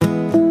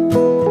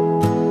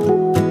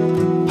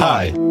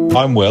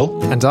I'm Will.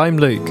 And I'm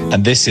Luke.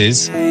 And this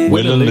is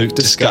Will and Luke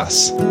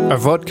Discuss, a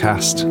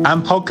vodcast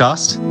and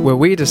podcast where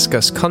we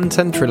discuss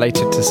content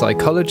related to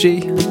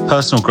psychology,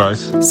 personal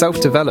growth,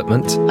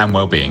 self-development, and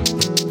well-being.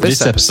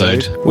 This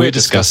episode, we're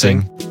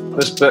discussing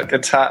this book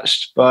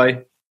Attached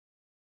by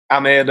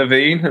Amir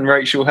Levine and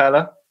Rachel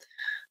Heller.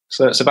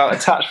 So it's about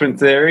attachment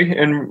theory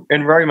in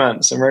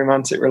romance and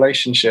romantic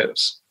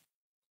relationships.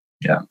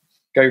 Yeah.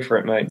 Go for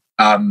it, mate.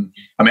 I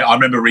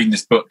remember reading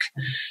this book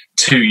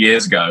 2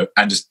 years ago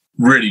and just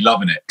really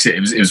loving it. It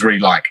was really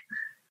like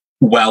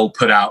well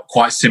put out,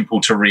 quite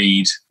simple to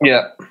read.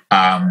 Yeah.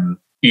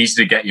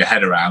 Easy to get your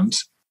head around.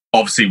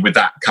 Obviously with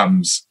that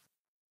comes,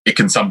 it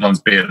can sometimes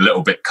be a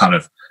little bit kind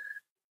of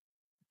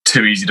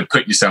too easy to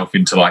put yourself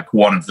into like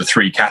one of the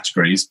three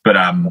categories. But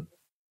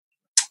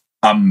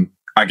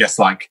I guess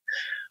like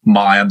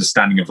my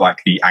understanding of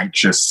like the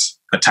anxious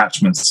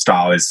attachment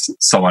style is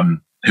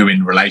someone who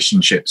in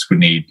relationships would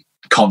need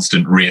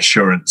constant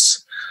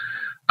reassurance,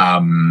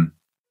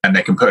 and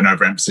they can put an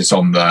overemphasis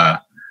on the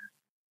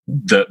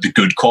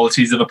good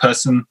qualities of a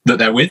person that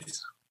they're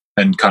with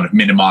and kind of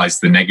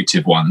minimize the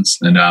negative ones.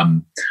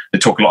 And they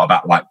talk a lot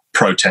about like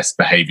protest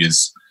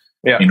behaviors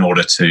in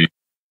order to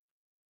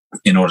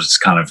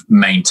kind of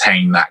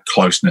maintain that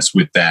closeness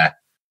with their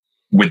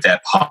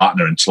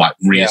partner and to like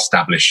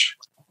reestablish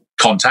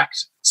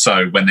contact.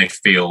 So when they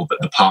feel that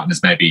the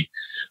partner's maybe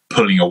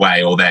pulling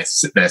away or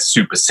they're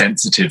super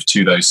sensitive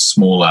to those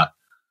smaller,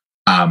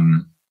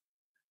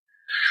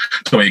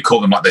 so when you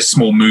call them like those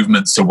small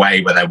movements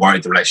away where they're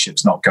worried the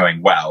relationship's not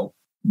going well,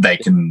 they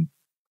can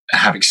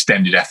have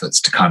extended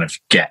efforts to kind of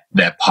get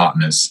their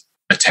partner's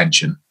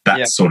attention.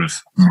 That's sort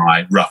of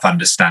my rough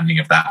understanding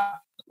of that.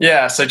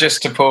 Yeah, so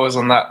just to pause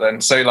on that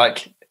then. So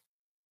like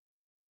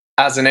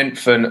as an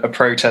infant, a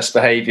protest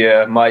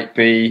behavior might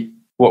be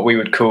what we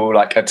would call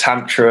like a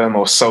tantrum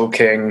or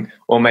sulking,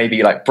 or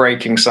maybe like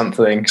breaking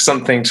something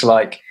to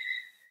like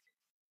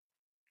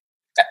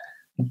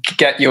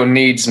get your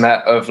needs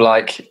met of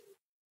like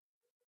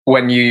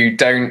when you're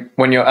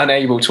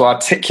unable to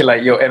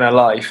articulate your inner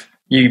life,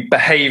 you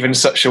behave in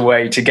such a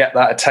way to get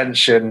that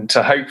attention,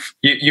 to hope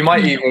you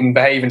might even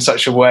behave in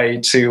such a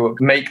way to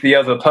make the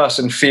other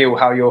person feel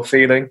how you're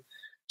feeling.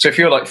 So if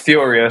you're like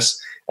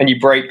furious and you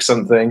break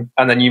something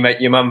and then you make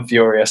your mum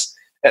furious,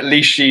 at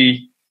least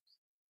she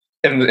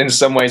in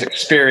some ways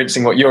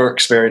experiencing what you're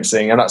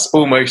experiencing, and that's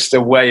almost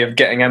a way of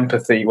getting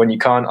empathy when you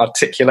can't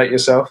articulate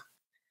yourself.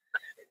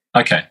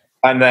 Okay.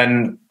 And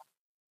then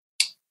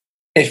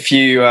if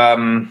you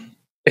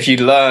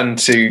learn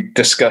to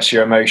discuss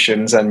your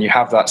emotions and you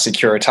have that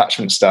secure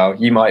attachment style,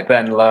 you might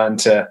then learn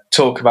to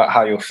talk about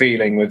how you're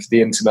feeling with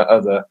the intimate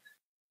other.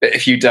 But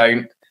if you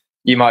don't,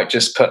 you might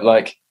just put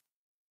like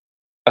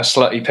a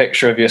slutty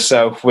picture of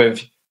yourself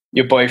with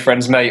your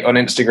boyfriend's mate on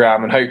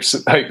Instagram and hope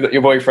that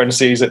your boyfriend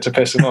sees it to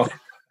piss him off.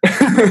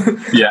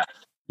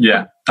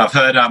 Yeah. I've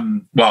heard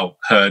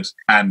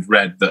and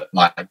read that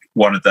like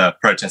one of the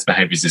protest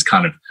behaviors is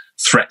kind of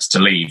threats to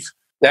leave.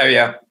 Oh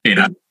yeah. You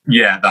know,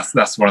 yeah,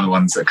 that's one of the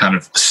ones that kind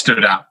of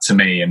stood out to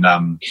me. And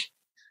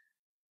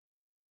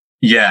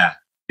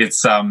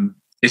it's an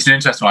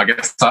interesting one. I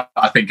guess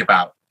I think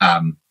about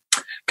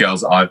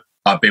girls that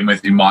I've been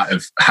with who might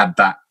have had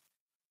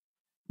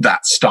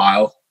that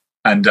style.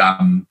 And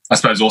I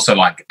suppose also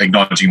like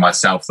acknowledging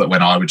myself that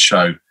when I would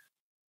show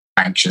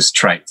anxious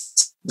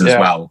traits as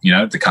well, you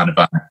know, the kind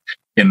of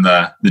in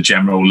the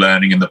general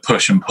learning and the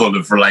push and pull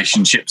of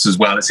relationships as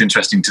well. It's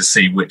interesting to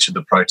see which of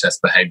the protest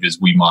behaviors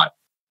we might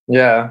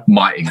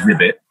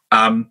exhibit.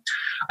 I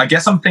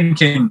guess I'm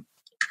thinking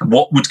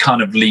what would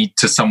kind of lead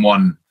to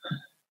someone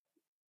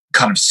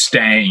kind of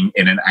staying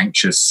in an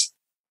anxious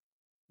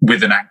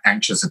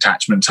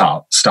attachment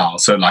style.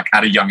 So like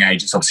at a young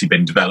age, it's obviously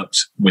been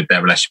developed with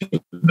their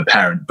relationship with the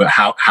parent, but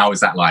how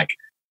is that like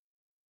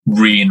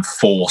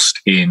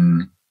reinforced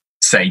in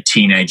say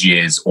teenage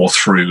years or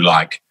through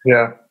like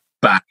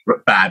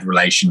bad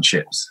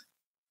relationships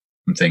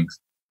and things?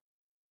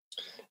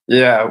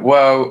 Yeah,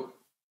 well,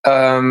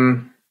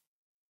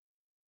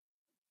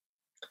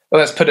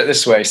 let's put it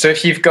this way. So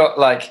if you've got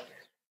like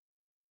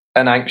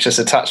an anxious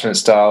attachment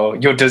style,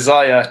 your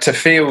desire to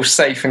feel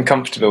safe and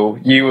comfortable,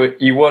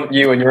 you want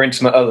you and your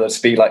intimate other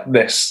to be like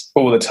this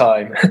all the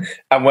time.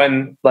 And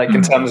when like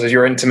in terms of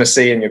your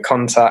intimacy and your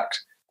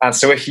contact, and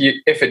so if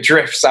it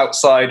drifts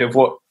outside of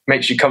what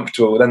makes you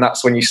comfortable, then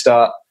that's when you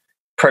start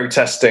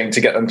protesting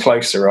to get them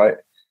closer, right?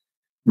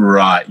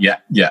 Right. Yeah.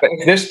 But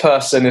if this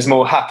person is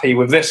more happy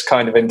with this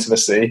kind of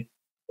intimacy,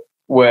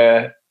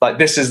 where like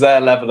this is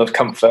their level of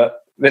comfort,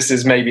 this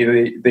is maybe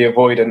the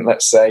avoidant,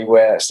 let's say,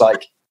 where it's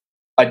like,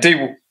 I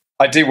do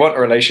want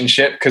a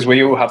relationship because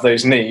we all have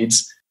those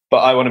needs, but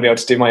I want to be able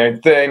to do my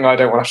own thing. I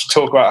don't want to have to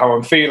talk about how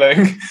I'm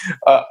feeling.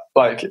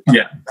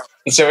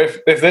 So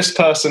if this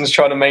person's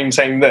trying to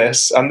maintain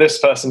this and this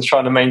person's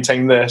trying to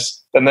maintain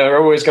this, then they're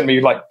always going to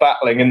be like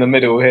battling in the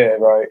middle here,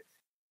 right?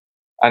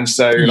 And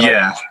so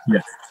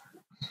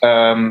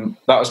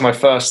that was my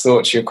first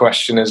thought to your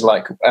question, is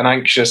like an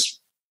anxious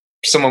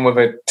someone with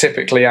a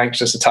typically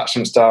anxious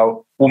attachment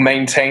style will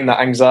maintain that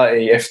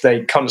anxiety if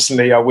they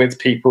constantly are with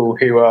people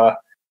who are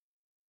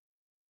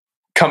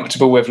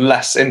comfortable with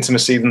less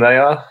intimacy than they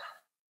are.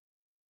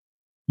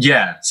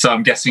 Yeah, so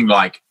I'm guessing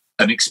like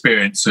an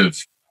experience of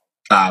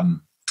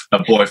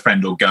a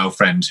boyfriend or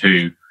girlfriend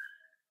who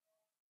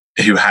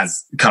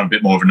has kind of a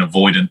bit more of an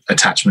avoidant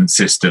attachment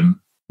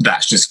system,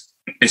 that's just,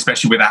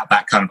 especially without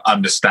that kind of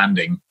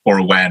understanding or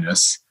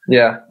awareness,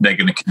 they're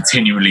going to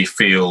continually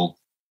feel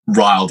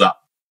riled up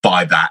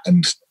by that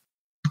and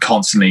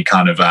constantly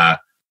kind of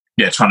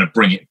trying to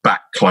bring it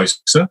back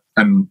closer.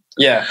 And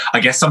I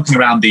guess something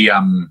around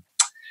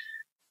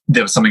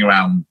there was something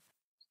around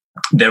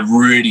they're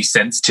really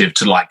sensitive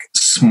to like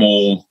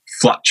small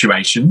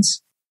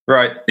fluctuations.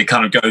 Right. It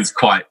kind of goes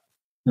quite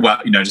well,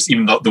 just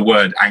even the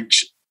word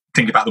anxious,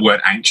 think about the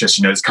word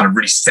anxious, it's kind of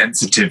really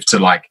sensitive to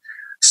like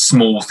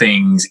small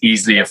things,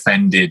 easily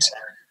offended,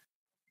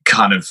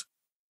 kind of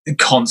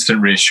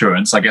constant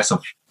reassurance. I guess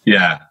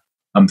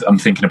I'm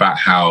thinking about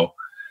how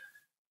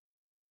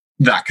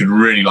that could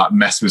really like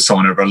mess with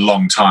someone over a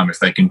long time if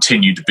they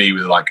continue to be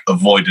with like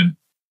avoidant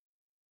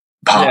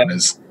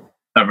partners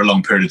over a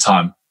long period of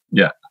time.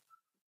 Yeah.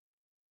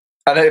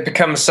 And it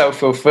becomes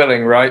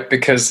self-fulfilling, right?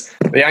 Because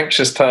the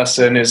anxious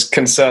person is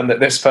concerned that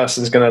this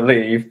person's going to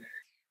leave.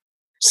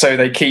 So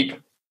they keep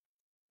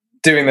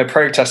doing their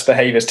protest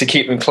behaviors to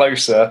keep them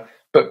closer.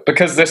 But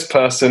because this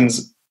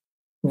person's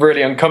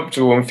really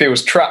uncomfortable and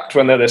feels trapped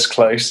when they're this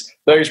close,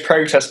 those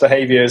protest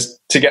behaviors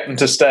to get them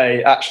to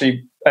stay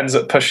actually ends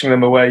up pushing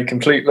them away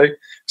completely.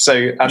 So,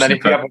 and then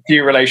if you have a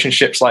few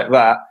relationships like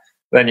that,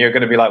 then you're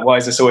going to be like, why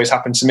does this always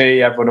happen to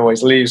me? Everyone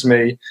always leaves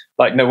me.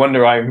 Like, no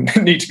wonder I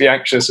need to be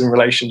anxious in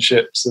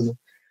relationships. And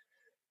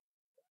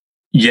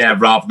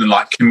rather than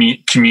like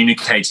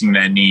communicating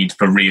their need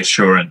for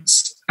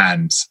reassurance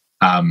and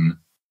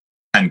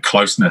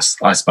closeness,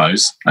 I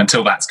suppose,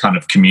 until that's kind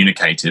of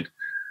communicated.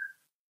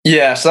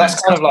 Yeah, so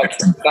that's kind of like,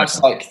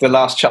 that's like the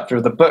last chapter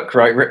of the book,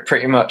 right?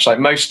 Pretty much like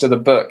most of the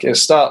book, it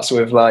starts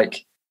with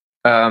like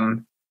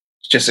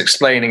just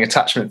explaining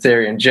attachment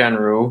theory in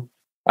general.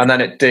 And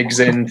then it digs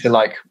into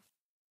like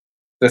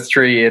the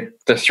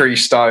three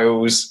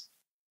styles,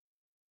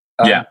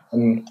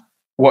 and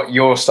what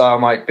your style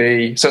might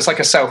be. So it's like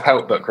a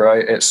self-help book,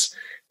 right?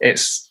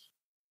 It's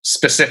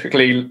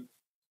specifically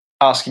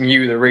asking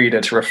you, the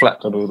reader, to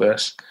reflect on all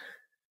this.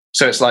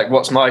 So it's like,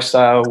 what's my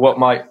style?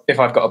 If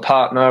I've got a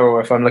partner or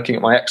if I'm looking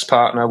at my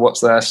ex-partner,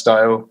 what's their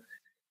style?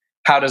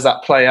 How does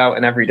that play out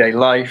in everyday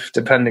life,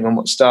 depending on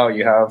what style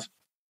you have?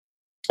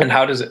 And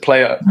how does it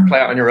play out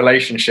in your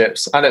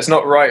relationships? And it's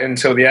not right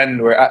until the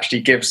end where it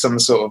actually gives some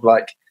sort of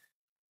like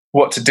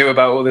what to do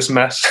about all this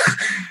mess.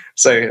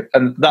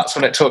 And that's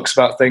when it talks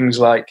about things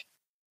like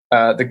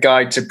the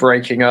guide to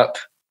breaking up,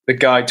 the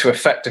guide to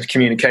effective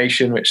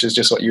communication, which is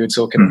just what you were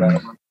talking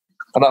about.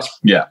 And that's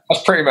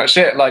pretty much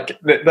it. Like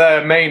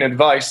their main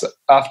advice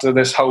after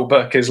this whole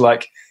book is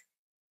like,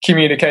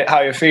 communicate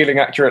how you're feeling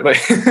accurately.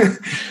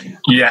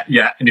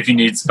 And if you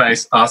need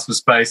space, ask for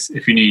space.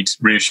 If you need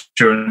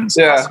reassurance,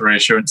 ask for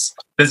reassurance.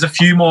 There's a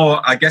few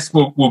more, I guess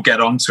we'll get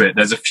onto it.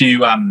 There's a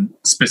few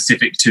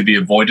specific to the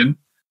avoidant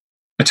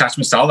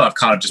attachment style that I've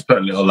kind of just put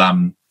a little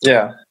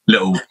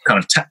little kind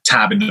of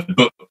tab in the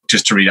book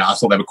just to read out. I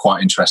thought they were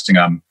quite interesting.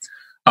 I'm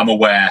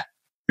aware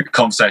the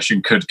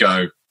conversation could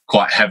go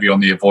quite heavy on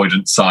the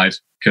avoidance side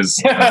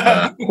because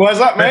why's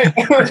that, mate?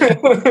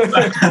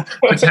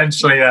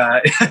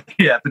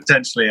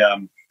 potentially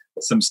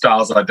some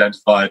styles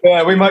identified.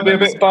 Yeah, we might be a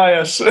bit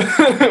biased.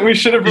 We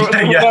should have brought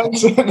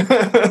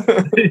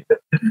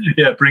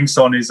bring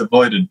someone who's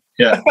avoidant.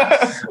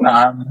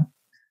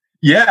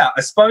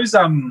 I suppose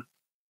I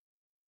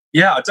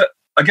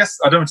guess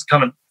I don't want to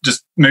kind of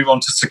just move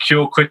on to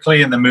secure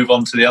quickly and then move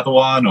on to the other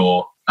one,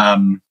 or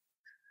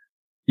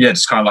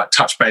just kind of like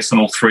touch base on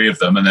all three of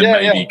them and then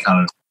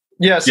kind of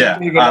you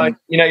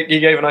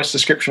gave a nice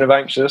description of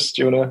anxious.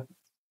 Do you want to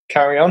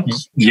carry on?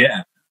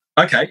 Yeah.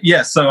 Okay.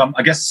 Yeah. So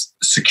I guess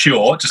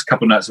secure, just a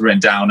couple of notes written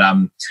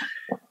down.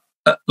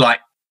 Like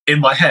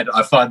in my head,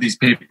 I find these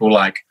people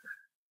like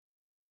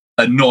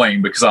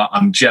annoying because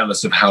I'm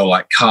jealous of how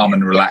like calm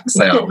and relaxed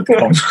they are with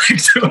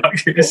conflict.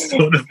 Like, it's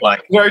sort of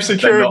like no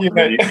security,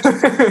 mate.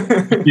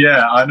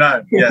 Yeah, I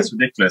know. Yeah, it's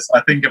ridiculous.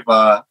 I think of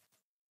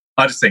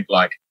I just think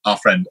like our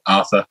friend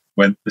Arthur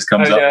when this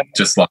comes up,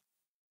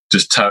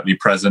 just totally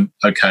present,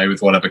 okay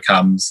with whatever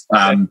comes.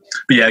 But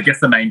yeah, I guess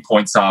the main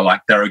points are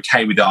like they're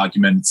okay with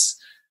arguments,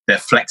 they're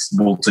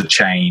flexible to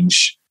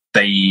change.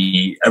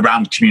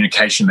 Around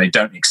communication, they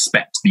don't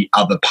expect the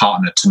other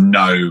partner to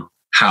know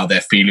how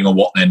they're feeling or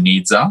what their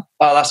needs are.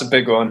 Oh, that's a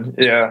big one.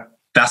 Yeah.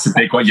 That's a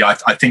big one. Yeah,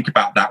 I think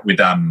about that with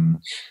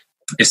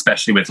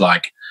especially with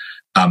like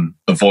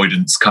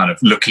avoidance, kind of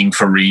looking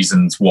for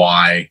reasons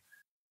why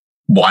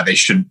they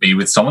shouldn't be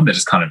with someone. They're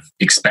just kind of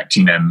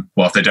expecting them.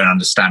 Well, if they don't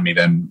understand me,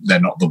 then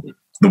they're not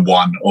the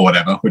one or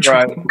whatever, which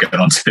we'll get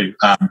on to.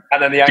 And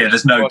then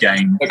there's no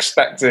game.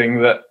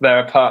 Expecting that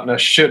their partner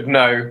should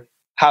know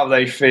how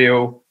they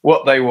feel,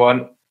 what they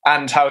want,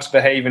 and how to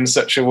behave in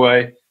such a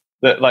way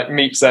that like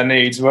meets their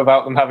needs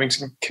without them having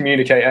to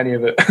communicate any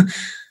of it.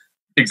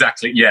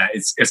 Exactly. Yeah,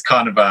 it's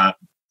kind of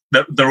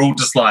they're all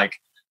just like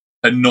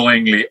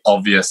annoyingly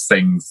obvious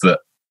things that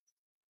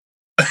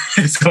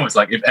it's almost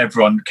like if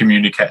everyone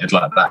communicated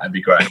like that, it'd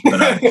be great.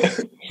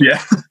 But,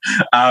 yeah.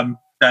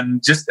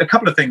 And just a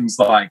couple of things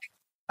like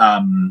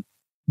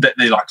that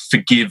they like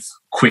forgive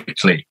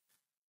quickly,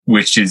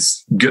 which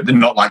is good. They're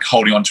not like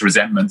holding on to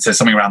resentments. There's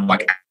something around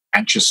like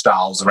anxious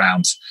styles,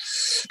 around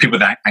people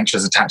with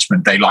anxious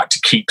attachment. They like to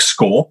keep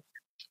score.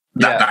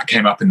 That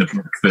came up in the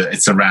book, that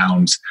it's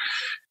around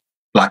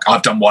like,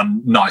 I've done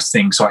one nice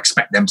thing, so I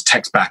expect them to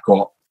text back,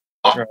 or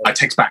I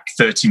text back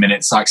 30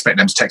 minutes, I expect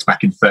them to text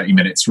back in 30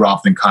 minutes,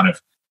 rather than kind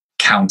of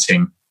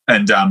counting.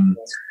 And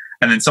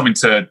then something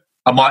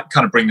I might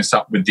kind of bring this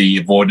up with the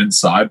avoidance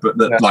side, but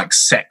like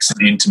sex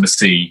and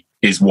intimacy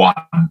is one.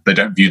 They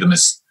don't view them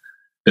as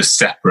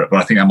separate, but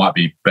I think that might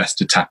be best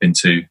to tap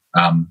into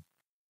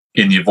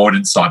in the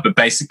avoidance side. But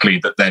basically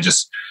that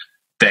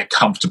they're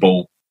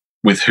comfortable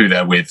with who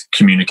they're with,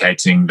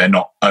 communicating. They're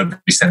not overly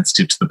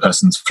sensitive to the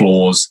person's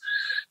flaws,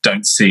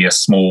 don't see a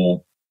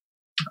small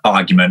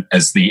argument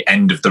as the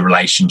end of the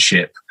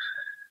relationship.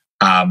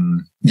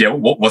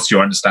 What's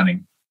your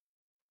understanding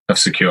of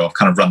secure? I've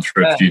kind of run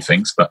through a few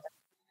things, but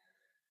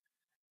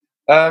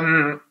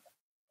I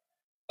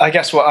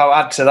guess what I'll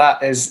add to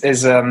that is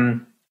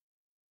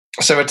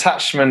so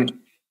attachment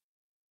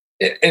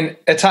in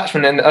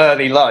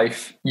early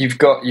life, you've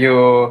got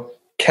your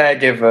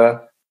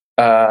caregiver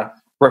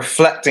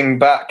reflecting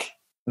back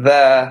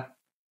their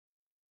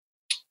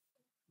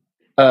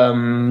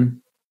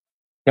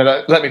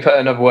let me put it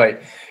another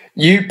way.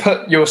 You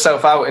put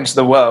yourself out into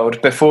the world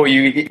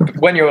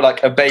when you're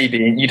like a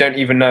baby, you don't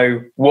even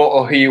know what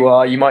or who you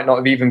are. You might not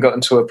have even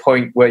gotten to a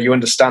point where you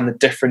understand the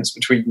difference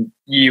between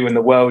you and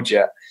the world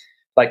yet.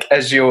 Like,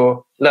 as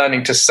you're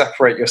learning to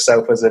separate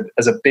yourself as a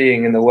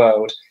being in the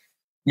world,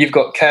 you've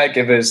got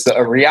caregivers that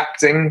are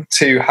reacting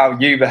to how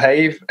you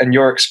behave and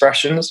your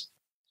expressions.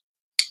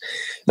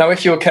 Now,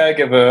 if your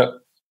caregiver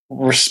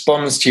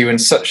responds to you in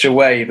such a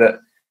way that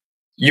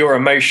your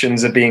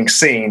emotions are being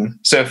seen,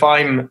 so if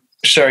I'm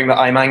showing that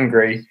I'm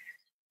angry,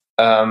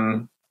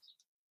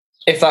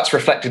 if that's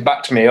reflected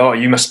back to me, oh,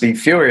 you must be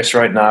furious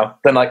right now,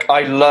 then like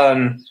I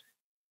learn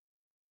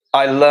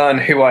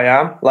who I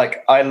am.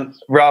 Like,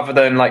 rather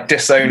than like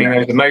disowning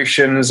those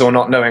emotions or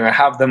not knowing I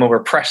have them or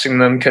repressing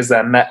them because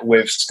they're met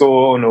with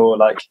scorn or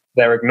like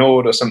they're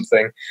ignored or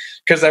something,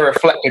 because they're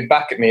reflected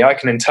back at me, I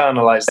can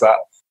internalize that,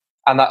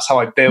 and that's how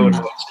I build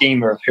a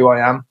schema of who I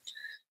am.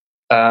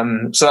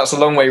 So that's a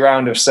long way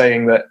round of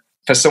saying that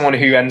for someone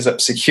who ends up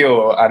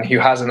secure and who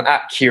has an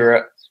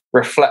accurate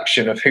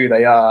reflection of who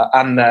they are,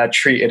 and they're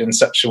treated in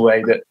such a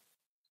way that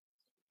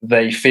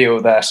they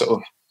feel they're sort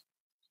of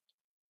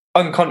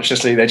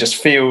unconsciously, they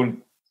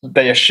assume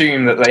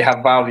that they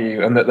have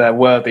value and that they're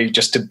worthy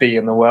just to be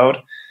in the world.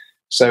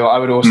 So I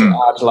would also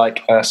add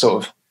like a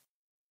sort of,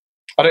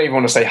 I don't even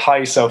want to say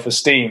high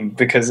self-esteem,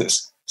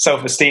 because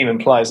self-esteem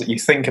implies that you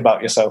think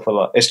about yourself a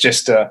lot. It's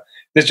just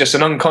there's just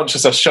an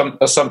unconscious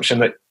assumption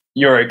that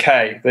you're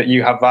okay, that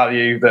you have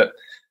value, that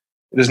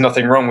there's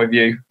nothing wrong with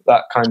you,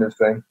 that kind of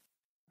thing.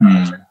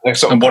 And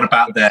what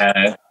about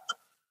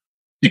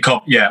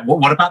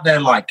what about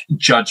their like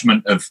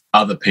judgment of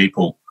other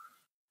people,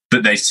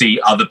 that they see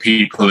other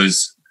people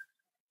as,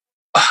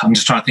 I'm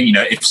just trying to think,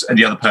 if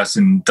the other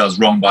person does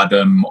wrong by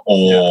them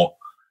or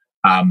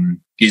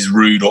is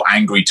rude or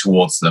angry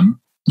towards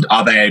them,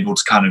 are they able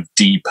to kind of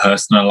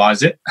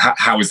depersonalize it?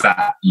 How is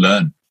that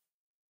learned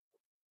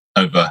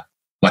over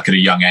like at a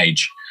young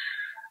age?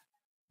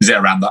 Is it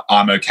around the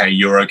I'm okay,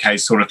 you're okay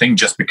sort of thing?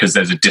 Just because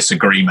there's a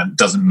disagreement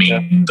doesn't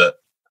mean that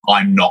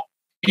I'm not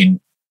in.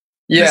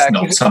 There's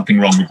not something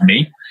wrong with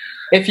me.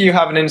 If you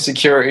have an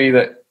insecurity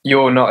that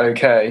you're not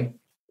okay,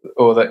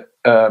 or that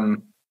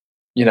I'm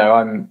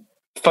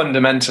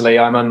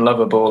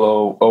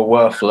unlovable or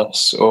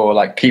worthless, or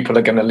like people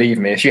are going to leave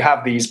me. If you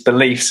have these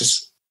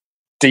beliefs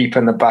deep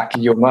in the back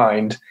of your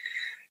mind,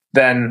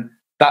 then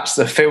that's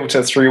the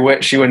filter through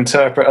which you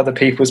interpret other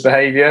people's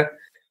behavior.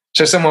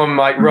 So someone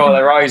might roll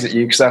their eyes at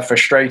you because they're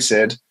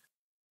frustrated.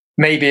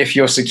 Maybe if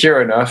you're secure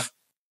enough,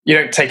 you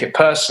don't take it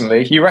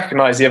personally. You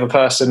recognize the other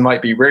person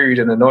might be rude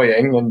and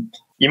annoying, and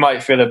you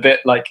might feel a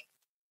bit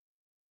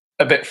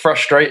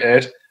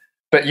frustrated,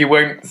 but you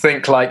won't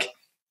think like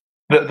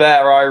that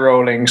their eye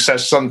rolling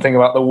says something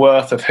about the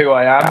worth of who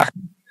I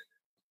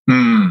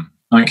am.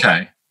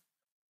 Okay.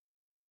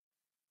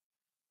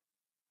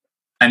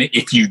 And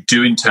if you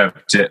do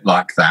interpret it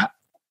like that,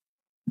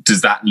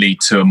 does that lead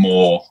to a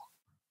more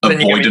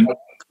avoidant?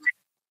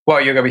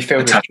 You're going to be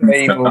filled with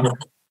shame.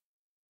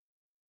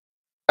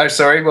 Oh,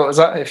 sorry, what was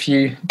that? If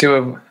you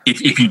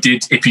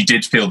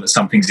did feel that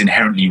something's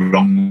inherently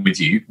wrong with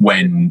you,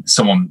 when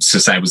someone to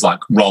say was like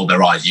roll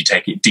their eyes, you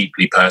take it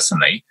deeply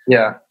personally.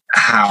 Yeah.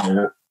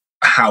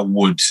 How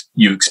would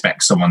you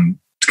expect someone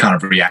to kind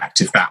of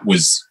react if that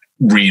was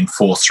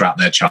reinforced throughout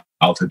their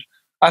childhood?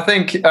 I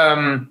think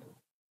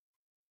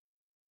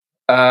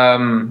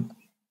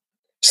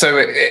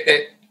so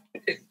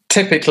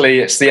typically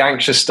it's the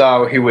anxious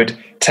style who would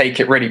take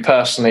it really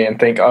personally and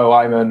think, oh,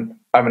 I'm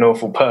an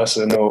awful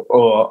person,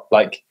 or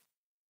like,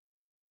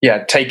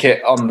 yeah, take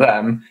it on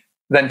them.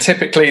 Then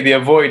typically the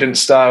avoidant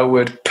style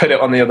would put it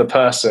on the other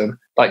person,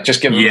 like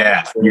just give them.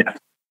 Yeah.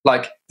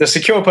 Like the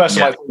secure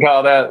person might think,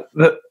 oh,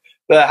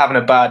 they're having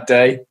a bad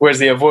day, whereas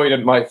the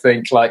avoidant might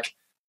think like,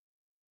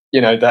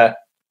 they're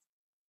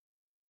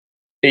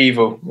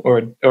evil or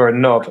a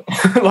knob.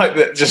 Like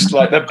that, just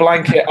like the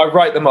blanket. I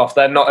write them off.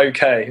 They're not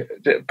okay,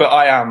 but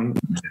I am.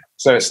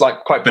 So it's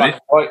like quite black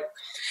and white.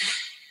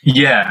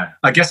 Yeah,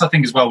 I guess I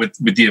think as well with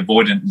the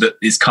avoidant that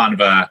is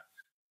kind of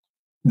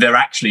they're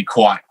actually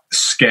quite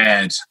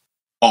scared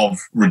of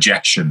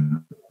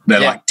rejection. They're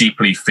like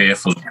deeply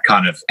fearful of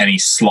kind of any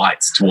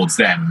slights towards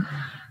them.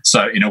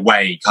 So in a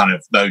way, kind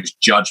of those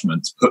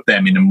judgments put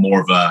them in a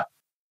more of a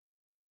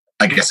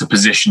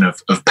position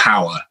of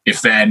power.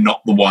 If they're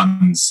not the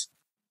ones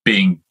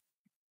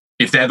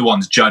if they're the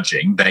ones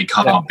judging, they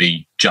can't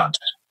be judged.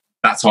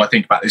 That's how I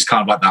think about it. It's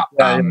kind of like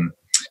that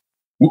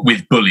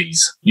with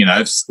bullies,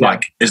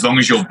 like as long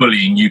as you're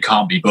bullying, you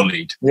can't be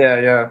bullied.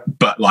 Yeah.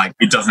 But like,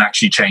 it doesn't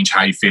actually change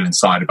how you feel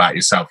inside about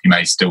yourself. You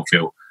may still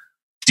feel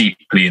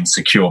deeply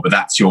insecure, but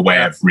that's your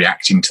way of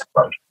reacting to the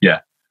world.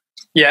 Yeah.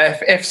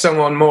 If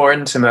someone more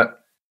intimate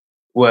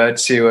were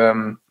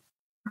to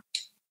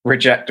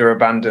reject or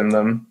abandon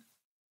them,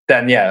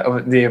 then the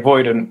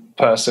avoidant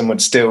person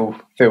would still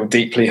feel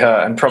deeply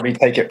hurt and probably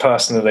take it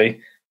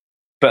personally.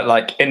 But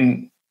like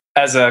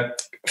as a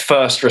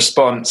first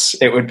response,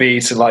 it would be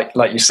to like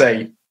you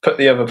say, put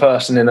the other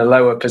person in a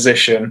lower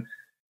position.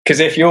 Because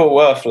if you're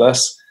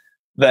worthless,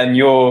 then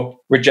your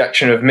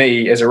rejection of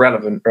me is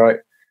irrelevant, right?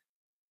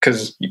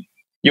 Because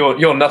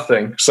you're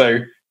nothing. So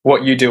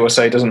what you do or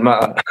say doesn't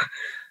matter.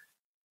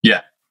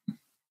 Yeah.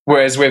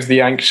 Whereas with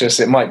the anxious,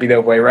 it might be the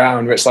other way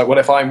around, where it's like, well,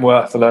 if I'm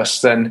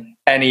worthless, then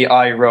any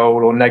eye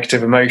roll or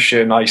negative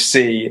emotion I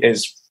see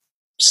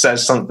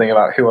says something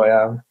about who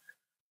I am.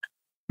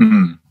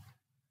 Mm.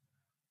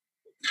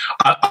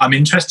 I'm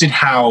interested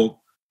how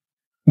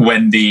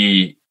when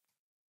a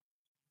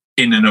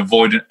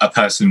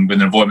person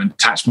with an avoidant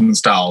attachment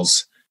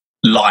styles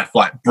life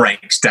like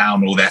breaks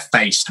down, or they're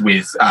faced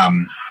with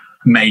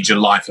major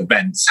life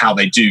events, how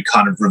they do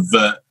kind of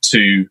revert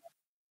to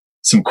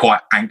some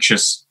quite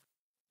anxious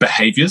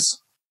behaviors.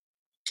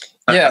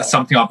 That's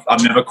something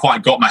I've never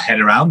quite got my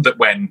head around, that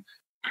when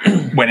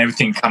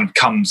everything kind of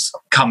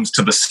comes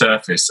to the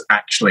surface,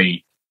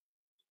 actually,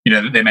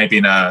 they may be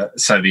the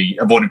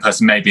avoidant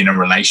person may be in a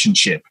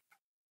relationship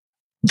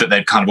that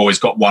they've kind of always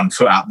got one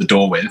foot out the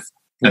door with,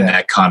 and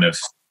they're kind of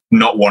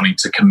not wanting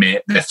to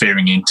commit, they're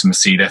fearing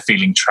intimacy, they're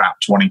feeling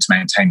trapped, wanting to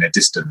maintain their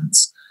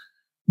distance.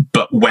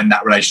 But when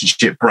that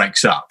relationship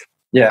breaks up,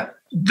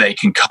 they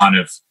can kind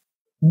of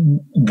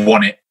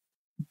want it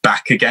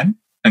back again,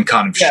 and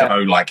kind of show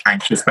like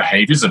anxious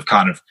behaviors of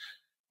kind of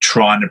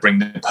trying to bring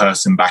the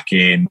person back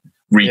in,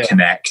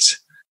 reconnect.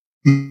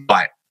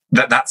 Like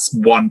that's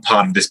one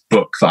part of this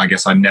book that I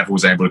guess I never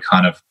was able to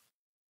kind of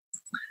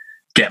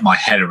get my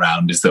head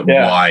around, is that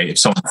why, if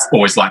someone's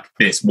always like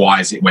this, why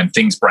is it when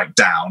things break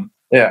down,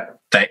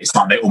 it's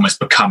like they almost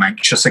become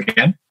anxious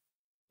again?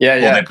 Or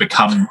they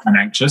become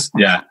anxious.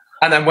 Yeah.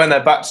 And then when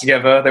they're back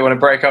together, they want to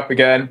break up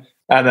again,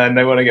 and then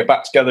they want to get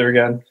back together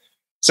again.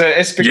 So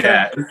it's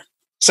because,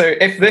 so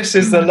if this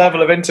is the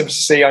level of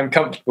intimacy I'm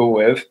comfortable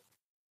with,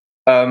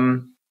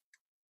 then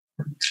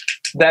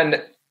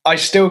I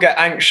still get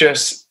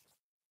anxious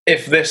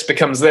if this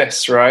becomes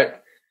this, right?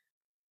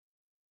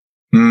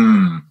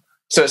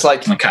 So it's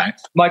like,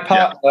 my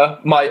partner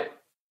might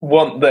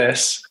want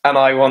this and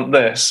I want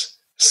this.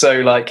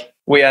 So like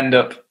we end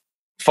up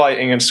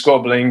fighting and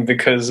squabbling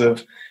because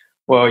of,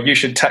 well, you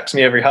should text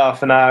me every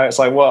half an hour. It's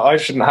like, well, I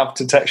shouldn't have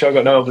to text you. I've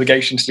got no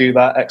obligation to do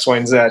that, X, Y,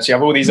 and Z. So you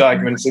have all these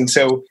arguments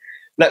until,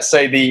 let's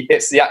say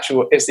it's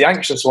the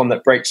anxious one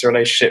that breaks the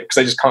relationship because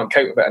they just can't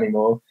cope with it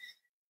anymore.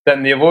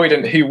 Then the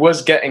avoidant who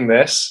was getting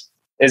this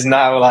is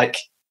now like,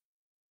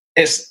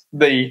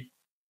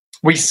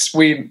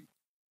 we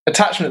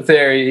attachment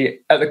theory,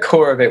 at the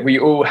core of it, we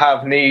all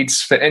have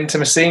needs for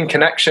intimacy and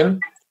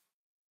connection.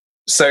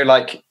 So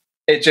like,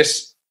 it's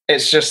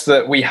just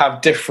that we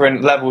have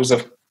different levels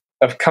of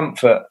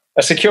comfort.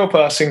 A secure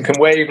person can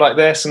wave like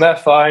this and they're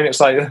fine. It's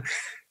like,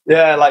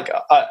 yeah, like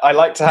I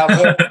like to have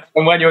it.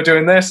 And when you're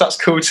doing this, that's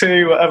cool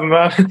too, whatever,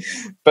 man.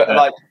 But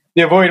like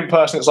the avoidant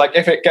person, it's like,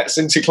 if it gets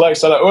in too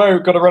close, they're like, whoa,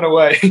 got to run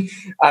away.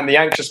 And the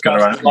anxious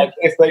person, like,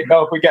 if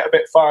we get a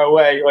bit far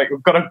away, like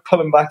we've got to pull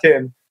them back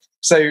in.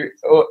 So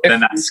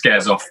then that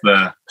scares off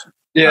the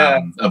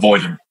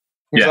avoidant.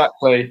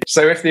 Exactly.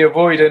 So if the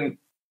avoidant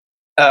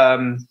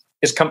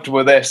is comfortable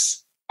with this,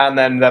 and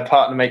then their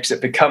partner makes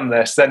it become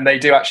this, then they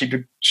do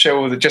actually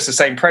show just the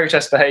same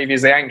protest behavior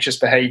as the anxious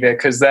behavior,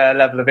 because their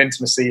level of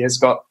intimacy has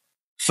got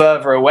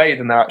further away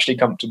than they're actually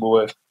comfortable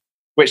with,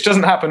 which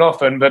doesn't happen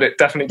often, but it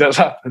definitely does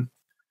happen.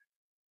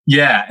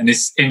 Yeah, and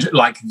it's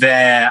like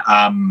their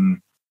I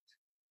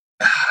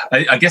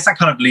guess that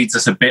kind of leads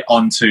us a bit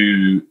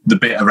onto the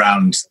bit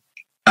around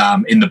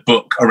in the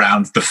book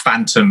around the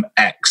Phantom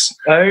X.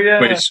 Oh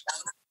yeah. Which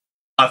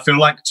I feel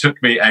like it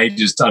took me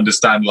ages to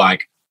understand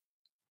like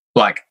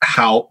what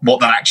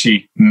that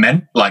actually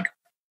meant, like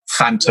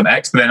Phantom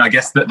X. But then I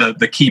guess that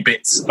the key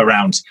bits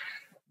around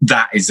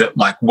that is that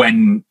like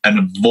when an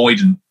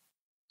avoidant,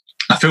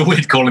 I feel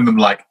weird calling them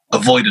like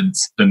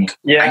avoidance and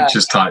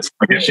anxious types.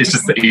 Like it's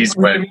just the easy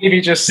way. Maybe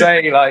just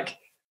say like,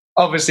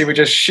 obviously we're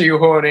just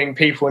shoehorning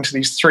people into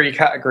these three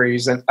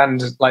categories,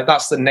 and like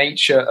that's the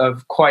nature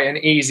of quite an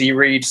easy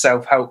read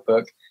self-help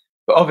book.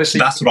 But obviously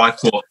that's what I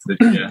thought.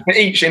 For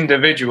each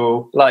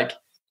individual, like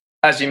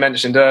as you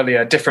mentioned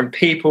earlier, different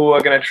people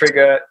are going to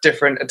trigger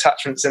different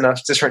attachments in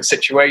us, different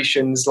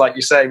situations. Like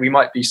you say, we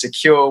might be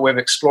secure with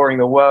exploring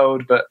the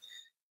world, but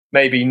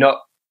maybe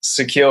not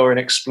secure in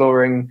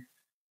exploring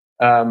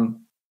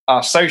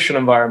our social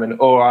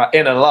environment or our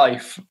inner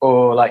life,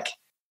 or like,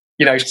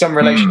 you know, some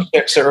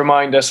relationships that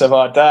remind us of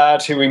our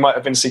dad who we might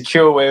have been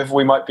secure with,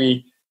 we might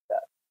be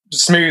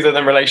smoother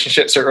than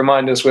relationships that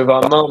remind us with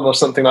our mum or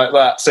something like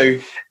that. So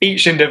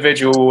each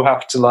individual will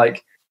have to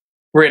like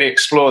really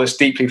explore this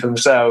deeply for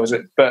themselves.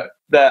 But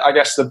I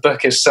guess the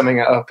book is summing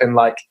it up in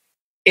like,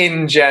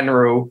 in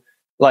general,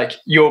 like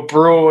your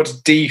broad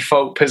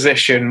default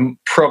position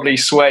probably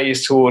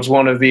sways towards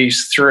one of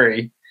these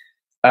three.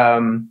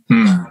 And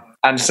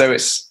so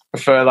it's,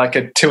 for like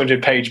a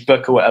 200-page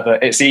book or whatever,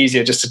 it's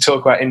easier just to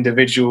talk about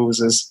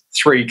individuals as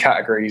three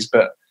categories.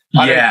 But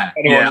I don't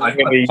think anyone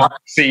really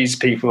sees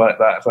people like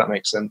that, if that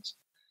makes sense.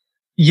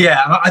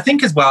 Yeah, I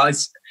think as well,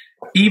 it's,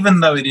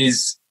 even though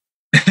it's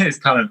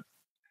kind of,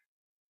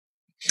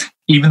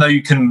 even though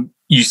you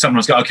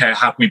sometimes go, okay,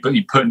 how can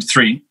we put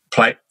into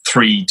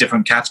three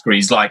different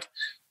categories? Like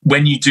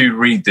when you do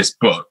read this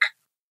book,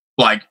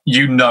 like,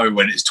 you know,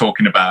 when it's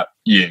talking about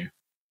you.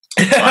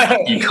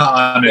 Like, you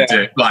kind of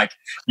do, like,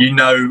 you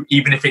know,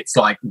 even if it's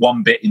like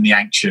one bit in the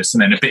anxious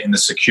and then a bit in the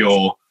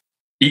secure,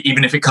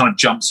 even if it kind of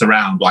jumps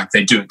around, like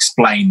they do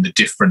explain the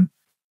different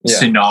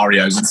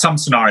scenarios. And some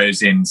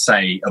scenarios in,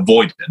 say,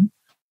 avoidant,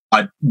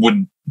 I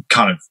wouldn't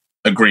kind of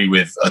agree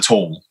with at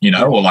all, you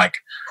know, or like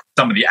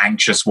some of the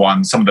anxious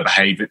ones, some of the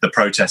behavior, the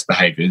protest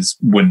behaviors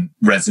wouldn't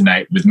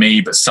resonate with me,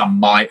 but some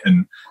might.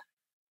 And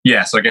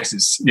so I guess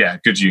it's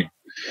good you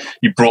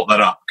brought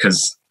that up,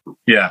 because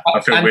I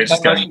feel weird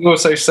just going. I should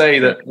also say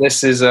that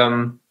this is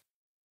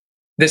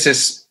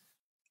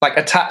like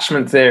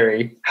attachment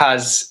theory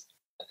has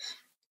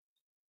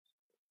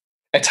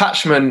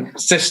attachment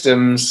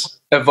systems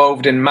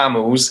evolved in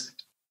mammals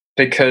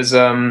because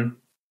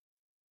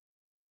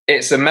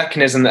it's a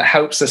mechanism that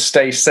helps us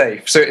stay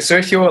safe. So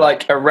if you're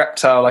like a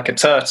reptile, like a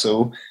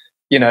turtle,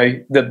 you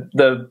know,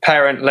 the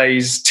parent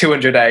lays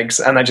 200 eggs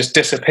and then just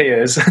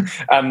disappears,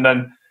 and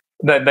then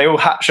they all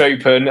hatch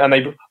open,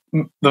 and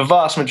the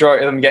vast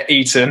majority of them get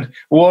eaten.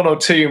 One or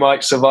two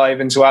might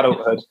survive into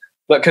adulthood,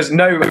 but because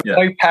no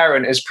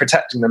parent is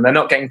protecting them, they're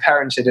not getting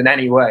parented in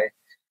any way.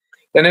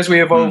 Then as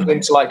we evolve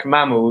into like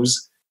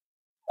mammals,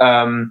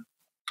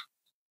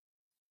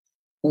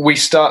 we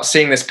start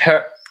seeing this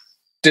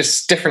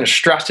different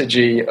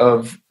strategy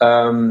of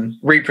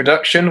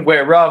reproduction,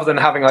 where rather than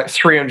having like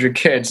 300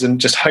 kids and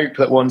just hope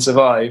that one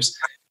survives,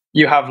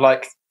 you have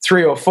like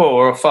 3 or 4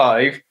 or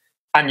 5,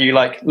 and you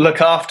like look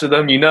after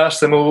them, you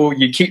nurse them all,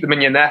 you keep them in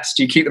your nest,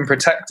 you keep them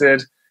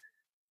protected,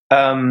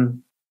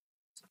 and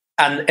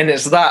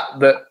it's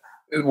that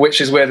which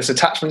is where this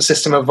attachment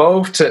system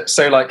evolved to.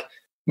 So like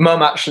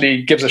mum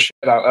actually gives a shit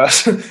about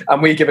us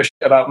and we give a shit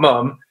about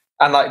mum,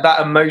 and like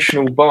that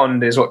emotional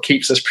bond is what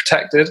keeps us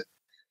protected.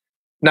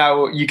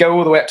 Now you go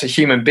all the way up to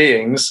human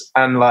beings,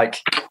 and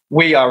like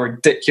we are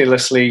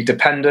ridiculously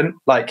dependent.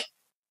 Like,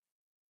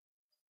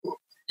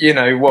 you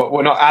know,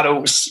 we're not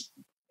adults,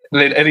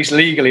 at least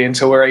legally,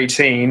 until we're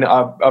 18.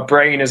 Our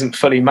brain isn't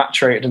fully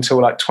maturated until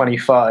like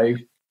 25.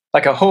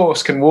 Like a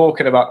horse can walk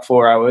in about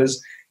 4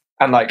 hours,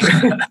 and like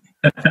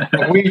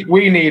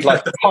we need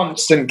like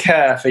constant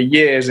care for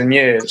years and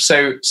years.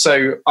 So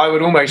I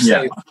would almost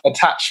say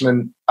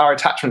our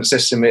attachment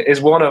system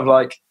is one of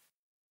like,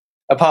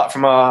 apart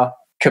from our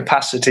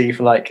capacity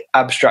for like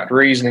abstract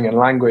reasoning and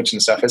language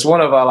and stuff, it's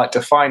one of our like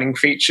defining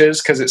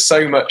features, because it's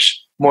so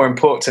much more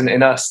important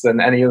in us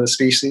than any other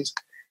species.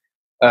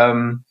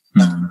 I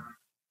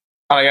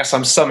guess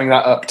I'm summing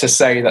that up to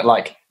say that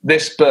like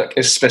this book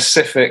is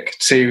specific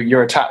to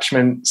your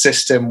attachment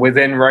system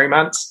within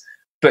romance,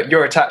 but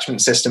your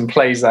attachment system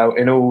plays out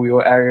in all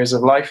your areas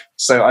of life.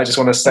 So I just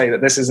want to say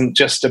that this isn't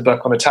just a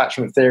book on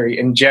attachment theory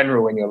in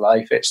general in your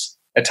life, it's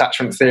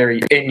attachment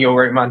theory in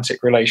your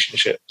romantic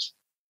relationships.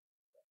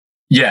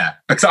 Yeah,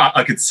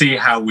 I could see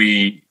how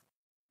we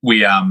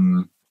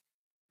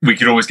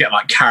could always get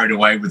like carried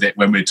away with it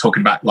when we're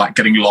talking about like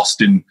getting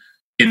lost in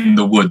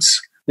the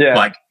woods. Yeah,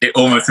 like it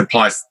almost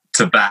applies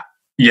to that.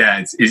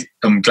 Yeah,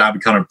 I'm glad we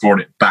kind of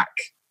brought it back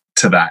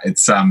to that.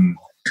 It's something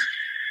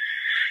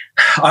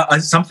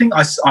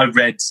I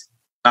read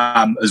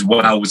as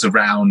well was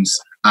around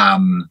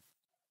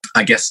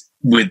I guess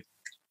with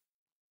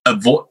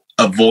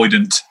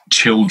avoidant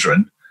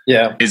children.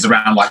 Yeah, is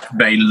around like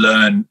they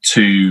learn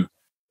to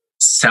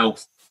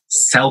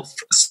self-soothe.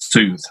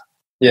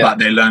 Yeah, like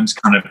they learn to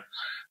kind of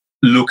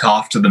look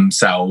after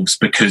themselves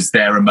because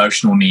their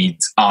emotional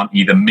needs aren't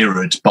either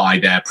mirrored by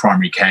their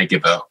primary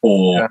caregiver,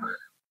 or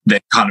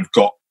they've kind of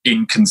got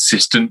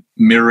inconsistent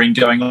mirroring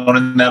going on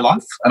in their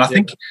life. And I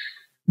think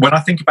when I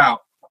think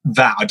about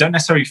that, I don't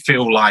necessarily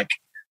feel like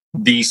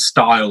these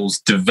styles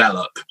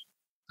develop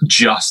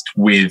just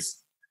with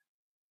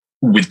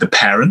the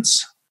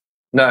parents.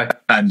 No.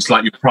 And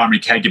like your primary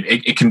caregiver,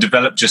 it can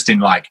develop just in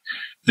like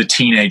the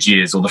teenage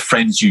years, or the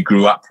friends you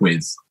grew up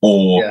with,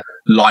 or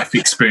life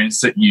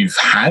experience that you've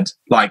had.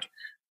 Like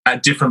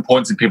at different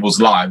points in people's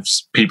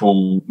lives,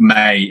 people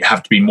may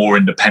have to be more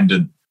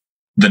independent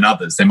than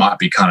others. They might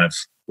be kind of,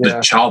 the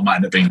child might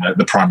end up being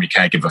the primary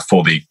caregiver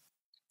for the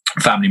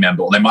family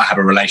member, or they might have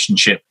a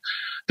relationship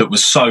that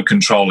was so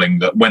controlling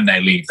that when they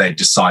leave, they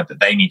decide that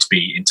they need to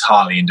be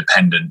entirely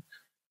independent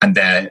and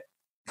they're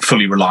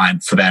fully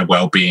reliant for their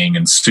well-being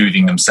and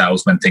soothing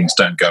themselves when things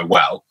don't go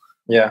well.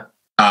 Yeah.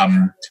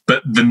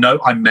 But the note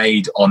I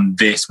made on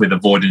this with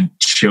avoidant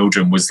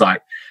children was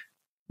like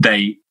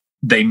they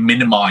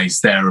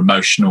minimize their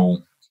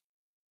emotional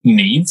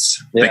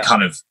needs. They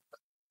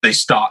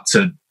start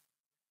to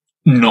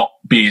not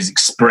be as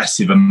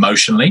expressive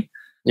emotionally,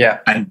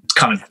 and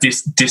kind of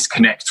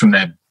disconnect from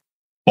their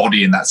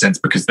body in that sense,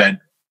 because their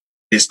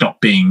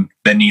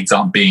needs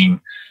aren't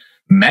being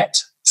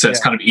met. So it's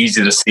kind of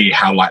easy to see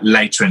how like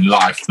later in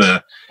life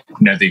the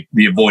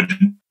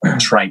avoidant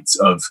traits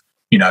of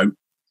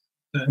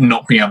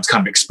not being able to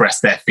kind of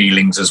express their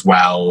feelings as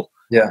well,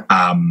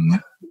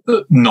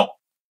 not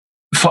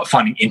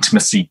finding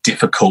intimacy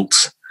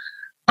difficult,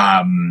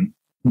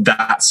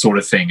 that sort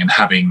of thing, and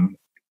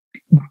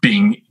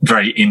being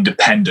very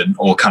independent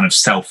or kind of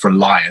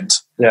self-reliant,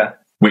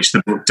 which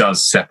the book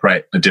does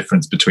separate the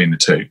difference between the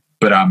two.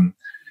 But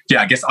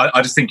I guess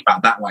I just think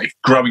about that, like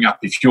growing up,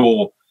 if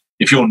your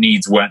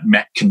needs weren't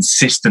met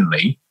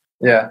consistently,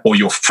 or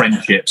your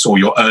friendships or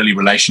your early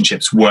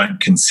relationships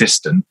weren't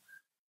consistent,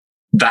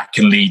 that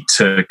can lead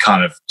to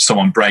kind of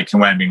someone breaking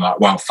away and being like,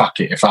 well, fuck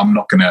it, if I'm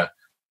not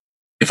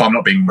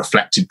being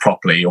reflected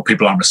properly, or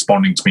people aren't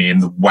responding to me in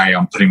the way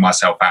I'm putting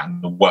myself out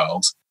in the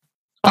world,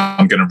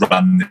 I'm going to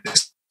run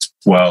this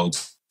world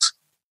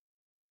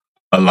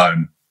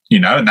alone,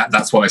 and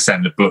that's what I say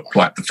in the book.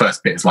 Like the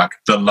first bit is like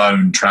the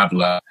lone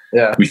traveler.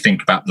 We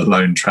think about the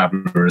lone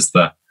traveler as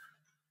the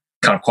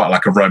kind of quite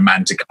like a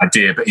romantic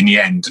idea, but in the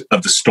end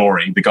of the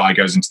story, the guy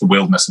goes into the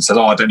wilderness and says,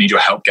 I don't need your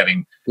help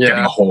getting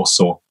a horse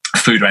or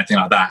food or anything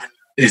like that.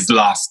 His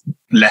last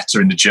letter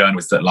in the journal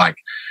is that like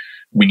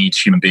we need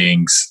human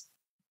beings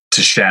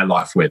to share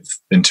life with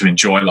and to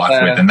enjoy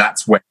life with, and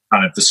that's where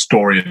kind of the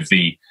story of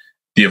the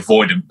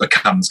avoidant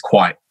becomes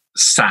quite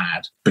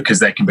sad, because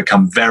they can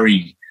become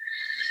very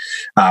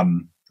I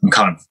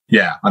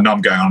know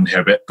I'm going on here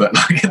a bit, but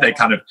like they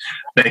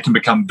can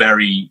become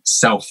very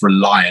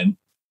self-reliant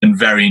and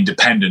very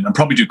independent, and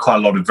probably do quite a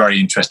lot of very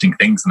interesting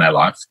things in their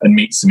life and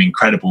meet some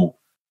incredible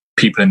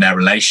people in their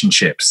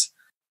relationships,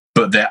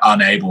 but they're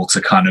unable to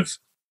kind of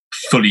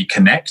fully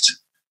connect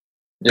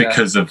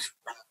because of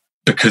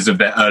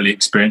their early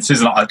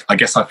experiences. And I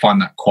guess I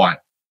find that quite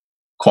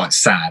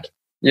sad.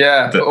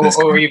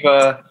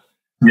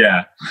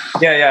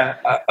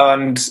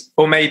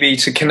 Or maybe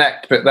to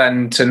connect, but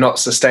then to not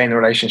sustain the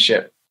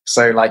relationship.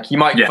 So like you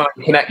might find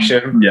a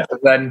connection,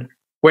 but then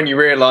when you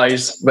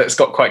realize that it's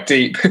got quite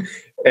deep,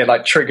 it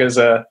like triggers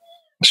a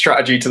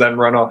strategy to then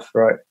run off,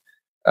 right?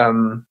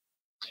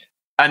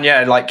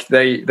 Like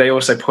they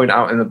also point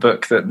out in the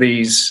book that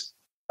these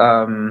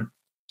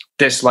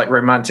this like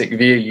romantic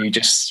view you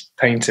just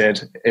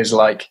painted is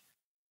like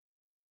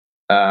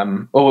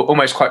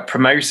almost quite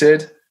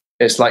promoted.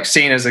 It's like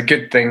seen as a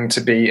good thing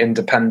to be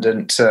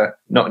independent, to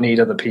not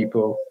need other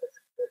people,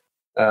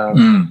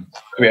 to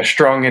be a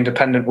strong,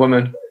 independent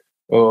woman,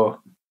 or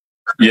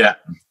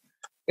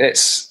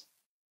it's,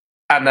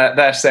 and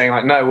they're saying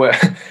like, no,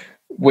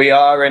 we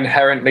are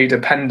inherently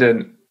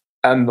dependent,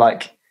 and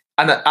like,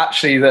 and that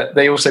actually that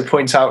they also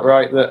point out,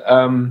 right, that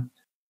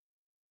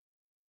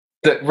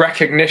that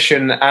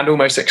recognition and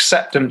almost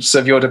acceptance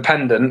of your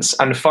dependence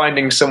and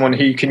finding someone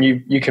who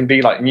you can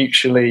be like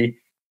mutually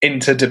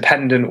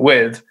interdependent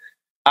with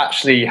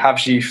actually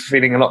has you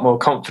feeling a lot more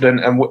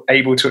confident and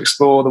able to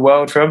explore the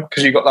world from,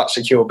 because you've got that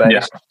secure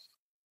base.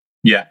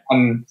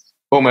 And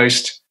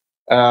almost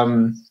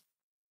the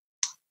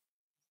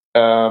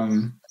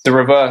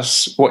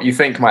reverse, what you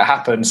think might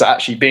happen, is that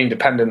actually being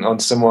dependent on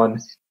someone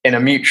in a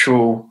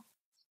mutual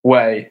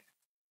way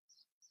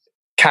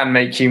can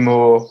make you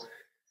more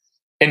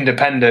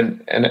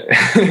independent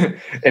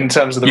in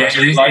terms of the rest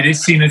of your life. It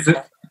is seen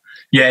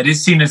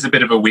as a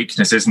bit of a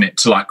weakness, isn't it,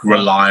 to like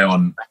rely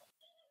on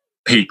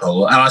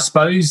people. And I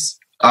suppose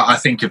I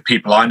think of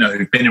people I know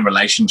who've been in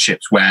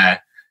relationships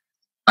where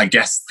I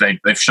guess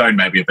they've shown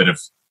maybe a bit of,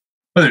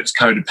 whether it's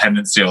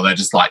codependency or they're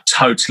just like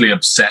totally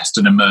obsessed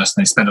and immersed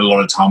and they spend a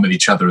lot of time with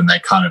each other and they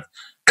kind of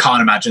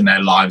can't imagine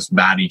their lives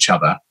without each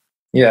other.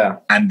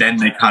 And then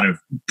they kind of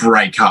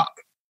break up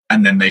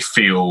and then they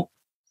feel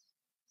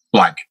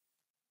like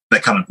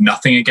they're kind of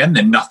nothing again.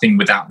 They're nothing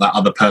without that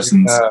other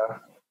person's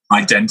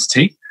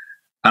identity.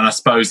 And I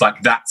suppose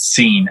like that's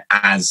seen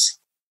as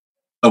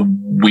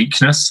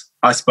weakness,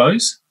 I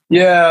suppose.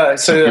 Yeah,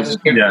 so that's a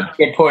Yeah.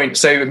 good point.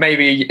 So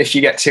maybe if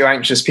you get two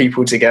anxious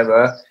people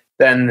together,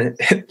 then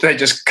they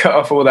just cut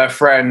off all their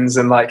friends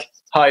and like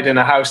hide in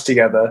a house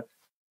together,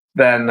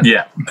 then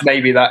Yeah.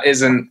 maybe that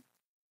isn't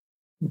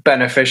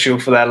beneficial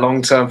for their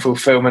long-term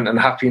fulfillment and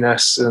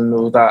happiness and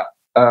all that.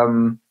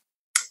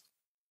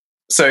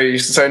 So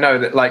no,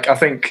 that like I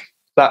think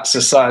that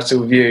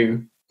societal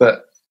view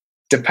that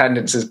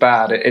dependence is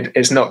bad,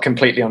 it's not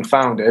completely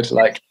unfounded.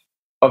 Like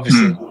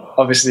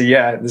obviously,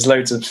 yeah, there's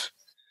loads of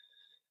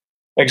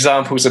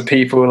examples of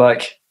people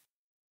like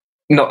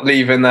not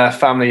leaving their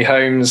family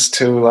homes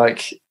till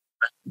like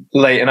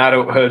late in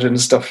adulthood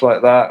and stuff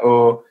like that,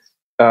 or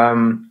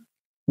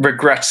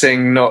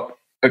regretting not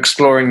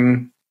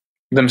exploring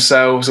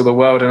themselves or the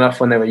world enough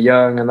when they were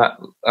young,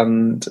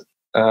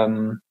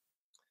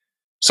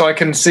 so I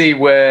can see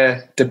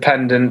where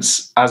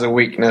dependence as a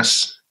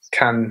weakness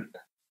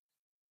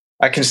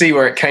I can see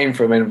where it came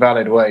from in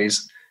valid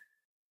ways.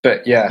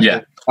 But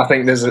yeah. I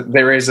think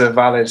there is a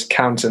valid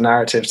counter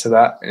narrative to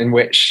that, in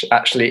which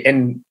actually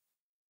in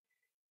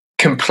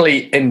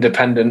complete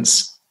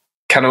independence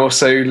can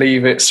also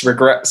leave its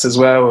regrets as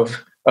well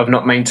of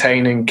not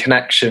maintaining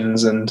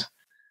connections and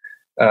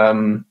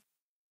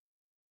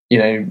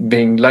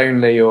being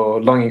lonely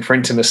or longing for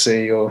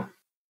intimacy or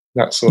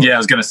that sort. Yeah, I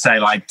was going to say,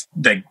 like,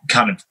 they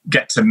kind of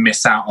get to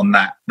miss out on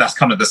that. That's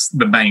kind of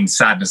the main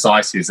sadness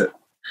I see, is that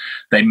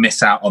they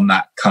miss out on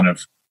that kind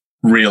of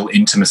real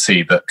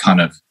intimacy that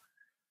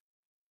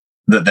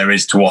there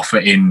is to offer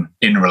in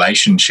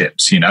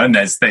relationships, and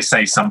they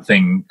say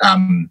something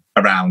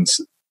around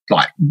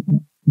like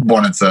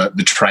one of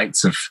the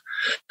traits of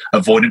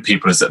avoidant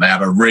people is that they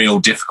have a real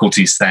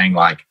difficulty saying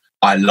like,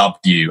 I love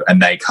you,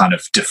 and they kind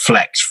of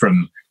deflect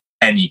from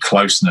any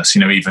closeness,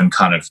 even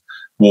kind of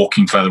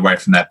walking further away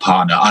from their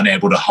partner,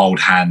 unable to hold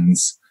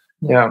hands,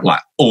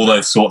 like all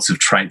those sorts of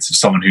traits of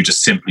someone who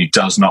just simply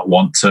does not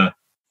want to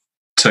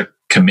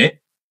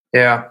commit.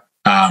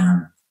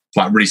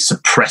 Like really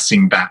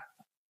suppressing that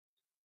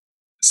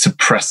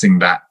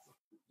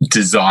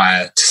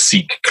desire to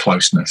seek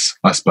closeness,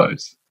 I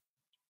suppose.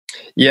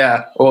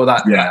 Or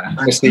that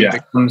intimacy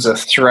becomes a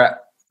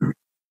threat.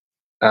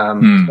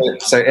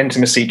 So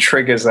intimacy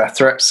triggers their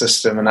threat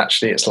system, and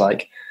actually it's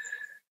like,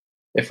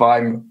 if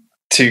I'm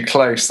too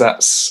close,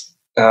 that's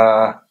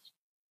whatever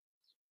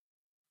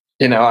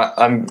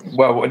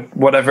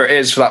it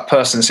is for that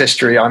person's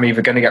history, I'm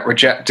either going to get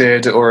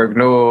rejected or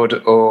ignored,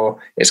 or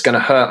it's going to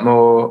hurt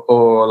more,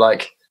 or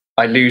like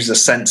I lose a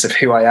sense of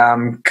who I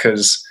am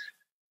because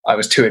I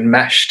was too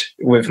enmeshed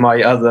with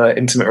my other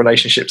intimate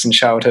relationships in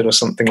childhood or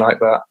something like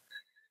that.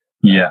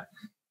 Yeah.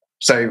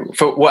 So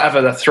for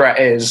whatever the threat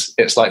is,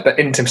 it's like the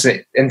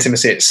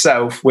intimacy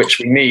itself, which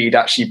we need,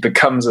 actually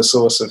becomes a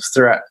source of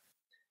threat.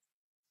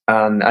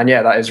 And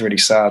that is really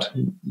sad,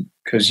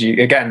 because you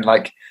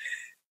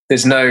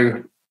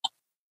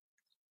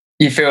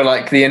feel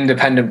like the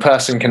independent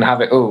person can have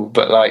it all,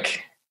 but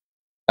like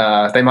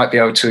they might be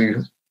able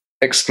to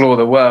explore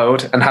the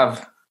world and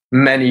have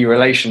many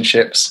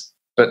relationships,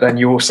 but then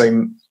you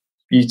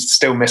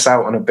still miss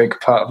out on a big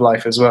part of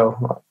life as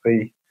well,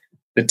 like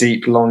the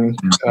deep,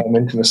 long-term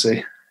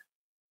intimacy.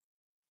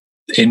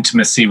 The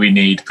intimacy we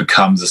need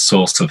becomes a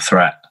source of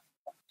threat.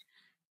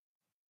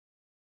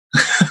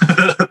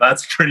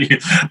 That's pretty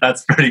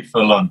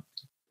full on.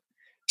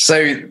 So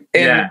I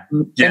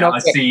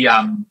see.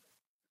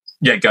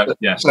 Go.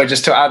 Yeah. So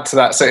just to add to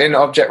that, so in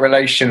object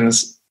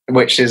relations,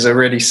 which is a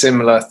really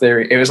similar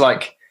theory, it was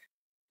like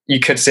you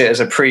could see it as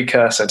a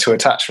precursor to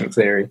attachment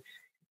theory.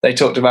 They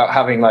talked about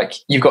having like,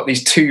 you've got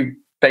these two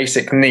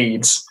basic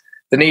needs: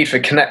 the need for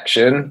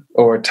connection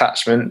or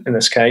attachment in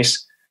this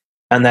case,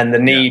 and then the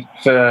need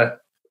for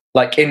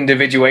like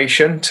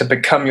individuation, to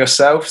become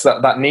yourself,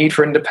 that need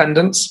for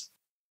independence.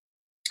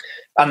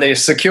 And the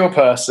secure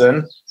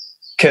person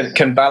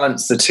can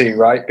balance the two,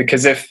 right?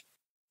 Because if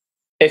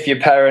your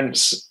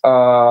parents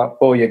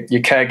or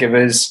your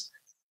caregivers,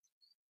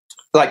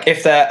 like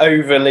if they're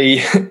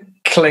overly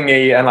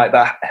clingy and like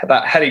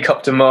that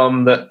helicopter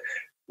mom that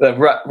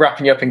they're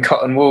wrapping you up in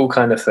cotton wool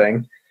kind of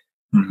thing,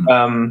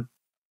 then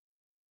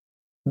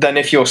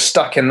if you're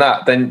stuck in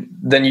that,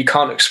 then you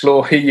can't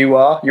explore who you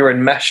are. You're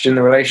enmeshed in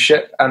the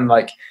relationship, and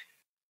like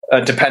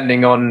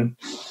depending on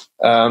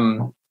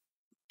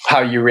how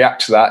you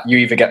react to that, you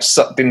either get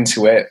sucked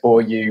into it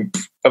or you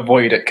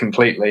avoid it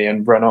completely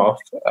and run off.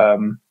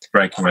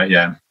 Break away,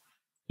 yeah.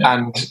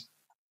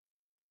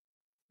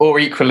 Or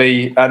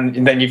equally,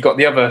 and then you've got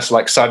the other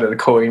like side of the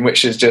coin,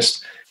 which is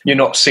just you're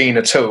not seen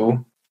at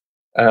all.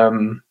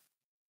 And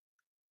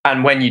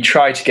when you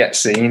try to get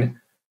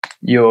seen,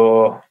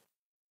 your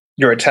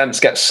attempts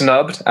get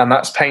snubbed, and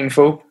that's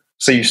painful.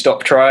 So you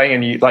stop trying,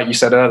 and you, like you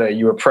said earlier,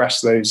 you repress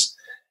those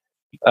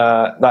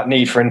that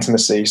need for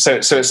intimacy. So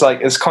it's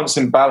like this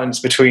constant balance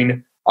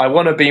between I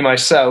want to be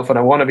myself and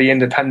I want to be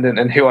independent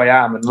in who I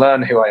am and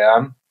learn who I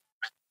am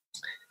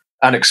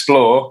and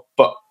explore,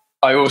 but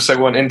I also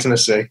want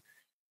intimacy.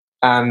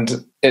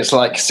 And it's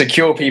like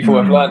secure people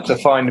have learned to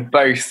find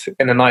both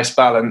in a nice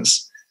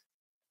balance.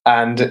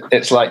 and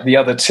it's like the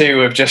other two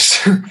have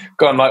just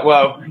gone like,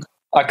 well,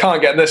 I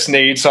can't get this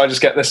need, so I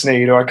just get this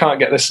need, or I can't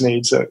get this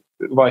need, so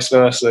vice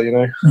versa, you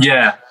know?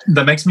 Yeah,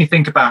 that makes me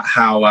think about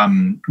how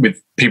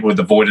with people with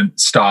avoidant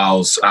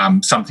styles,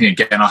 something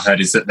again I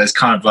heard is that there's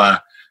kind of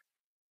a,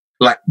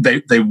 like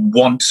they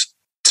want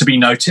to be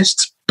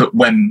noticed, but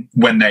when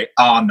they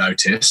are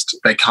noticed,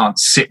 they can't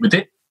sit with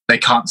it. They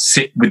can't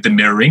sit with the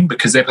mirroring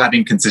because they've had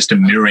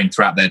inconsistent mirroring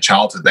throughout their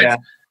childhood.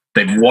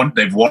 They've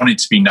wanted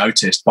to be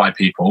noticed by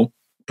people,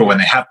 but when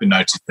they have been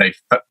noticed,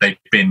 they've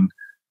been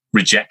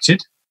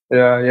rejected.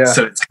 Yeah.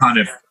 So it's kind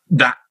of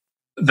that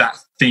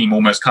theme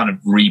almost kind of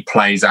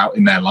replays out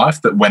in their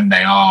life, that when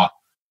they are,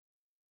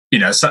 you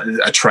know,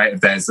 a trait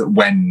of theirs, that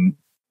when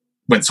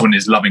someone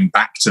is loving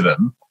back to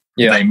them,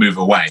 they move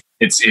away.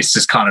 It's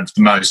just kind of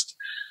the most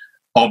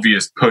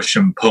obvious push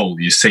and pull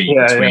you see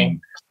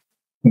between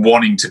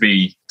wanting to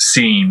be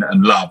seen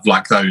and loved,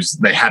 like those,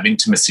 they have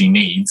intimacy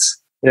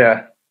needs.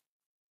 Yeah.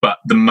 But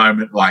the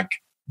moment like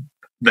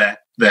they're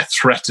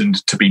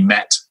threatened to be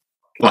met,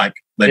 like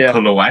they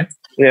pull away.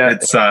 Yeah.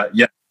 It's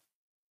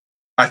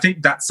I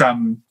think that's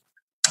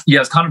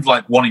it's kind of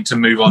like wanting to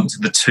move on to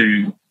the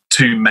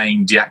two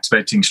main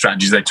deactivating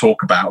strategies they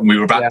talk about, and we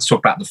were about to talk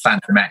about the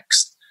Phantom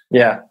X.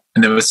 Yeah.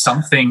 And there was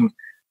something,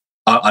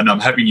 and I'm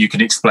hoping you can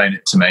explain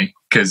it to me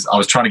because I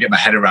was trying to get my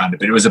head around it,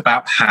 but it was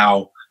about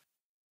how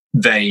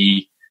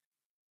an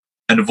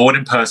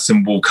avoidant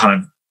person will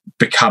kind of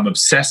become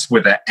obsessed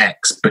with their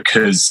ex,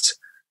 because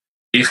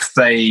if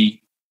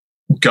they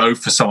go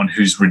for someone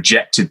who's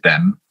rejected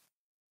them,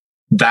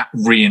 that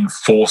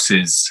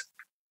reinforces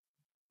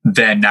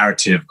their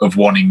narrative of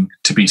wanting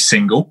to be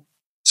single.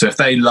 So if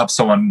they love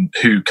someone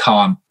who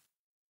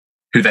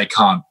they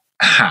can't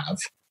have,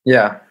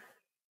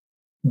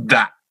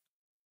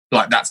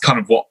 that's kind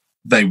of what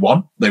they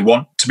want. They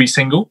want to be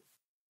single,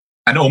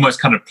 and almost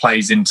kind of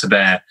plays into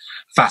their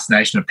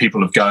fascination of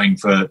people of going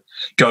for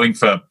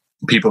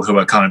people who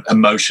are kind of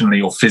emotionally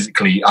or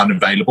physically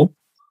unavailable.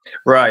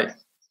 Right.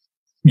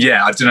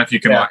 Yeah, I don't know if you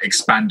can like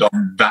expand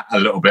on that a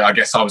little bit. I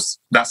guess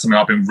that's something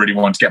I've been really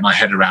wanting to get my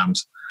head around.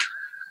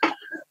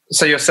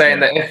 So you're saying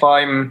that if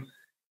I'm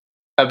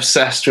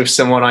obsessed with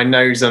someone I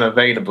know is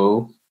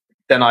unavailable,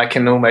 then I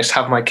can almost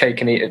have my cake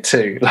and eat it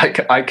too.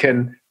 Like I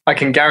can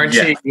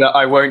guarantee that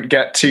I won't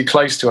get too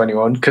close to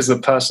anyone because the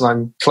person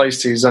I'm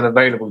close to is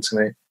unavailable to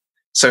me.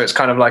 So it's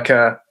kind of like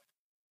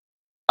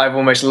I've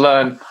almost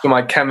learned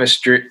my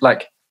chemistry,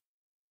 like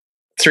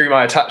through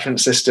my attachment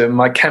system,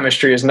 my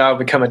chemistry has now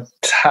become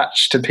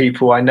attached to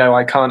people I know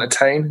I can't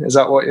attain. Is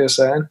that what you're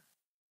saying?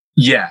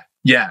 Yeah.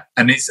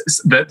 And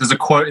there's a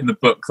quote in the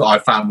book that I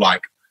found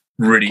like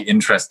really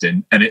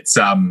interesting, and it's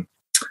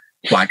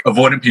like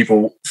avoidant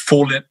people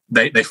fall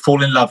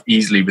in love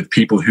easily with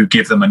people who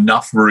give them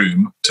enough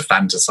room to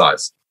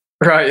fantasize.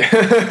 Right.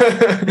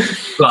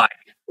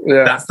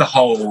 That's the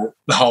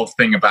whole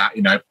thing about,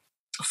 you know,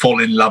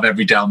 fall in love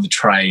every day on the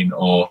train,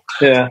 or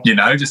you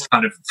know, just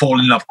kind of fall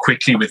in love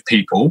quickly with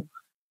people,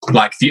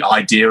 like the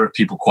idea of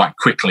people quite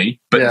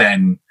quickly, but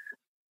then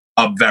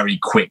are very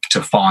quick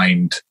to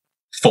find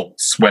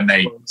faults when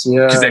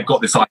because they've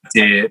got this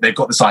idea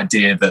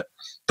that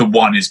the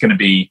one is going to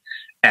be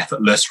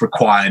effortless,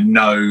 require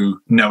no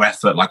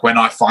effort. Like when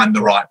I find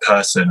the right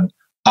person,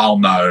 I'll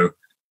know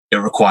it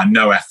require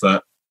no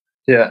effort.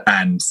 Yeah.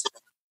 And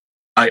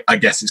I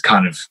guess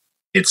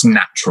it's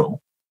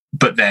natural.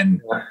 But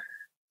then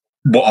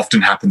what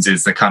often happens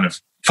is they kind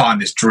of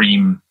find this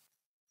dream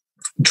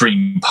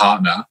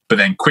partner, but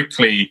then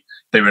quickly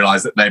they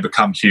realize that they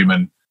become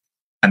human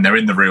and they're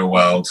in the real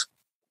world,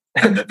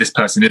 and that this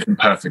person isn't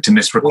perfect, and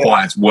this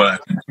requires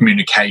work and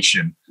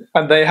communication.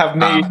 And they have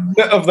needs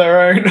of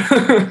their own.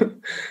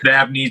 They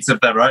have needs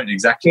of their own,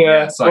 exactly.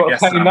 Yeah, so I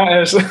guess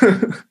that is.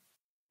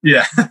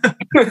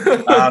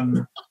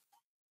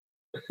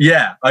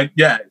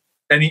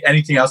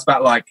 Anything else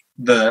about like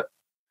the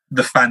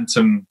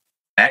Phantom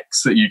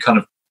X that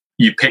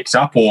you picked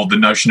up, or the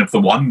notion of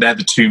the one? They're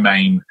the two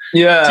main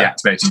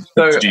deactivating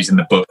strategies in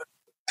the book.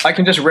 I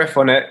can just riff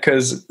on it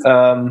because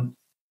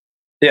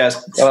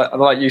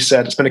like you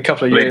said, it's been a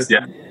couple of years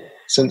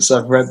since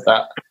I've read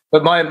that.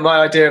 But my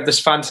idea of this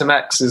Phantom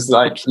X is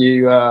like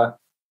I'm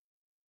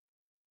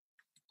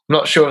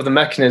not sure of the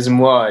mechanism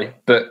why,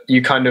 but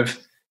you kind of,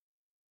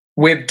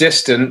 with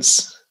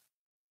distance,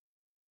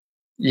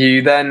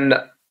 you then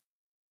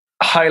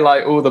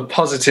highlight all the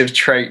positive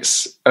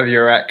traits of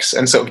your ex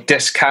and sort of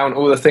discount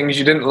all the things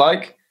you didn't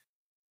like.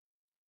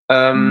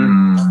 Have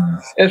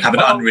an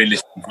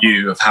unrealistic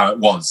view of how it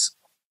was.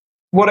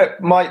 What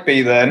it might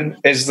be then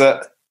is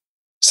that,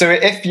 so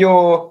if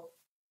you're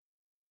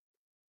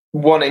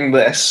wanting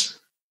this,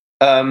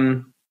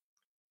 then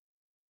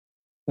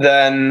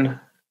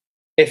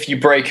if you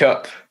break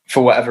up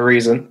for whatever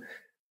reason,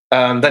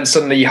 then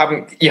suddenly you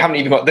haven't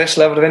even got this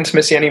level of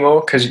intimacy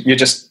anymore because you're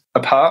just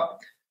apart.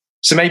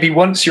 So maybe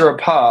once you're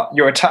apart,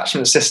 your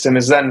attachment system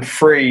is then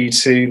free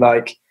to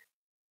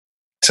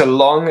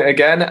long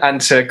again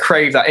and to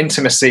crave that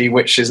intimacy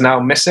which is now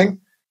missing.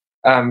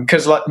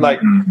 Because like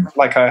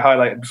I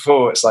highlighted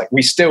before, it's like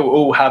we still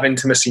all have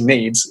intimacy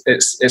needs.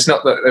 It's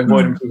not that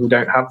avoidant people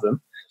don't have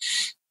them.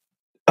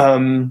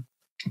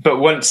 But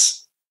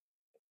once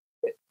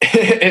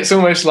it's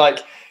almost like,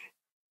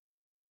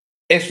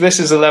 if this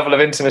is the level of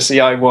intimacy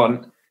I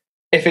want,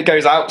 if it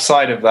goes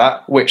outside of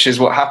that, which is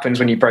what happens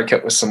when you break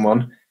up with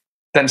someone,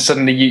 then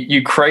suddenly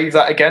you crave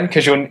that again,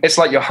 because it's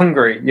like you're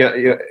hungry.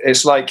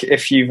 It's like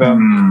if you've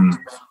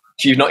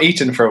not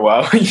eaten for a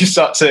while, you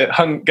start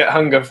to get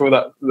hunger for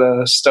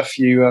the stuff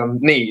you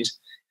need.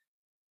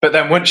 But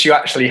then once you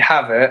actually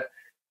have it,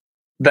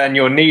 then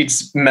your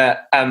needs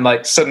met, and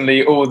like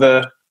suddenly all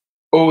the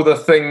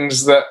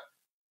things that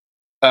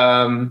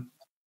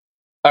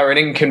are an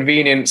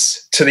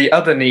inconvenience to the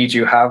other need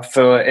you have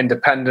for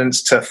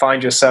independence, to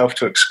find yourself,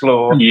 to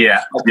explore.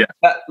 Yeah.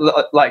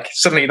 Like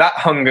suddenly that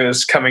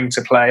hunger's coming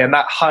to play, and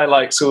that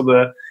highlights all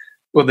the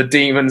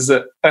demons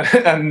that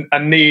and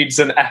needs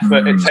and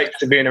effort it takes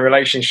to be in a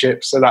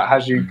relationship. So that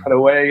has you put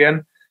away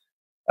again.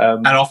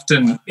 And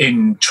often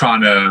in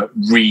trying to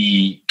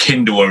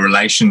rekindle a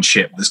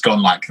relationship that's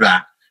gone like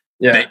that,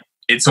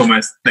 it's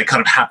almost, they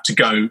kind of have to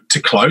go to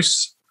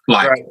close.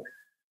 Like,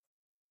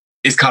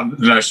 it's kind of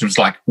the notion of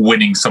like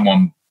winning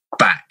someone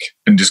back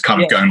and just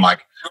kind of going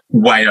like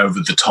way over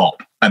the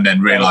top, and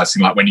then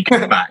realizing like when you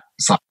get back,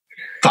 it's like,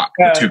 fuck,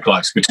 we're too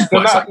close.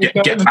 Like,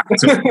 get back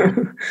to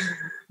it.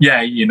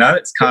 Yeah,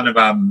 it's kind of,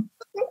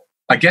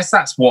 I guess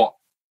that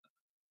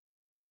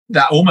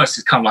almost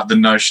is kind of like the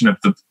notion of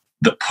the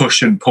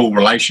push and pull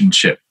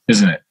relationship,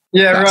 isn't it?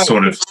 Yeah, that right.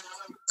 Sort of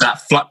that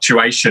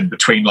fluctuation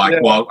between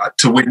like, well,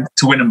 to win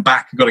them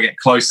back, I've got to get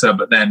closer,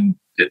 but then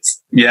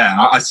it's,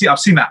 I've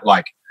seen that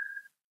like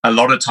a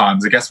lot of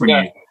times. I guess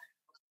when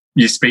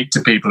you speak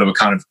to people who are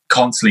kind of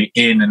constantly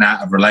in and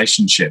out of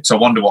relationships, I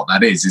wonder what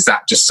that is. Is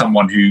that just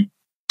someone who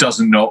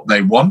doesn't know what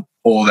they want,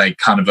 or they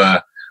kind of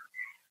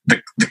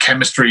the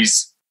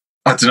chemistry's,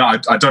 I don't know,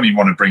 I don't even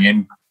want to bring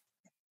in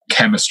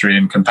chemistry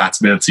and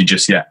compatibility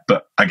just yet,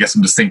 but I guess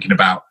I'm just thinking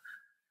about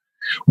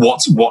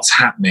what's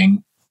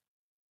happening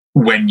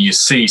when you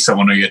see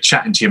someone, or you're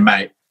chatting to your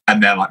mate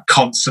and they're like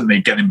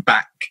constantly getting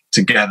back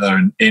together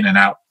and in and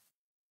out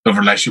of a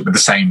relationship with the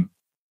same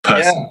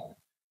person.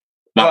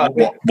 Like,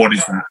 what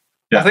is that?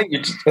 I think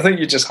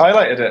you just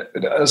highlighted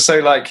it. So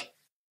like,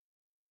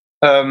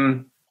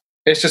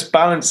 it's just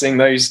balancing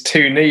those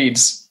two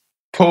needs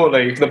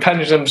poorly. The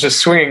pendulum's just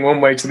swinging one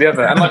way to the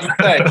other. And like you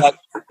say, like,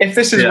 if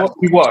this is what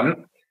you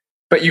want,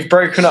 but you've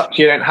broken up,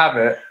 you don't have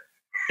it,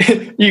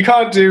 you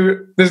can't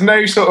there's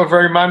no sort of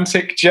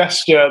romantic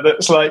gesture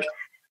that's like,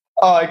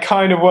 oh, I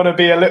kind of want to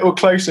be a little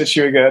closer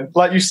to you again.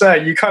 Like you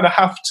say, you kind of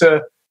have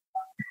to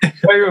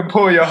go and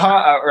pour your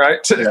heart out, right?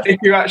 If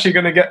you're actually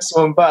going to get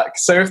someone back.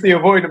 So if the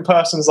avoidant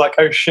person's like,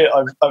 oh shit,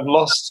 I've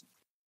lost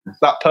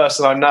that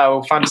person I'm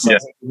now fantasizing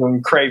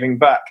and craving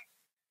back,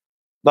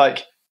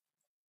 like,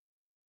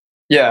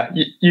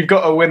 you've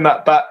got to win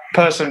that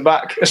person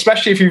back,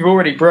 especially if you've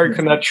already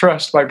broken their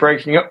trust by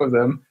breaking up with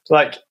them.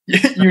 Like,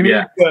 you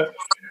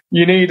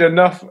need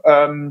enough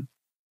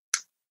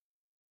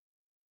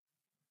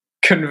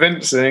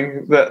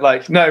convincing that,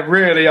 like, no,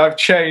 really, I've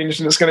changed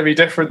and it's going to be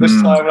different this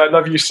time, and I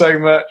love you so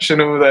much and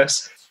all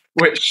this,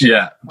 which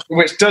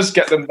does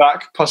get them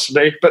back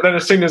possibly. But then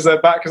as soon as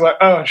they're back, it's like,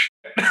 oh shit.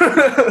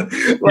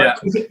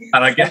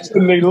 And I guess I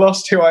suddenly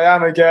lost who I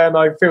am again.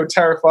 I feel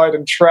terrified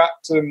and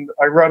trapped, and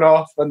I run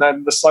off, and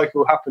then the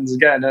cycle happens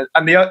again.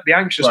 And the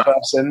anxious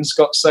person's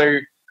got so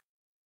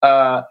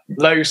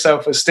low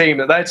self-esteem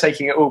that they're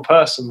taking it all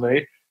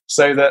personally,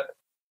 so that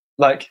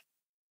like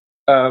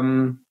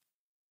the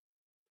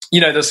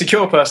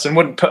secure person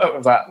wouldn't put up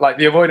with that. Like,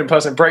 the avoidant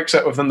person breaks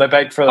up with them, they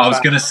beg for it. I was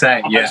going to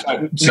say,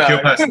 secure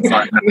person's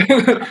like,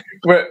 no.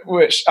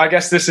 Which I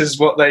guess this is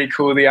what they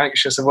call the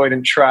anxious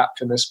avoidant trap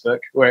in this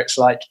book, where it's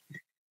like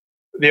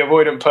the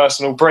avoidant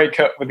person will break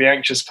up with the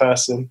anxious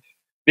person.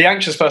 The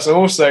anxious person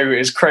also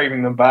is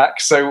craving them back.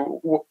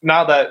 So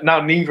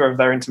now neither of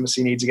their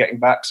intimacy needs are getting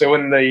back. So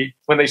when they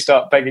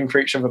start begging for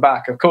each other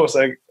back, of course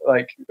they're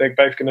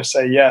both going to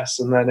say yes,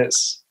 and then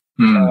it's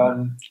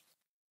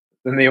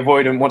then the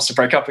avoidant wants to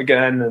break up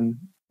again, and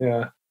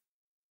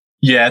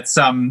it's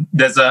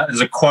there's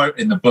a quote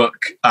in the book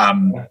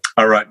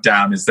I wrote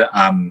down, is that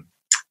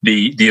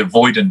the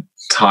avoidant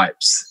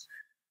types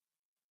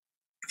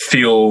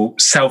feel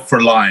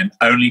self-reliant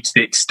only to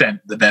the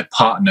extent that their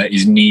partner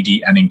is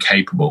needy and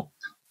incapable,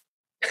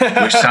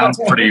 which sounds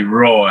pretty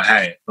raw.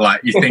 Hey, like,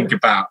 you think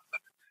about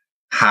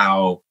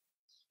how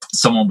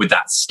someone with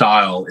that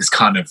style is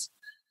kind of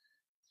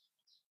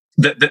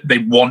that they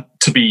want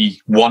to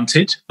be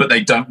wanted, but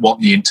they don't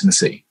want the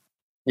intimacy.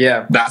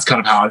 Yeah, that's kind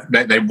of how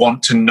they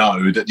want to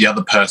know that the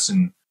other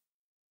person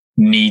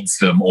needs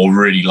them or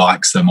really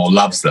likes them or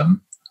loves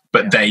them,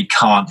 but they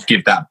can't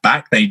give that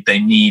back. They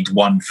need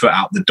one foot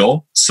out the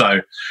door.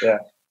 So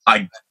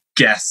I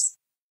guess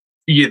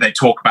they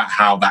talk about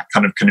how that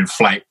kind of can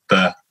inflate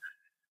the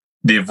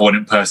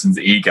avoidant person's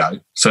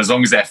ego. So as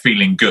long as they're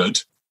feeling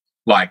good,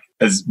 like,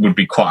 as would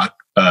be quite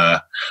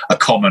a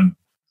common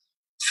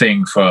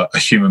thing for a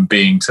human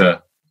being to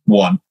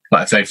want,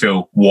 like if they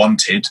feel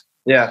wanted,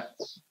 Yeah.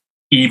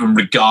 even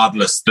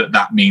regardless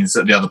that means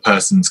that the other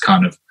person's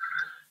kind of,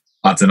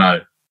 I don't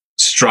know,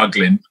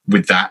 struggling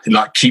with that. It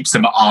like keeps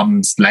them at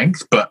arm's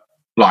length, but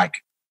like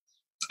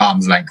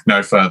arm's length,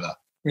 no further.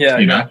 Yeah.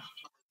 You know?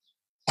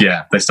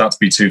 Yeah, they start to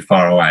be too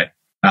far away.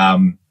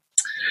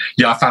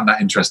 Yeah, I found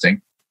that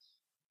interesting.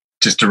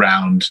 Just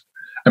around,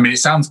 I mean, it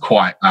sounds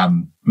quite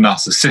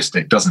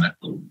narcissistic, doesn't it?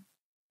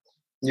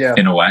 Yeah.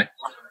 In a way.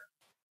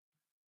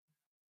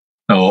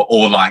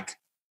 Or like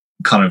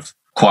kind of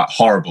quite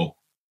horrible.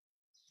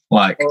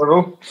 Like,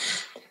 Horrible.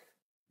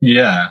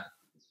 yeah,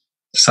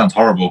 sounds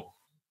horrible.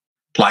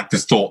 Like the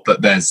thought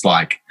that there's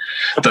like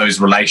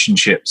those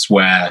relationships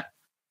where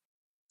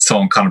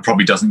someone kind of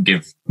probably doesn't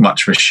give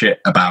much of a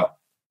shit about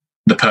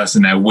the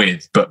person they're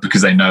with, but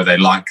because they know they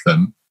like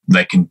them,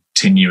 they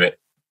continue it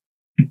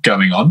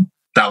going on.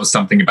 That was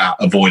something about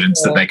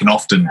avoidance, that they can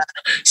often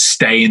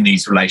stay in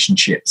these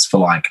relationships for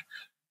like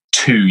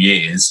 2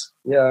 years.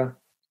 Yeah.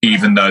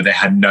 Even though they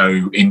had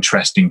no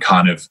interest in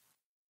kind of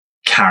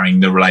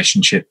carrying the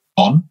relationship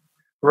on.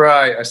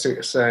 Right, I see what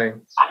you're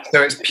saying.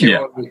 So it's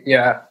purely,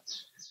 yeah.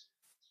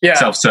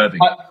 Self-serving.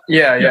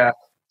 Yeah,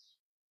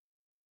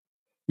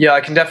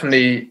 I can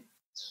definitely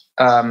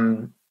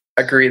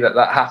agree that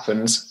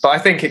happens. But I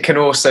think it can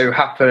also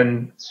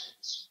happen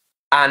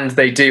and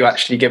they do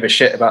actually give a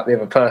shit about the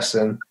other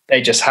person.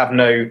 They just have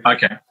no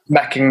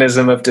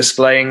mechanism of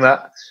displaying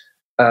that.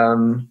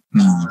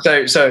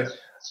 So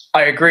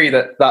I agree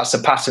that that's a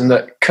pattern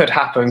that could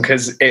happen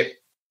because it,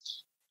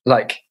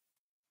 like,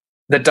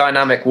 the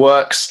dynamic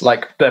works,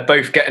 like they're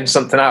both getting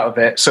something out of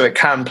it, so it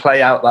can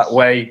play out that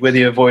way where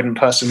the avoidant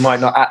person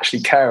might not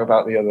actually care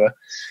about the other.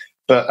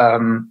 But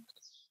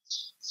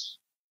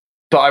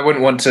I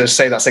wouldn't want to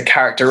say that's a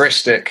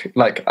characteristic.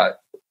 Like,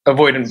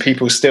 avoidant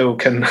people still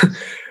can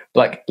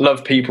like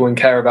love people and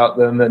care about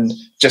them, and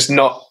just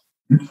not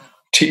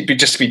be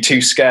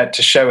too scared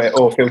to show it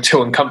or feel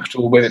too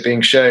uncomfortable with it being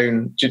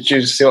shown. Do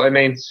you see what I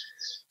mean?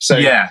 So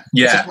yeah,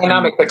 it's a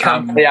dynamic that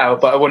can play out,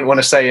 but I wouldn't want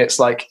to say it's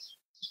like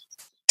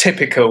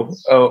typical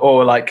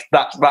or like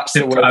that's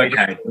the way.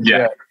 Okay,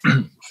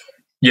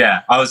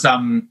 yeah. I was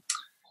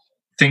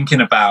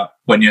thinking about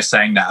when you're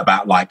saying that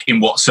about like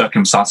in what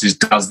circumstances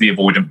does the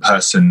avoidant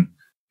person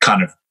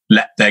kind of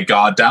let their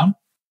guard down?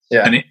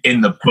 Yeah, and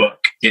in the book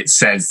it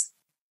says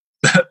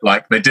that,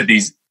 like, they did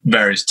these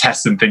various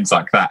tests and things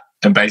like that,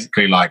 and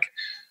basically like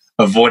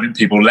avoidant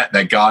people let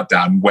their guard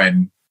down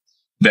when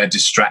they're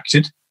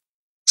distracted.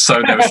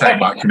 So they were saying,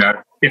 like, you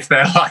know, if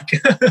they're like,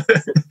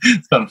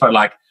 it's kind of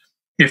like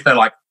if they're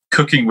like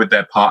cooking with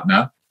their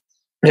partner,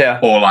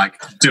 or like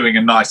doing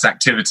a nice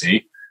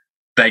activity,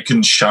 they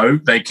can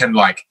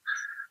like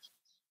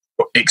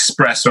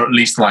express or at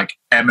least like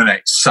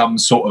emanate some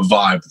sort of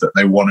vibe that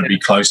they want to be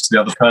close to the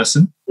other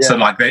person. Yeah. So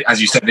like they,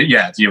 as you said,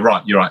 yeah, you're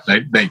right.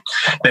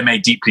 They may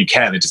deeply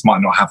care. They just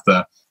might not have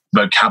the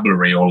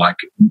vocabulary or like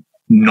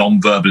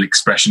non-verbal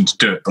expression to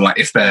do it. But like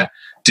if they're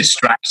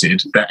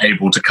distracted, they're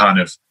able to kind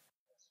of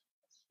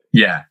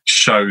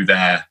show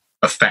their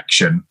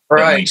affection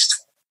at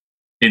least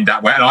in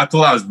that way. And I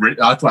thought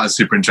that was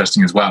super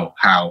interesting as well.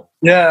 How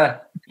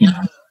that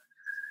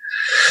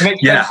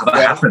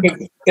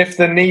happens. If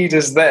the need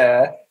is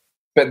there,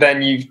 but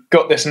then you've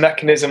got this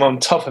mechanism on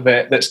top of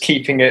it that's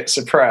keeping it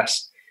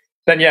suppressed,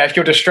 then if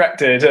you're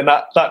distracted and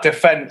that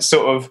defense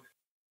sort of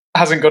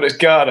hasn't got its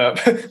guard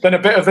up, then a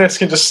bit of this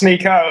can just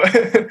sneak out. I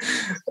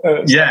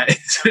thought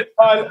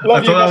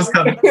that was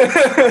kind of...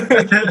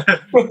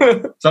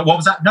 So what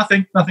was that?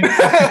 Nothing.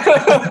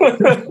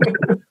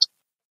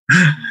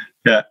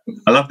 Yeah,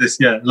 I love this.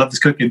 Yeah, I love this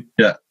cooking.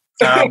 Yeah.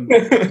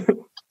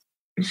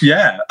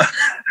 Yeah,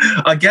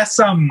 I guess.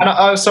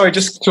 Sorry,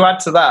 just to add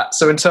to that.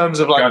 So in terms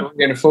of like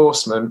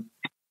reinforcement,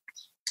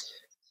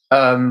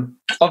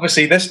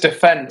 obviously this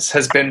defense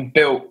has been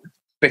built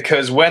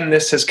because when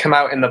this has come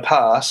out in the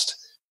past,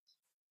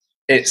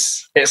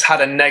 it's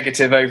had a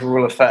negative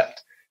overall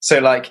effect. So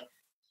like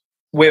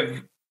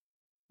with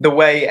the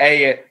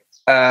way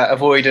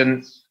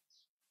avoidant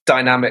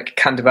dynamic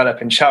can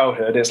develop in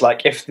childhood, is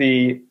like if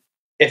the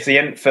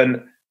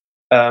infant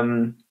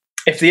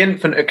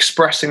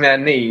expressing their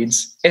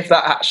needs, if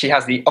that actually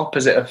has the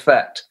opposite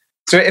effect.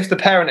 So if the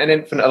parent and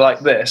infant are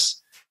like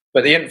this,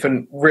 but the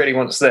infant really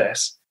wants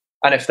this,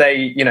 and if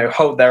they,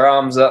 hold their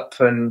arms up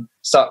and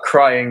start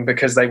crying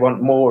because they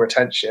want more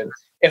attention,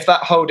 if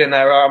that holding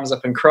their arms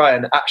up and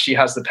crying actually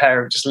has the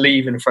parent just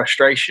leave in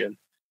frustration,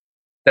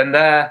 then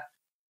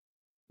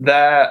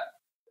their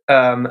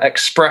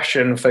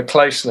expression for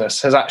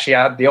closeness has actually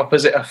had the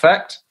opposite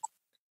effect.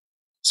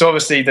 So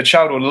obviously the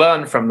child will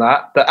learn from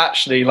that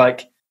actually,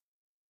 like,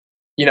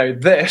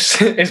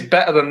 this is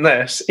better than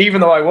this,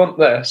 even though I want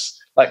this,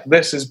 like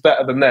this is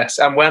better than this.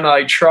 And when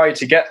I try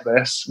to get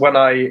this, when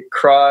I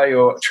cry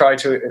or try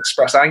to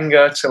express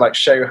anger to like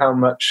show how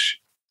much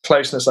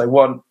closeness I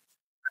want,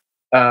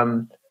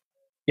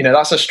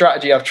 that's a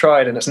strategy I've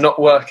tried and it's not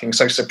working.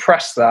 So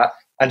suppress that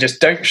and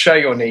just don't show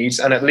your needs,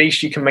 and at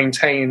least you can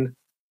maintain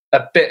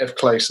a bit of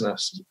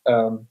closeness.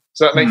 So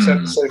that makes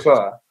sense so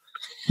far.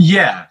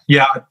 Yeah.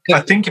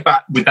 I think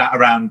about with that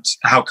around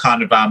how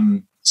kind of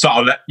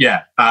So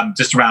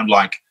just around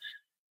like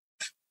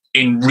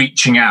in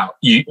reaching out,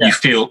 you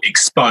feel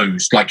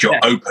exposed, like you're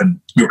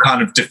open, you're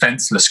kind of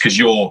defenseless because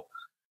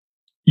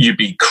you'd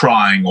be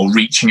crying or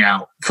reaching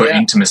out for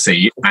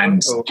intimacy,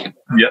 and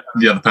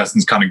the other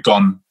person's kind of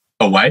gone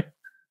away,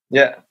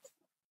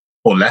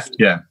 or left,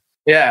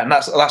 and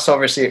that's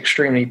obviously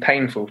extremely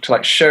painful to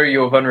like show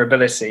your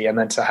vulnerability and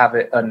then to have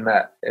it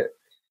unmet.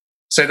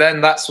 So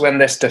then that's when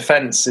this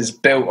defense is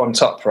built on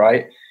top,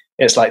 right?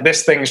 It's like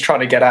this thing's trying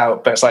to get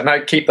out, but it's like,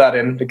 no, keep that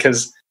in,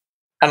 because,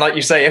 and like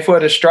you say, if we're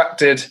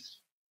distracted,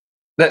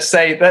 let's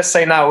say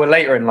now we're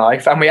later in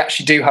life and we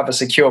actually do have a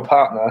secure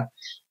partner,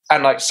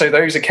 and like, so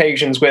those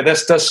occasions where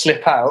this does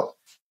slip out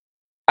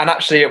and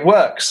actually it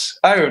works.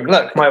 Oh,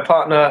 look, my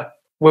partner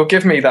will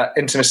give me that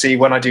intimacy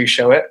when I do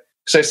show it.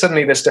 So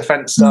suddenly this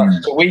defense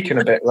starts to weaken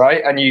a bit,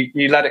 right? And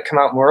you let it come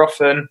out more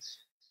often.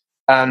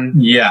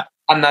 And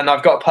then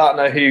I've got a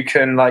partner who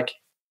can like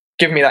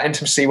give me that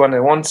intimacy when I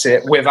want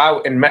it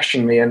without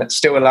enmeshing me, and it's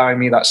still allowing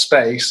me that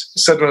space.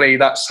 Suddenly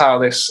that's how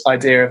this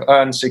idea of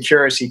earned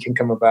security can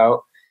come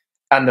about.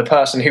 And the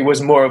person who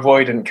was more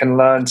avoidant can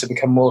learn to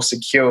become more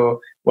secure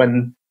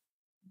when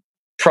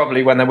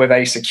they're with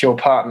a secure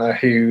partner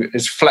who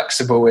is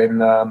flexible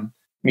in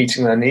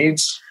meeting their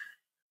needs.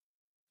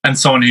 And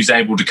someone who's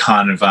able to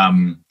kind of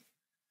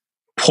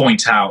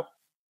point out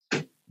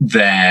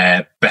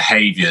their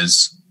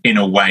behaviors in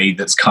a way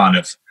that's kind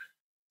of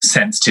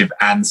sensitive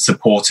and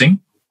supporting.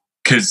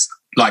 Because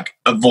like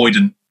people with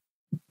an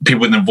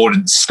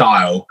avoidant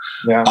style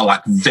are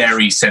like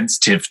very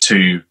sensitive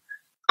to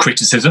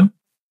criticism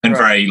and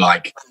very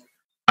like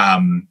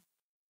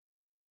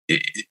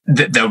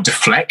they'll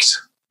deflect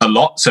a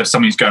lot. So if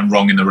something's going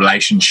wrong in the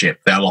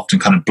relationship, they'll often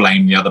kind of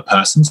blame the other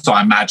person. So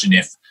I imagine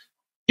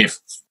if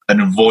an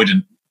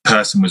avoidant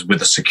person was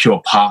with a secure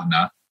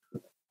partner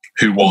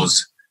who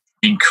was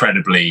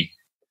incredibly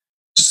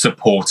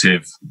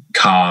supportive,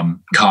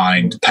 calm,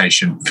 kind,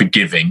 patient,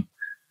 forgiving,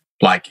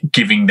 like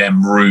giving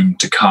them room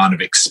to kind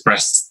of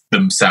express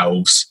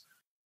themselves,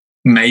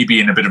 maybe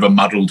in a bit of a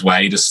muddled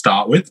way to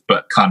start with,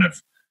 but kind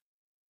of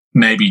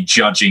maybe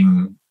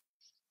judging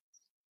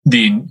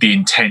the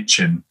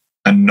intention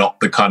and not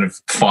the kind of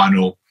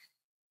final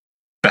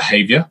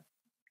behavior,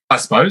 I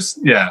suppose.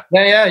 Yeah.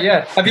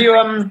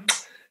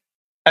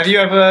 Have you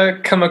ever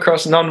come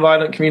across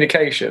nonviolent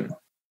communication?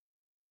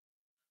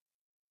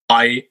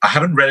 I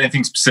haven't read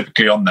anything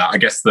specifically on that. I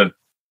guess the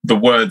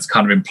words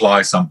kind of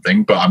imply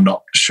something, but I'm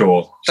not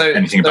sure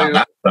anything about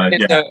that.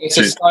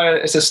 So,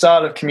 it's a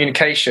style of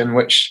communication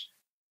which,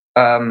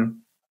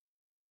 in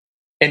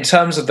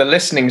terms of the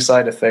listening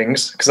side of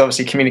things, because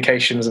obviously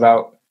communication is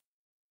about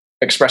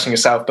expressing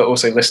yourself, but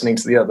also listening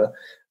to the other.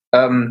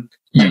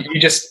 You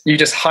just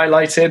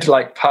highlighted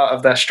like part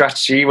of their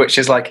strategy, which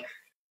is like,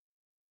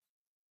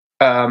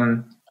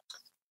 don't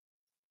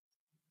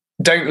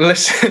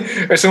listen.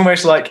 It's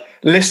almost like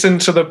listen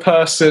to the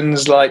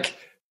person's like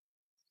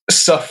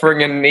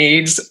suffering and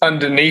needs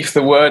underneath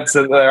the words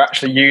that they're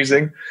actually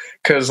using.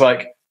 Because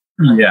like,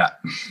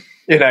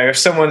 if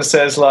someone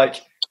says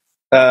like,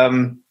 I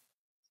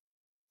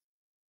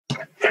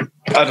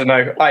don't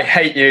know, I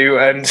hate you,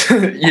 and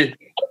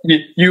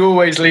you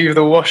always leave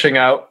the washing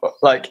out,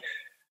 like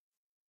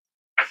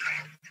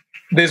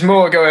there's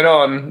more going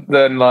on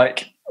than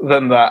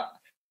that,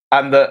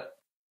 and that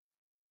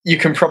you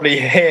can probably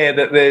hear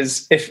that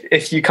there's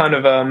if you kind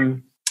of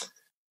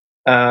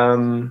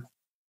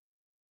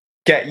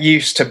get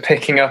used to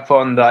picking up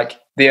on like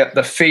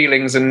the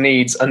feelings and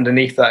needs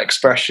underneath that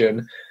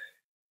expression,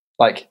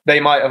 like they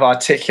might have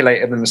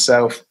articulated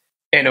themselves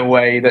in a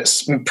way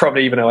that's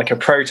probably even like a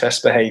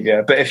protest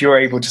behavior, but if you're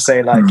able to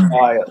say like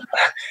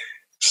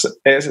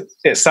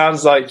it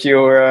sounds like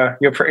you're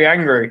pretty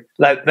angry,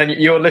 like then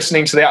you're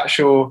listening to the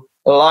actual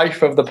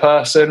life of the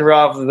person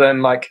rather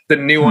than like the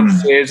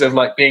nuances of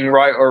like being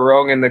right or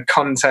wrong in the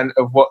content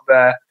of what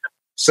they're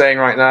saying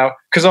right now.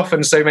 Because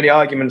often so many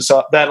arguments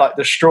they're like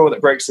the straw that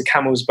breaks the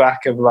camel's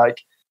back of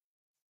like,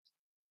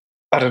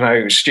 I don't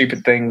know,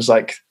 stupid things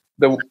like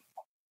the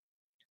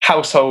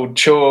household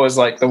chores,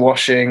 like the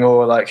washing,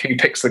 or like who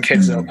picks the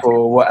kids up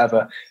or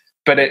whatever.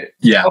 But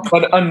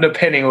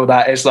underpinning all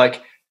that is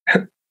like,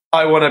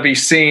 I want to be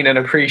seen and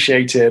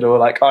appreciated, or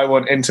like I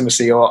want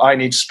intimacy, or I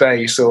need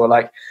space, or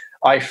like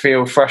I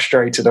feel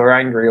frustrated or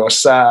angry or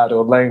sad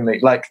or lonely.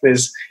 Like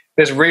there's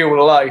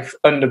real life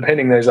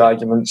underpinning those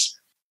arguments.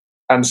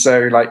 And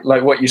so like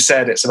what you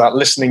said, it's about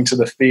listening to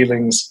the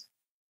feelings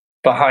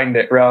behind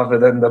it rather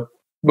than the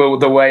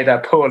way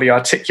they're poorly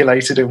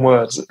articulated in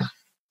words.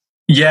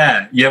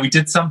 Yeah, we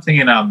did something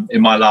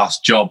in my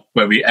last job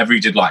where we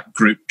did like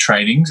group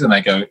trainings, and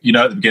they go, at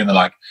the beginning they're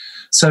like,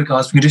 so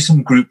guys, we can do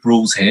some group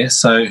rules here.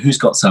 So who's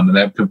got some? And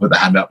then people put their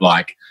hand up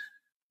like,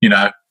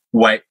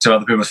 wait till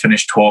other people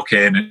finish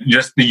talking, and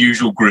just the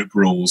usual group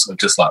rules of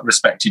just like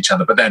respect each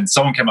other. But then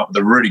someone came up with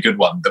a really good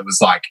one that was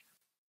like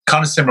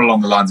kind of similar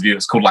along the lines of you.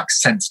 It's called like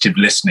sensitive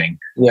listening.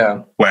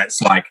 Yeah. Where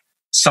it's like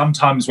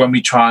sometimes when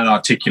we try and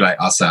articulate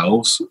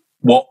ourselves,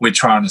 what we're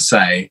trying to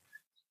say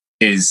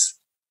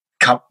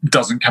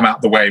doesn't come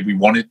out the way we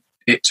wanted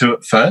it to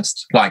at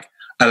first. Like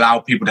allow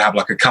people to have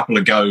like a couple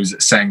of goes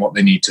at saying what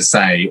they need to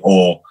say,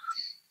 or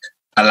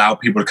allow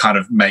people to kind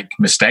of make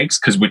mistakes,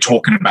 because we're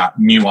talking about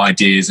new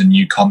ideas and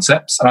new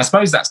concepts. And I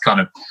suppose that's kind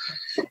of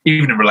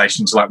even in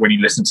relation to like when you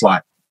listen to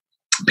like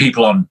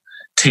people on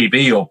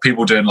TV or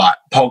people doing like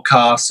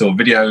podcasts or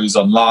videos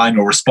online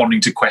or responding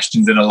to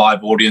questions in a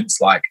live audience,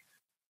 like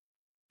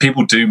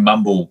people do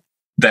mumble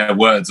their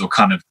words or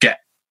kind of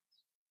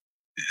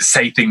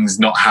say things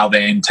not how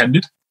they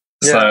intended.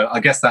 Yeah. So I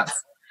guess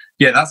that's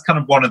kind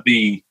of one of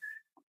the,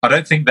 I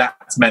don't think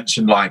that's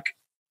mentioned like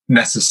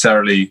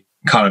necessarily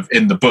kind of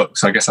in the book.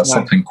 So I guess that's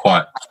something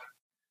quite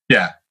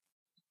good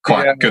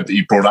that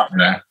you brought up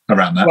there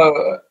around that.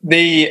 Well,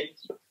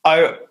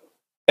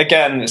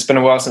 again, it's been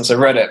a while since I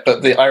read it,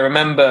 but I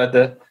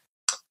remember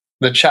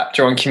the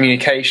chapter on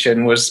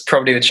communication was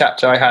probably the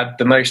chapter I had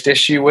the most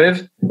issue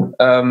with.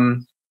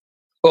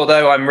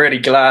 Although I'm really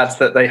glad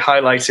that they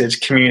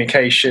highlighted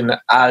communication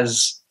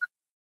as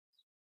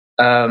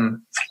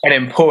an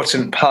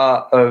important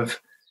part of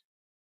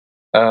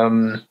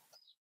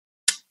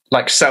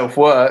like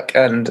self-work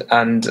and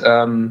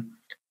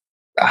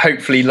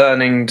hopefully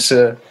learning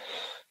to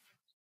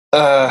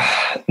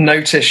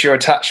notice your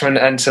attachment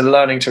and to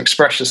learning to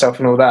express yourself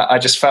and all that. I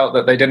just felt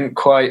that they didn't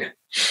quite.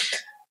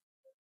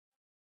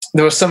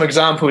 There were some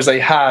examples they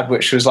had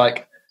which was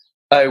like,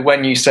 oh,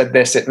 when you said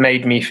this, it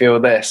made me feel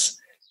this.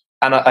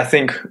 And I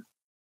think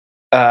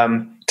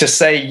to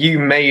say you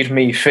made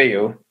me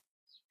feel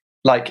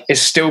like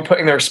is still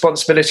putting the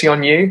responsibility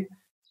on you.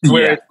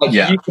 Whereas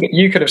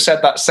you could have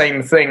said that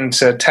same thing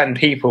to 10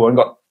 people and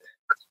got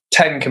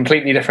 10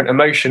 completely different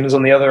emotions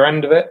on the other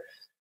end of it.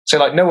 So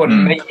like no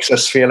one makes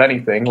us feel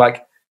anything.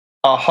 Like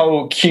our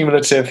whole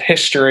cumulative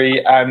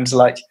history and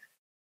like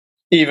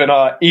even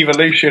our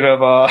evolution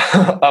of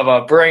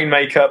our brain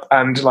makeup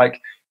and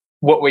like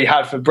what we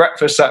had for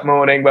breakfast that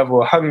morning, whether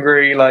we're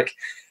hungry, like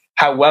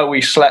how well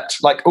we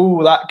slept, like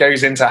all that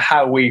goes into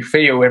how we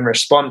feel in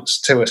response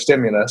to a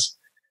stimulus.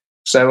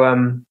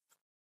 So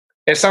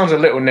it sounds a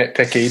little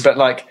nitpicky, but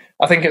like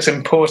I think it's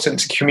important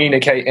to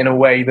communicate in a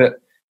way that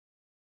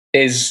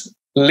is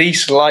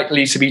least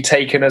likely to be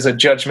taken as a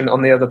judgment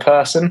on the other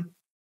person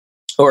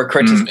or a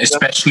criticism.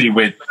 Especially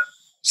with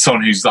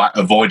someone who's like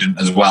avoidant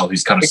as well,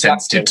 who's kind of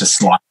sensitive to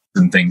slights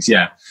and things.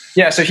 Yeah.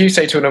 So if you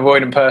say to an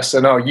avoidant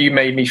person, oh, you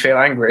made me feel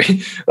angry,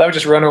 they'll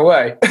just run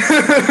away.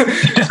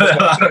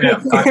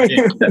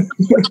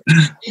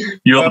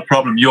 You're the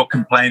problem. You're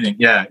complaining.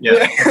 Yeah.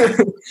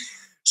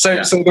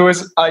 So there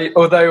was,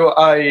 although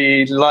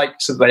I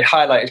liked that they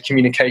highlighted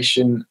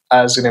communication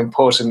as an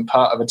important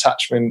part of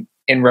attachment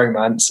in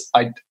romance,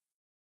 I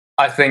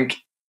think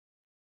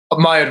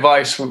my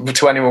advice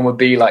to anyone would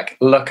be like,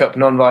 look up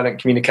nonviolent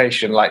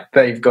communication. Like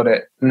they've got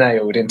it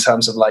nailed in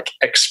terms of like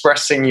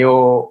expressing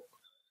your,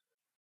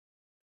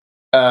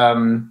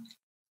 when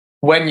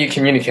you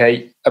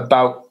communicate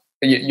about,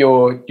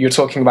 you're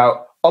talking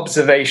about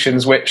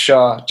observations which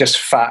are just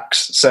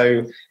facts.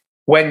 So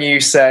when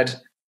you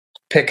said,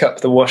 pick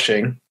up the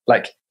washing,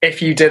 like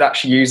if you did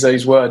actually use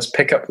those words,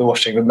 pick up the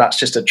washing, then that's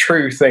just a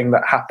true thing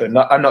that happened.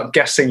 I'm not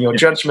guessing your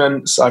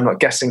judgments. I'm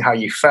not guessing how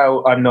you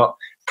felt. I'm not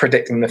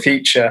predicting the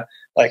future.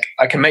 Like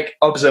I can make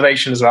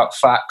observations about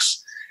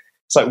facts.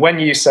 It's like when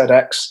you said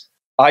X,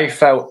 I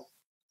felt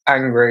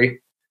angry.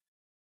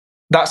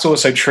 That's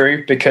also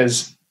true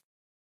because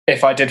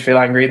if I did feel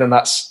angry, then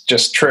that's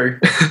just true.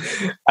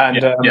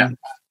 And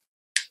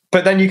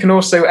but then you can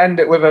also end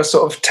it with a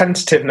sort of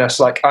tentativeness.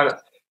 Like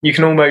you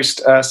can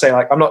almost say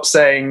like, I'm not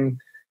saying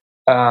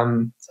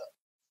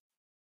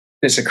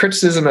it's a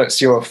criticism, it's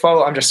your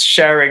fault. I'm just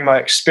sharing my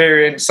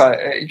experience.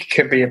 It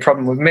could be a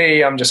problem with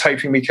me. I'm just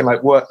hoping we can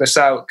like work this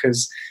out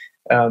because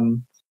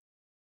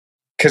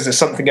there's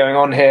something going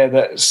on here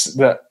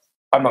that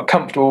I'm not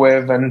comfortable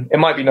with, and it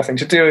might be nothing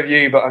to do with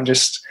you, but I'm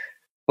just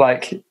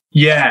like.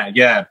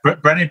 Yeah.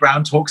 Brené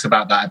Brown talks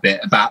about that a bit,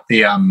 about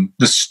the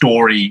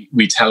story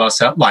we tell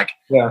ourselves,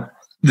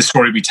 the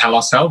story we tell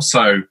ourselves.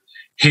 So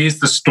here's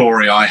the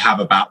story I have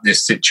about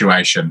this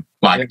situation.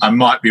 Like I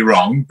might be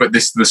wrong, but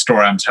this is the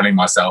story I'm telling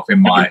myself in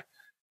my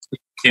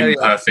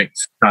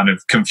imperfect kind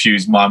of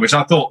confused mind, which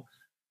I thought,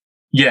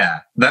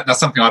 that's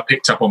something I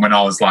picked up on when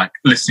I was like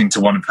listening to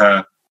one of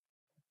her,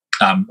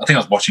 I think I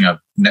was watching a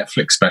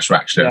Netflix special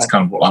actually. It's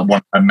kind of like one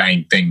of her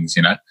main things,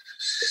 you know?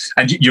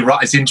 And you're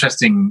right. It's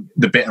interesting,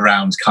 the bit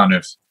around kind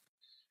of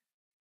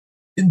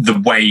the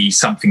way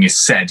something is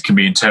said can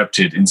be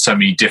interpreted in so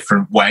many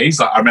different ways.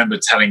 Like I remember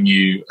telling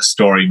you a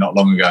story not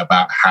long ago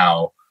about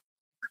how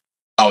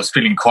I was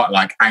feeling quite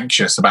like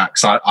anxious about,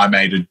 because I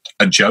made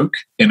a joke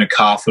in a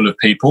car full of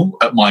people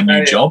at my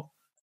new job,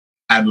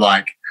 and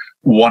like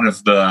one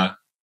of the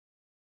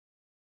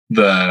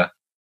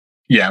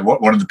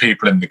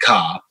people in the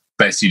car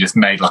basically just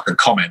made like a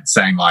comment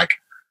saying like,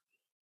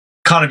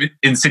 kind of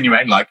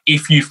insinuating like,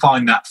 if you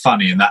find that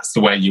funny and that's the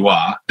way you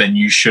are, then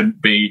you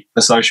shouldn't be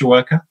a social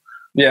worker.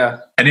 Yeah.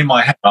 And in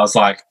my head, I was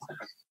like,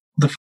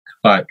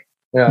 what,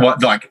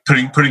 like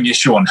putting the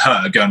issue on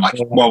her, going like,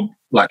 well,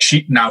 like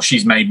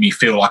she's made me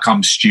feel like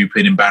I'm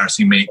stupid,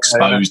 embarrassing me,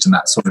 exposed, and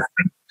that sort of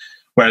thing.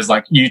 Whereas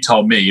like you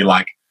told me,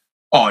 like,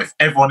 oh, if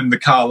everyone in the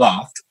car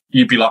laughed,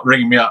 you'd be like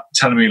ringing me up,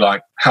 telling me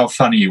like how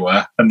funny you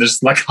were, and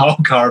there's like a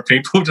whole car of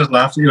people just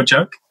laughed at your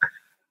joke.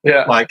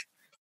 Yeah, Like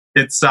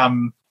it's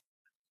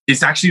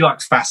actually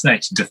like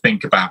fascinating to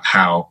think about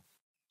how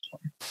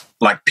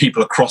like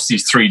people across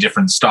these three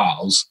different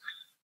styles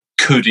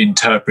could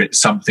interpret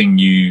something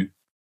you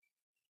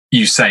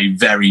say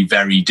very,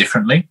 very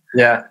differently.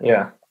 Yeah.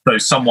 So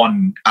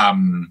someone,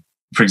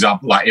 for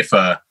example, like if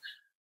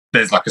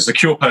there's like a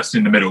secure person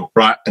in the middle,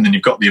 right, and then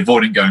you've got the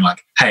avoidant going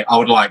like, hey, I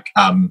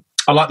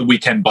like the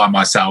weekend by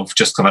myself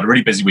just because I've had a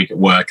really busy week at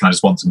work and I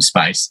just want some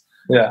space.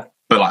 Yeah.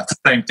 But like the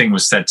same thing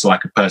was said to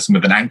like a person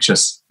with an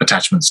anxious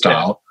attachment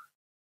style,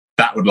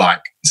 that would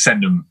like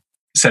send them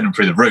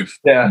through the roof.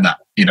 Yeah. And that,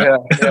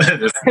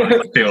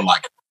 I feel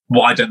like,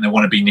 why don't they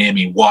want to be near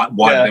me? Why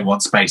do they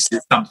want space?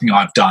 It's something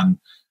I've done,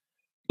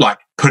 like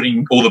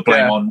putting all the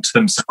blame on to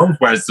themselves.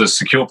 Whereas the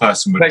secure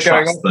person would they're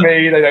going trust off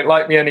me. They don't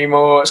like me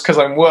anymore. It's because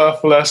I'm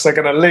worthless. They're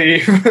going to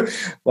leave.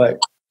 Like,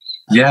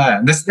 yeah,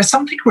 and there's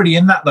something really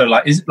in that though.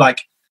 Like, is it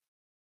like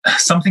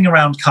something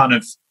around kind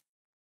of?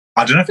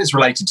 I don't know if it's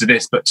related to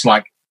this, but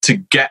to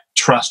get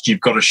trust,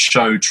 you've got to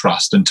show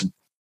trust, and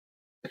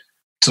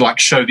to like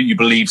show that you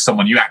believe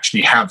someone, you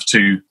actually have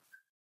to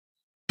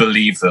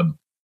believe them.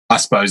 I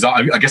suppose.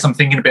 I guess I'm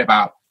thinking a bit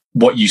about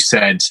what you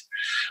said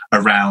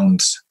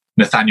around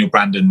Nathaniel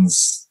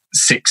Branden's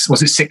 6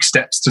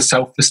 steps to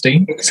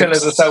self-esteem? 6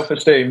 pillars of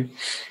self-esteem.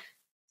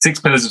 6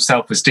 pillars of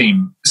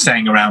self-esteem,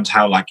 saying around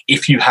how like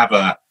if you have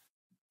a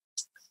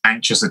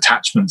anxious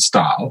attachment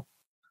style,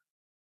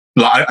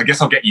 like I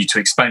guess I'll get you to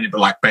explain it,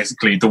 but like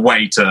basically the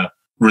way to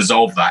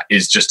resolve that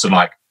is just to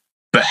like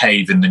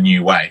behave in the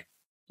new way,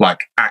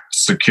 like act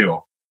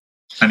secure.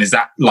 And is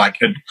that like,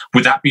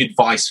 would that be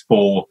advice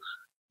for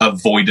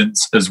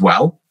avoidance as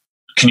well?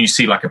 Can you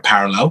see like a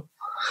parallel?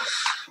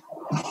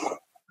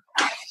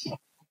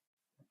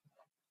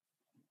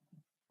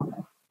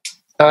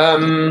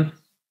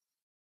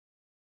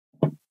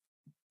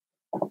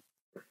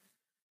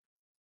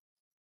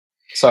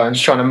 So I'm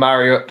just trying to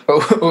marry up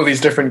all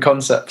these different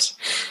concepts.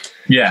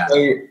 Yeah.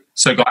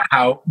 So like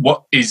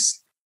what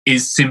is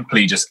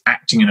simply just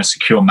acting in a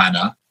secure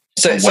manner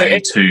a way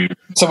to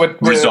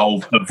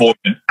resolve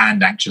avoidant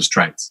and anxious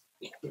traits?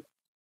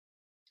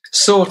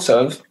 Sort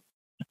of.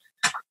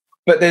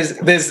 But there's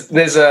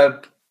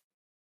the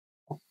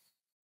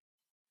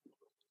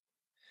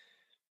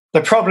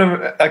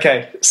problem.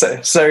 Okay,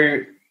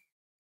 so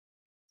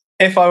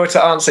if I were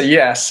to answer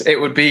yes, it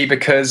would be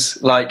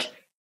because like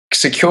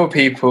secure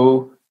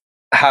people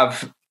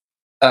have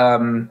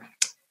learnt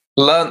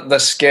the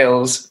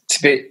skills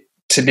to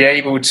be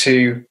able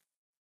to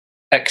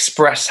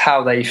express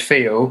how they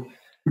feel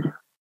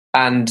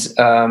and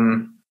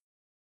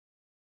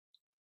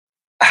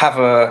have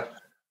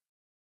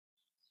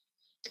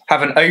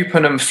an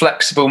open and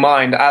flexible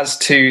mind as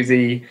to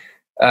the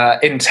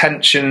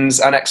intentions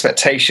and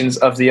expectations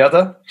of the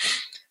other.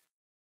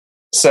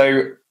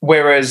 So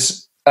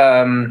whereas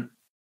the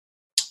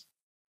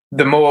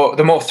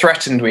more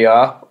threatened we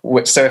are,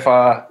 so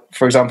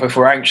for example, if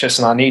we're anxious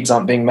and our needs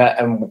aren't being met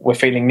and we're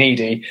feeling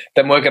needy,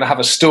 then we're going to have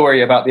a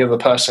story about the other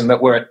person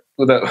that we're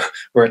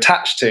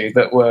attached to,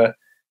 that we're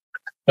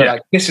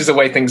like, this is the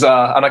way things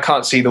are, and I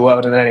can't see the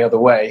world in any other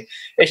way.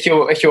 If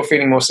you're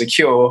feeling more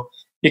secure,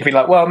 you can be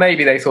like, well,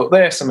 maybe they thought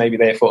this, or maybe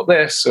they thought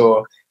this,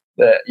 or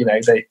that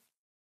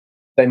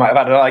they might have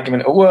had an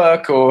argument at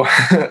work, or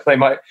they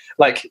might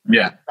like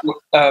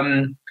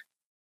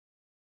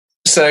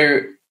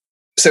So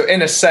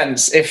in a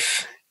sense,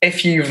 if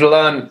you've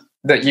learned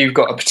that you've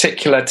got a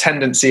particular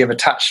tendency of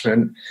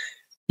attachment,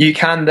 you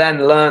can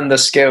then learn the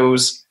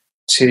skills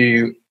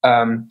to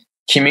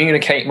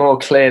communicate more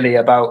clearly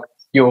about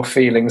your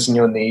feelings and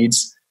your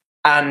needs,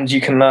 and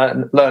you can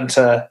learn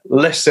to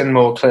listen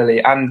more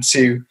clearly and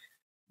to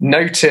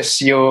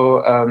notice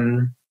your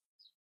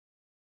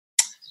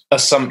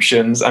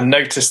assumptions and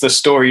notice the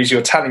stories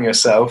you're telling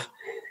yourself.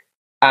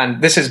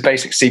 And this is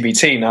basic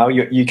CBT now.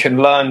 You can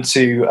learn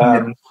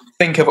to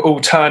think of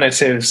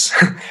alternatives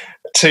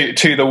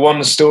to the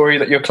one story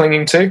that you're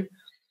clinging to.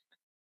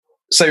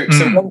 So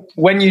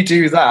when you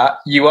do that,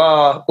 you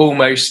are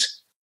almost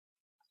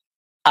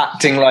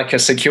acting like a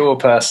secure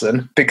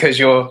person, because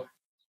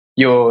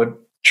you're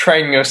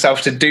training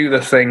yourself to do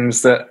the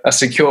things that a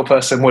secure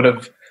person would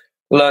have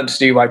learned to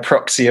do by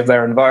proxy of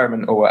their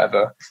environment or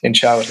whatever in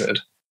childhood.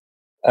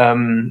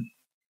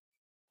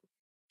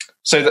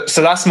 So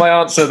that's my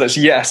answer. That's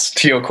yes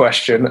to your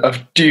question of,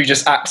 do you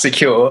just act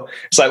secure?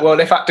 It's like, well,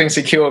 if acting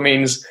secure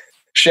means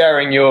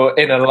sharing your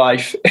inner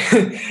life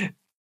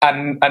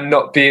and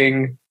not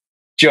being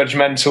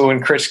judgmental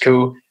and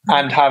critical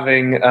and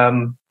having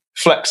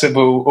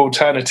flexible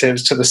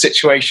alternatives to the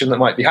situation that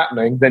might be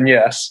happening, then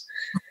yes.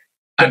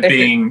 And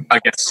being, I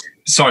guess,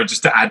 sorry,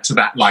 just to add to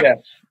that, like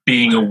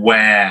being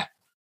aware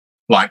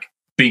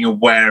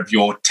of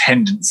your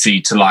tendency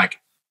to like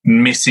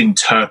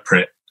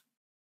misinterpret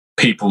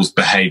people's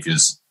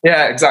behaviors.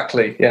 Yeah,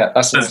 exactly. Yeah,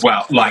 that's as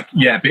well. Like,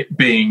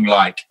 being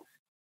like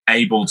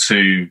able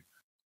to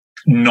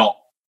not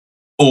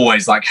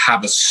always like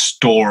have a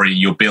story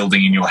you're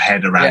building in your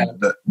head around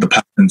that the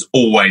person's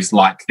always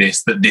like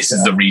this, that this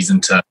is the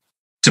reason to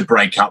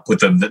break up with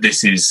them, that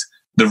this is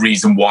the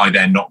reason why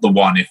they're not the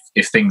one.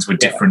 If things were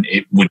different,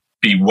 it would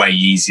be way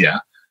easier.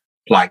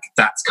 Like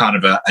that's kind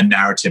of a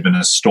narrative and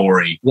a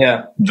story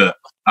that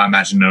I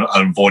imagine an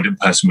avoidant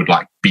person would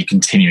like be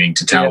continuing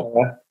to tell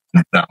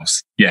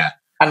themselves. Yeah.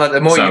 And like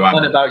the more you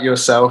learn about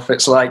yourself,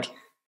 it's like,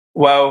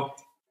 well,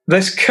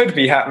 this could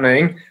be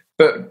happening,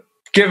 but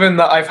given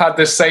that I've had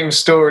this same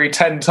story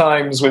 10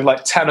 times with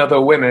like 10 other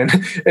women,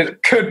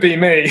 it could be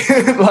me.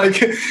 Like,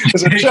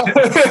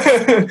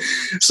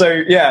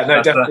 so yeah,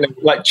 no, definitely.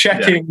 Like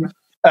checking,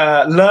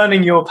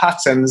 learning your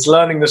patterns,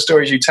 learning the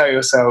stories you tell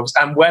yourselves,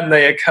 and when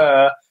they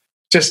occur,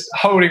 just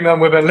holding them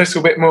with a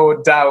little bit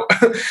more doubt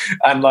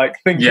and like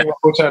thinking what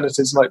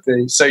alternatives might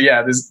be. So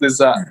yeah, there's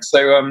that.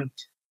 So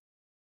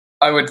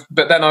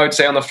but then I would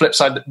say on the flip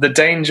side, the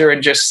danger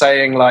in just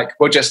saying like,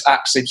 well, just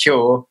act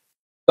secure,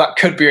 that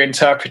could be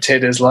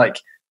interpreted as like,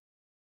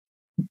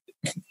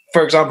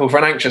 for example, for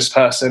an anxious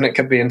person, it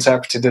could be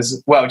interpreted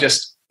as, well,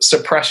 just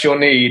suppress your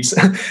needs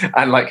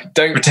and like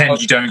don't pretend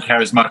you don't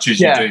care as much as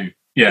you do.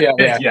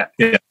 Yeah.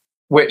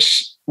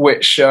 Which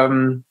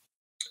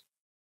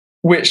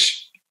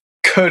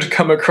could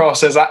come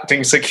across as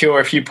acting secure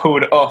if you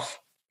pulled it off,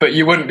 but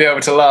you wouldn't be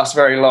able to last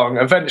very long.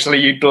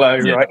 Eventually you'd blow,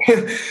 right?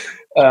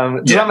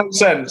 Does that make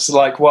sense?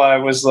 Like why I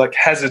was like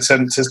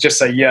hesitant to just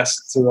say yes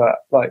to that?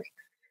 Like,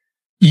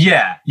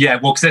 yeah.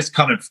 Well, because there's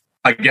kind of,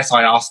 I guess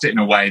I asked it in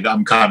a way that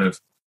I'm kind of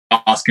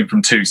asking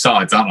from two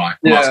sides, aren't I?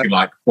 I'm asking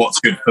like, what's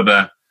good for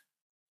the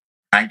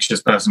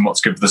anxious person? What's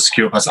good for the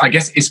secure person? I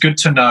guess it's good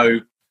to know.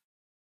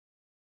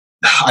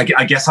 I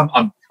guess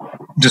I'm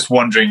just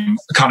wondering,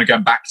 kind of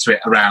going back to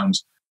it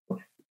around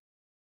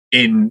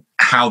in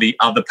how the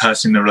other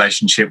person in the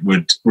relationship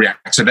would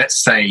react. So let's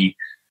say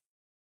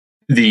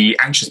the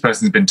anxious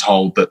person has been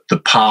told that the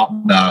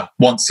partner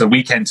wants a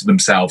weekend to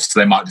themselves, so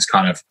they might just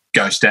kind of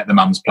go stay at the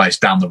mum's place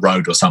down the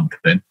road or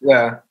something.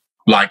 Yeah.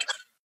 Like,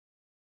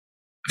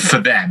 for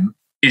them,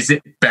 is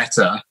it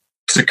better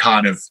to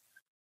kind of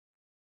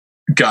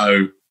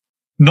go,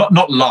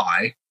 not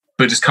lie,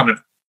 but just kind of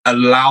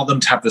allow them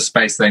to have the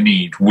space they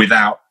need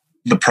without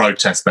the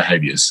protest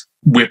behaviors?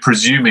 We're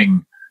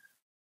presuming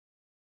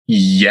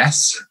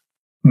yes,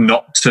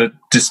 not to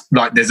just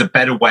like there's a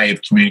better way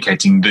of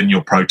communicating than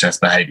your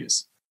protest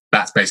behaviors.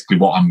 That's basically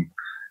what I'm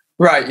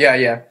right.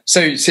 Yeah.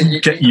 So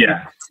you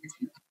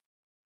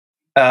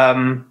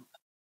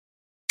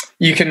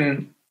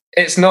can,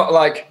 it's not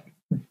like,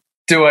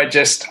 do I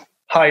just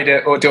hide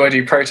it or do I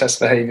do protest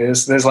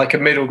behaviors? There's like a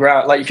middle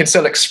ground. Like you can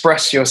still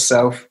express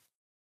yourself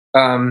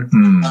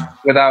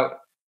without.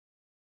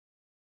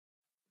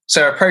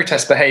 So a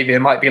protest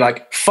behavior might be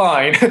like,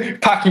 fine,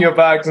 packing your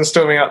bags and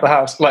storming out the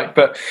house. Like,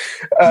 but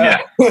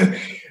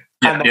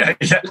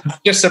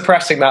just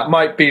suppressing that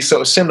might be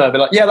sort of similar.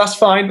 But like, yeah, that's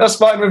fine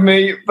with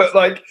me. But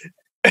like,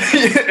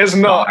 it's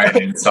not.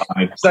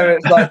 Inside. So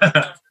it's like,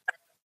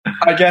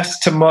 I guess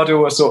to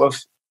model a sort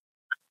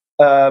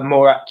of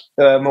more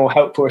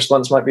helpful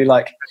response might be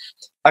like,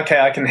 okay,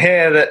 I can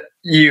hear that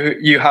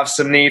you have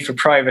some need for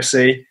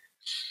privacy.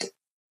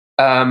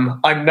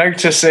 I'm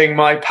noticing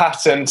my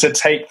pattern to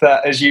take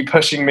that as you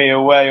pushing me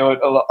away, or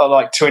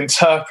like to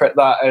interpret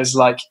that as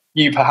like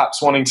you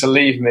perhaps wanting to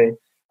leave me.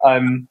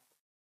 I'm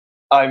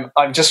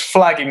just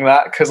flagging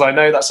that because I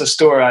know that's a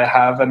story I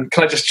have, and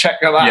can I just check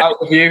that out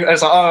with you?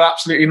 It's like, oh,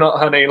 absolutely not,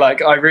 honey.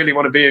 Like, I really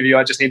want to be with you.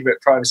 I just need a bit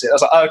of privacy. I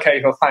was like,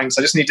 okay, well, thanks.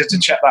 I just needed to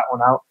check that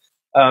one out.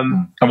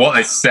 And what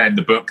they said in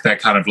the book, they're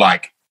kind of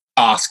like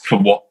ask for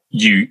what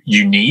you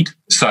need.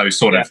 So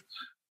sort of,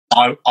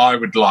 I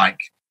would like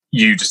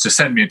you just to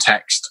send me a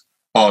text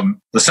on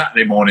the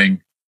Saturday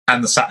morning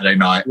and the Saturday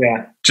night,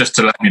 just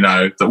to let me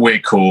know that we're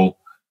cool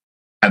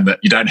and that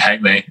you don't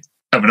hate me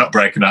and we're not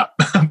breaking up.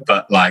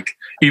 But like,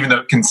 even though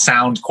it can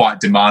sound quite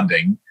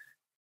demanding,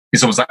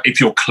 it's almost like if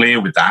you're clear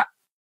with that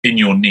in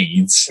your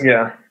needs,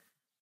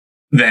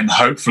 then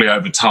hopefully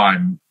over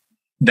time,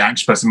 the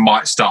anxious person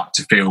might start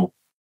to feel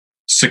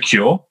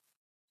secure.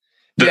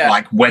 That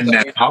like when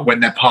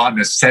their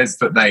partner says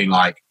that they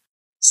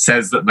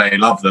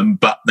love them,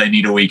 but they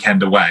need a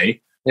weekend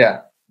away.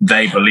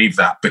 They believe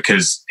that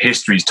because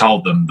history's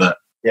told them that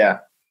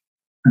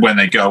when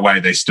they go away,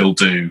 they still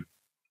do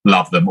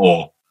love them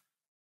or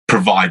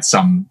provide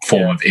some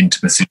form of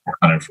intimacy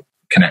kind of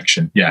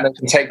connection. Yeah. And they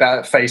can take that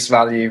at face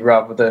value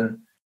rather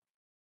than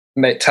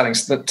telling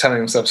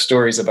themselves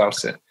stories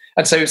about it.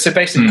 And so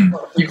basically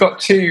you've got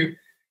two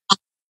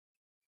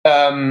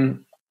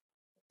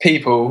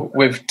people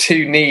with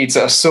two needs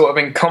that are sort of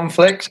in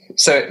conflict.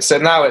 So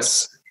now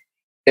it's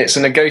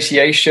a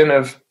negotiation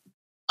of,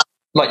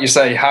 like you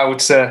say, how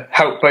to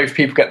help both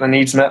people get their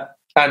needs met.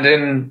 And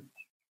in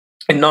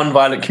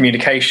nonviolent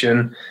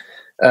communication,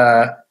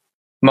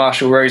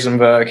 Marshall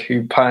Rosenberg,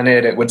 who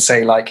pioneered it, would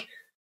say like,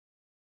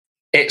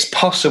 it's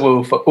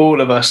possible for all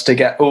of us to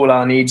get all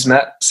our needs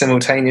met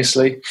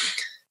simultaneously.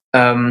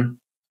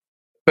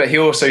 But he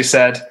also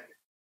said,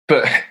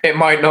 but it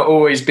might not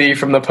always be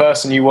from the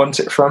person you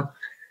want it from.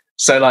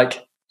 So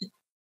like,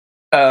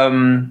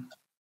 so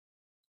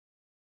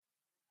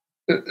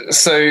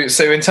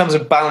in terms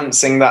of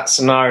balancing that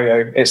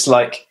scenario, it's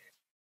like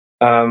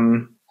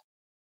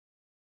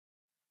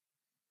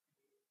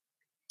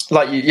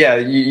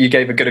you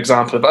gave a good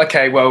example of,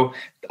 okay, well,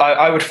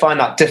 I would find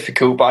that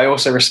difficult, but I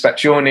also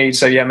respect your needs.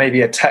 So yeah,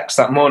 maybe a text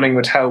that morning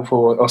would help,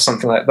 or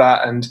something like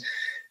that. And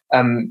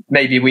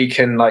maybe we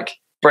can like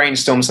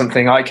brainstorm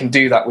something I can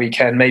do that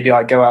weekend. Maybe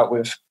I go out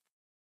with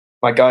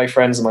my guy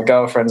friends and my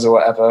girlfriends or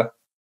whatever.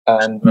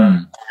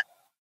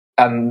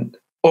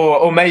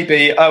 Or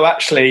maybe,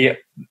 actually,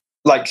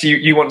 like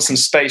you want some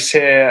space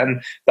here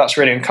and that's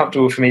really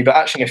uncomfortable for me. But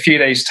actually, in a few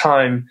days'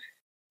 time,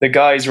 the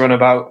guys run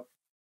about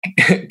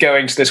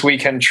going to this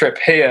weekend trip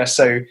here.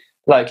 So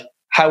like,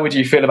 how would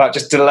you feel about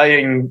just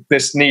delaying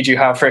this need you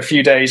have for a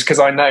few days? Because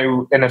I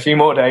know in a few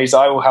more days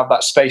I will have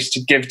that space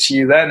to give to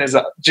you then. Is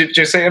that, do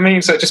you see what I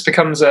mean? So it just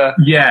becomes a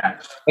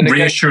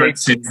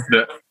reassurance is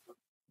that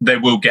they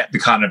will get the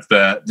kind of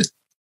the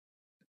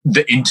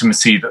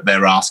intimacy that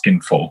they're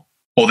asking for,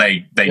 or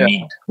they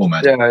need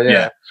almost.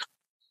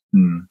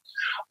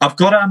 I've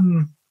got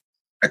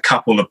a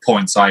couple of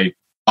points I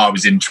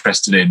was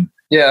interested in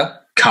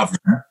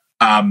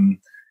covering.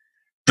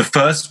 The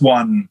first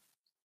one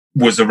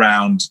was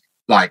around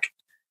like,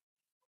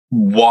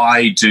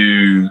 why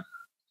do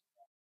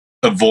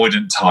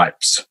avoidant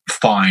types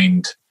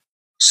find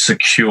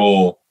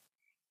secure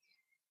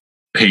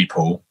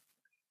people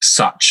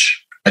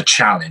such a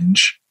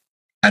challenge,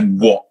 and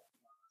what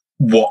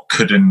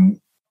could an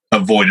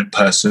avoidant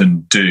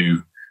person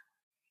do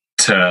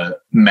to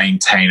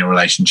maintain a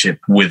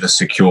relationship with a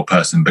secure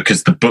person?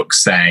 Because the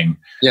book's saying,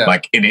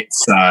 like in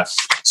its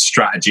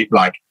strategy,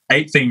 like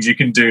 8 things you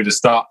can do to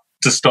stop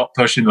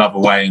pushing love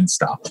away and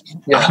stuff.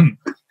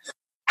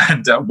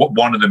 What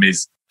one of them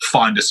is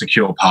find a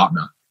secure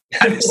partner,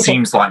 and it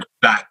seems like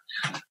that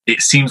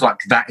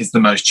is the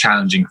most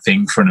challenging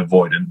thing for an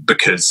avoidant,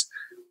 because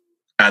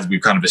as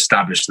we've kind of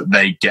established, that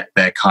they get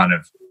their kind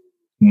of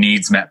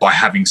needs met by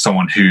having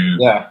someone who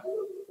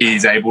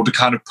is able to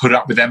kind of put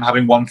up with them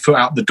having one foot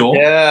out the door.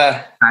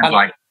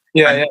 Kind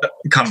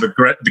of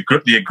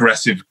the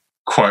aggressive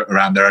quote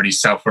around, they're only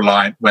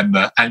self-reliant when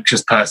the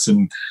anxious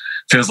person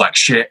feels like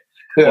shit,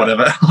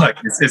 whatever. Like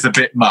it's a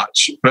bit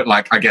much, but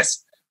like, I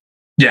guess,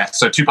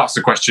 so 2 parts to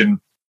the question: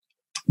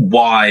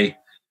 why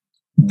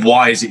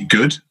is it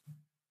good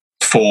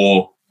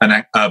for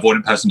an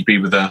avoidant person to be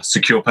with a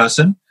secure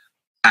person,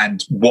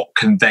 and what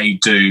can they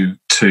do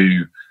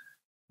to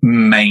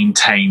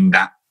maintain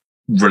that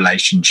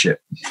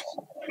relationship?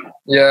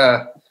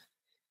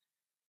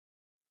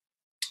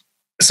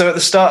 So at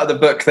the start of the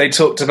book, they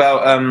talked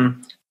about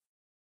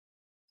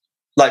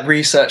like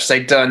research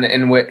they'd done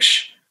in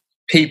which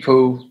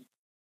people,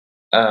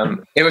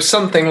 it was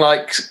something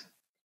like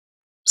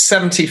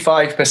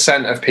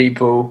 75% of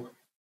people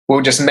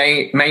will just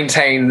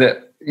maintain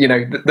that, you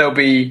know, they'll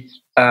be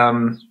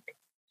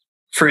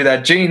through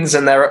their genes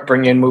and their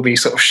upbringing will be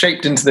sort of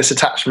shaped into this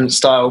attachment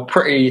style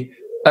pretty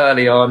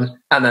early on,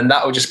 and then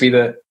that will just be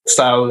the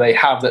style they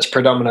have that's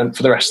predominant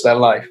for the rest of their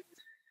life.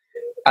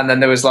 And then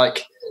there was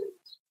like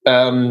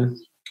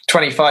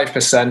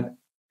 25%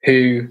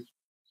 who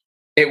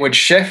it would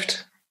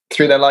shift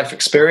through their life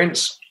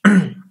experience.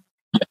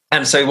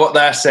 And so what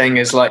they're saying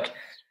is like,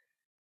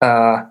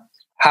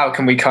 how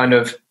can we kind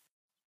of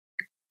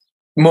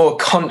more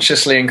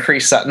consciously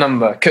increase that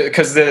number?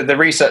 Because the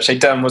research they'd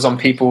done was on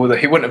people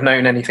who wouldn't have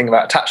known anything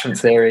about attachment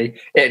theory.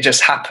 It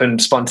just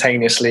happened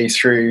spontaneously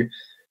through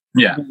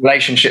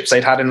relationships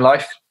they'd had in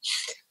life.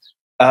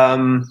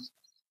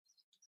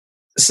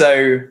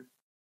 So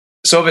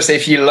obviously,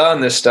 if you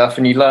learn this stuff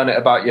and you learn it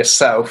about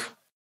yourself,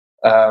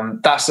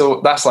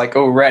 that's like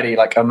already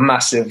like a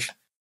massive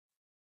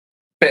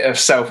bit of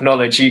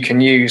self-knowledge you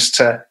can use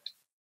to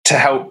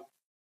help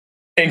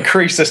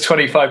increase this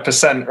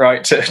 25%,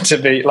 right? To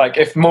be like,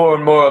 if more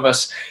and more of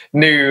us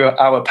knew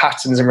our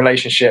patterns in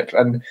relationship,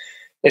 and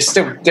it's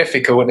still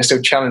difficult and it's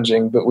still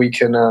challenging, but we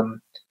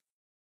can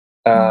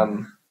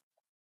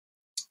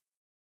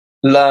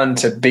learn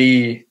to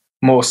be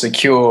more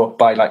secure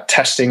by like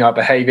testing our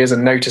behaviors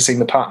and noticing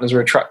the partners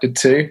we're attracted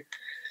to.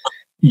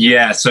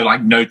 So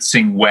like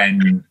noticing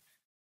when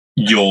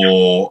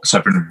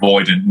for an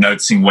avoidant,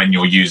 noticing when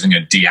you're using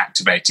a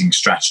deactivating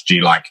strategy,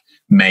 like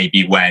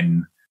maybe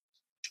when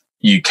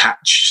you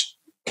catch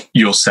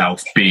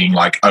yourself being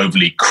like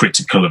overly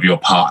critical of your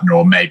partner,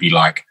 or maybe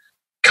like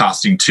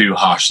casting too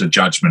harsh a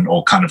judgment,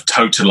 or kind of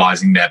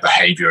totalizing their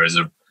behavior as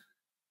a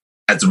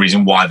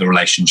reason why the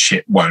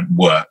relationship won't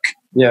work.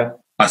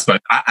 I suppose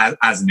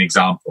as an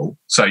example.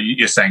 So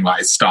you're saying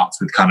like it starts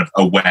with kind of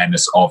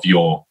awareness of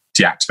your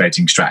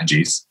deactivating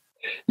strategies.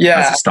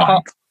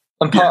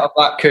 And part of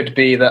that could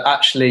be that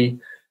actually,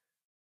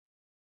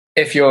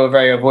 if you're a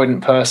very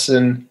avoidant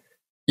person,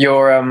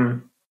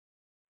 you're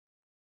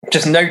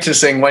just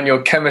noticing when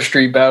your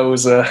chemistry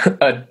bells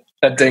are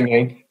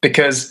dinging,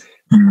 because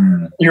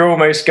you're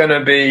almost going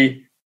to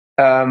be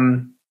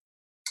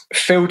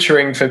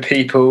filtering for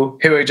people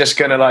who are just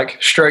going to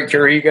like stroke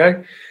your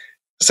ego.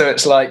 So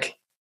it's like,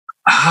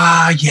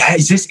 Yeah.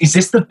 Is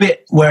this the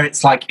bit where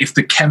it's like if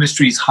the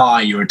chemistry's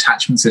high, your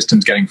attachment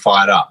system's getting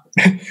fired up?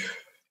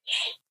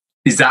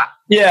 Is that?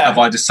 Yeah. Have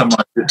I just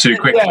summarized it too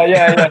quickly?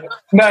 Yeah.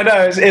 No,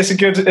 it's a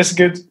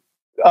good.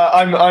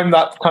 I'm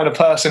that kind of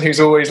person who's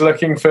always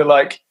looking for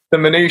like the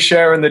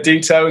minutiae and the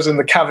details and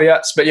the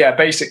caveats. But yeah,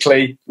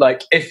 basically,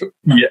 like if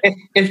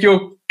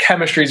your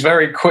chemistry is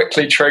very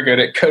quickly triggered,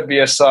 it could be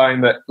a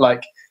sign that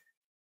like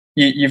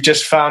you've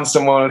just found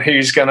someone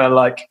who's gonna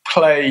like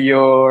play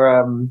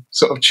your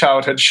sort of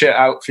childhood shit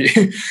out for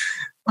you.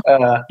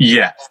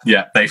 Yeah.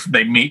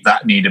 They meet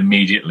that need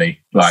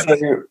immediately. Like,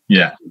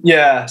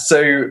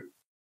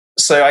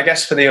 So I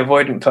guess for the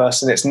avoidant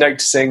person, it's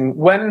noticing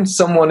when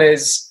someone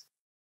is,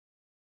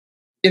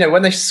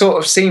 when they sort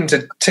of seem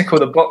to tickle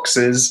the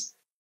boxes,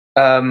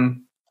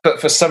 but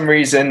for some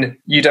reason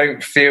you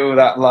don't feel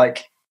that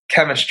like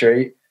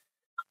chemistry.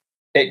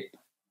 It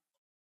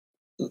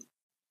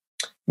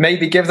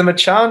maybe give them a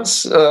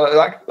chance.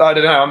 Like, I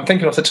don't know, I'm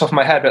thinking off the top of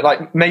my head, but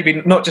like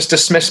maybe not just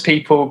dismiss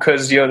people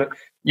because you're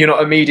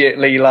not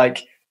immediately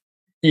like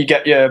you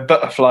get your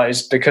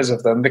butterflies because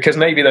of them, because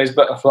maybe those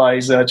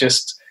butterflies are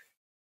just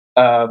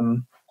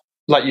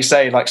like you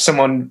say, like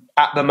someone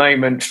at the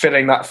moment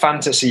filling that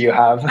fantasy you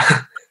have,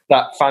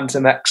 that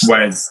Phantom X.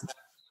 Whereas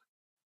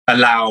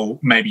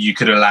you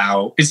could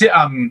allow, is it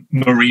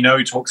Marino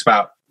who talks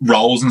about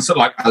roles and sort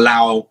of like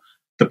allow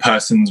the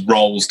person's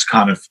roles to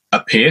kind of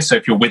appear. So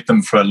if you're with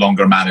them for a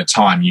longer amount of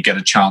time, you get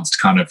a chance to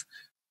kind of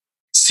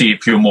see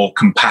if you're more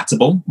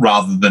compatible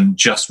rather than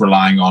just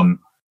relying on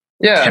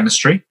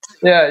chemistry.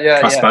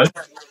 I suppose.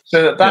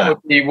 So that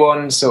would be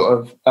one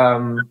sort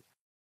of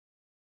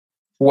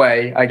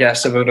way, I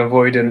guess, of an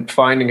avoidant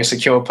finding a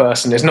secure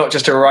person is not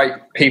just to write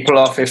people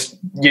off if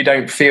you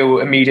don't feel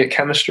immediate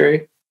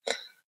chemistry.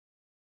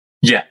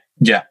 Yeah.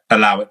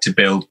 Allow it to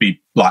build,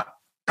 be like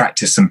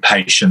practice some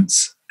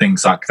patience,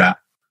 things like that.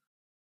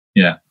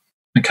 Yeah.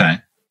 Okay.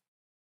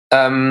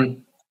 I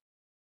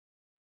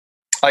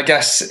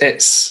guess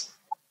it's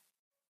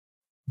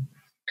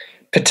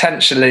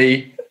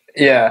potentially,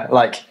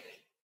 like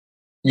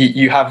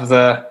you have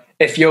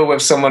if you're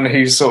with someone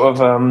who's sort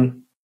of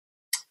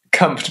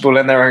comfortable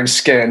in their own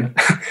skin,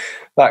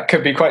 that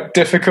could be quite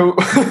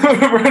difficult for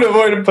an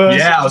avoidant person.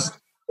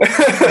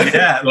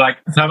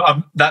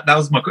 That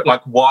was my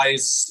like.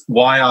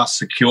 Why are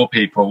secure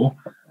people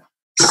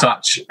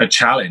such a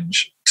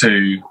challenge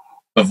to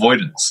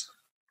avoidance?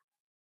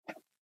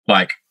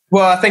 Like,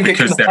 well, I think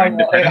because they're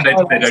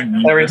independent, they don't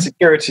need their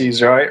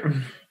insecurities, right?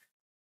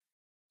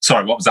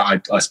 Sorry, what was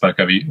that? I spoke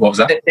over you. What was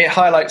that? It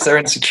highlights their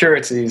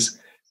insecurities.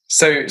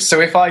 So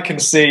if I can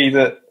see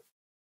that,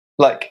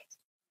 like,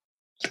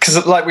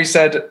 because like we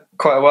said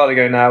quite a while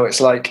ago now,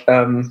 it's like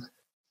on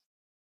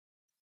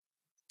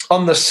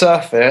the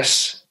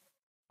surface,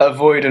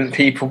 avoidant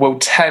people will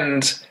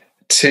tend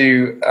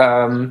to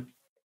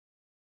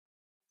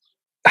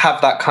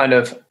have that kind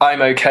of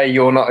 "I'm okay,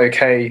 you're not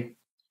okay"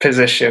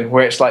 position,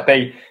 where it's like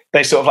they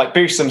sort of like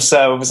boost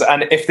themselves,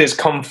 and if there's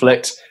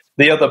conflict,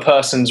 the other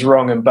person's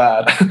wrong and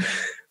bad.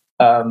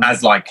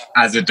 as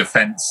a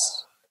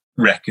defense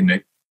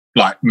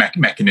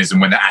mechanism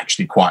when they're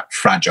actually quite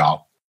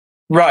fragile.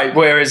 Right.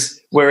 Whereas,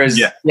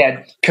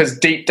 because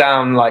deep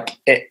down, like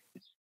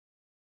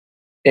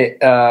they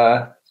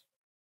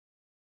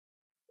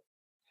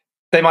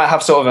might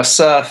have sort of a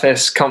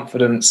surface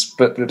confidence,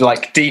 but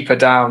like deeper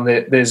down,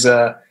 there's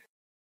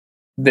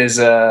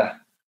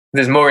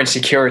more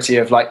insecurity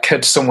of like,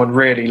 could someone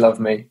really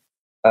love me?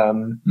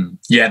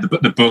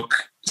 The book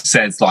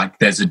says like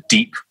there's a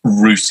deep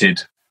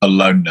rooted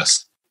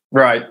aloneness.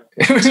 Right.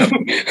 So,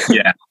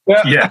 yeah.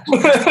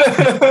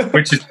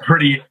 Which is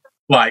pretty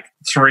like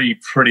three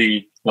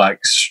pretty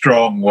like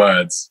strong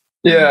words.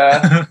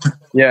 Yeah.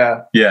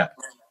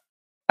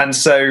 And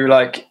so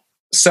like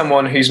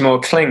someone who's more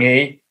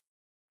clingy,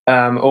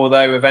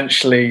 although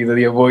eventually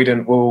the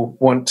avoidant will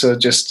want to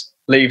just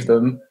leave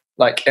them,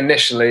 like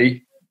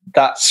initially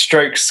that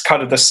strokes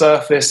kind of the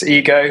surface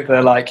ego.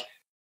 They're like,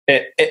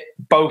 it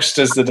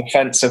bolsters the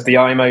defense of the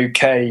 "I'm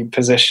okay"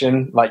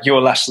 position. Like, you're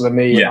less than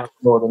me, I'm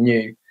more than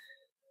you.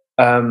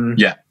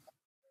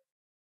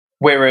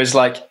 Whereas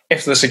like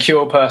if the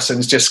secure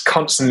person's just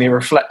constantly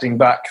reflecting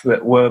back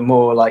that we're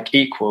more like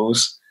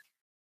equals,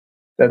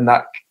 then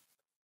that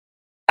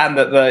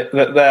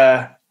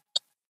they're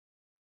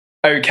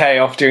okay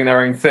off doing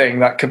their own thing,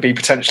 that could be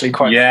potentially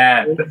quite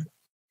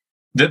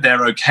that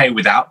they're okay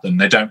without them.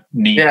 They don't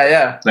need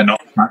they're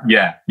not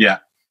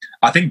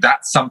I think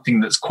that's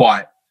something that's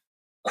quite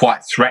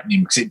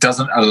threatening, because it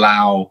doesn't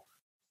allow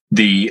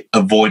the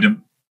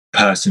avoidant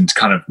person to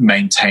kind of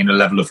maintain a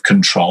level of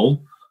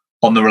control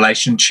on the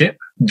relationship,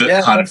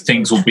 that kind of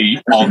things will be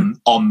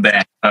on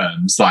their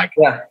terms. Like,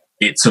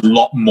 it's a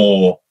lot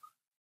more,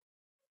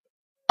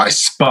 I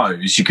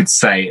suppose you could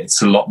say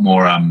it's a lot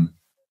more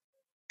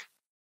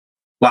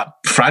like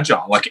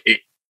fragile. Like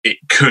it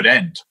could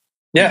end.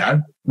 You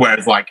know?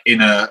 Whereas like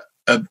in an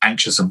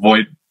anxious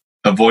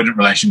avoidant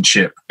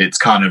relationship, it's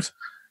kind of,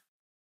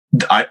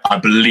 I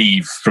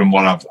believe from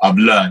what I've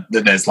learned,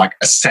 that there's like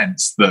a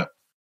sense that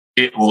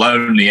it will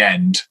only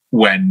end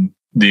when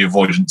the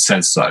avoidant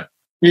says so.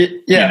 Yeah,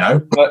 You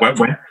know, but-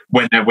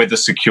 when they're with a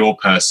secure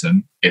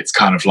person, it's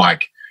kind of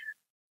like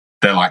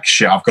they're like,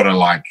 shit, I've got to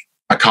like,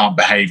 I can't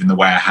behave in the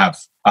way I have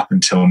up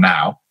until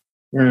now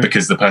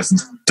because the person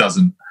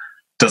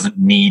doesn't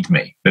need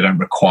me. They don't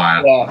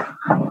require. Yeah.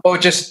 Or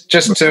just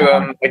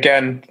to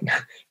again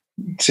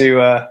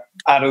to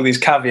add all these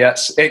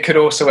caveats, it could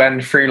also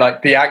end through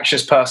like the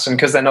anxious person,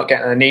 because they're not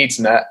getting their needs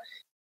met,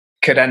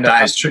 could end up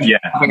That is true. Yeah.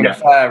 having an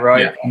affair,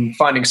 right? And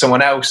finding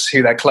someone else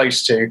who they're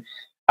close to.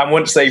 And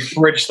once they've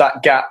bridged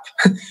that gap,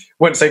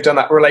 once they've done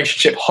that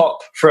relationship hop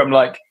from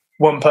like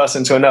one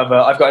person to another,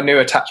 I've got a new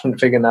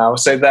attachment figure now.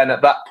 So then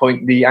at that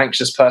point, the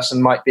anxious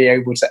person might be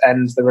able to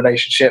end the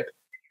relationship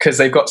because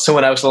they've got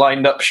someone else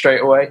lined up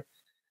straight away.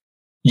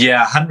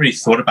 Yeah, I hadn't really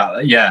thought about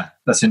that. Yeah,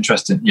 that's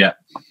interesting. Yeah.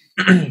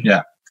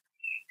 Yeah.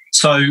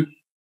 So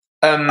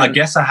I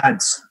guess I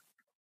had...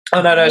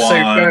 Oh, no. So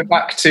going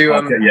back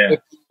to...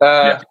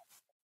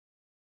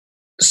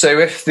 So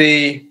if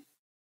the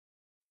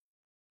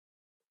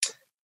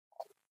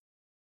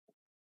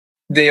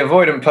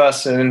avoidant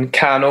person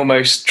can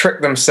almost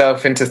trick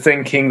themselves into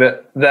thinking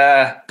that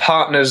their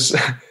partner's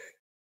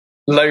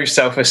low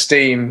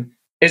self-esteem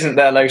isn't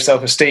their low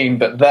self-esteem,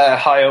 but their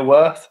higher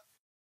worth.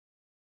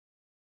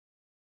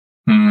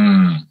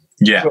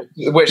 Yeah.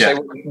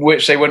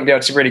 Which they wouldn't be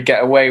able to really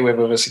get away with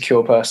a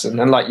secure person.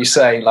 And like you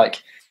say,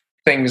 like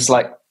things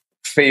like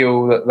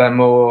feel that they're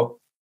more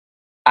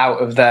out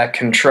of their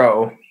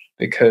control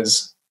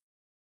because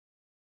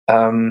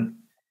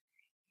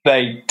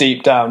they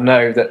deep down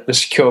know that the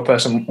secure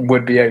person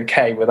would be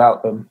okay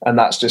without them, and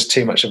that's just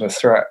too much of a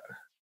threat.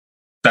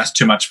 That's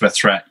too much of a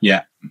threat.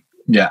 Yeah.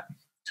 Yeah.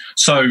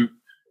 So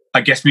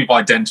I guess we've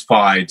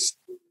identified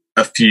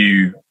a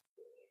few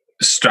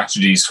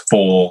strategies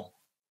for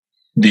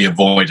the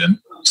avoidant.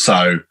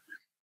 So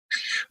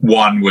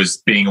one was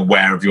being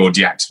aware of your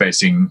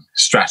deactivating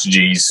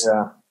strategies,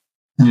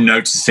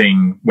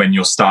 noticing when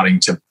you're starting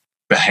to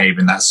behave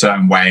in that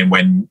certain way and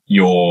when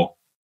your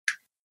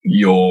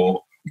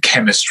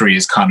chemistry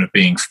is kind of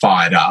being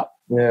fired up.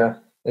 Yeah.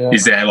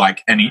 Is there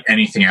like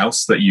anything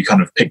else that you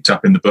kind of picked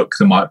up in the book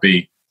that might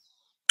be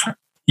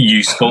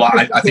useful?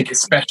 I think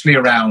especially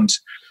around,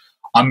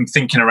 I'm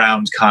thinking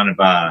around kind of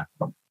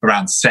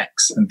around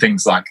sex and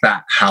things like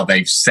that, how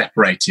they've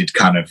separated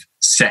kind of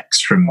sex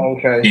from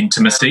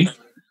intimacy.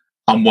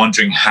 I'm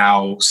wondering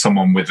how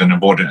someone with an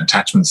avoidant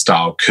attachment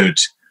style could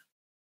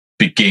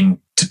begin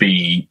to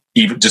be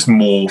even just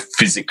more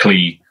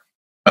physically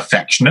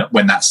affectionate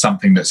when that's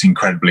something that's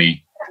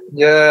incredibly,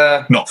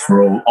 not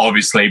for all,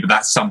 obviously, but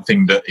that's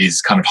something that is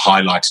kind of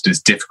highlighted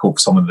as difficult for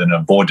someone with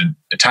an avoidant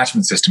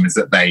attachment system, is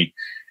that they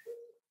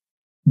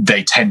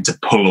tend to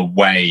pull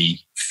away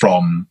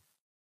from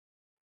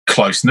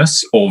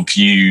closeness or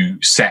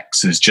view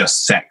sex as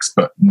just sex,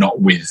 but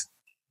not with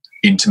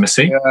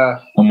intimacy. Yeah.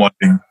 I'm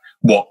wondering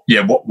what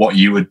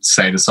you would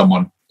say to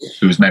someone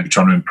who was maybe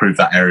trying to improve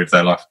that area of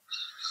their life.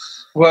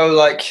 Well,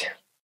 like,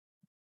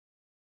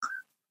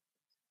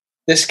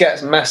 this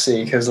gets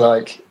messy because,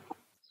 like,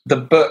 the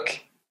book,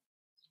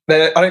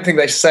 I don't think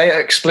they say it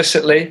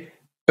explicitly,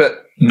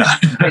 but no.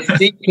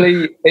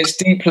 it's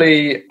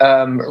deeply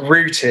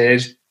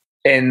rooted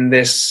in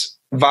this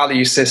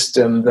value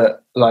system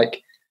that,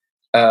 like,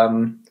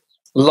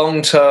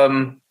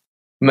 long-term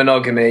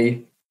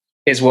monogamy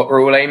is what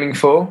we're all aiming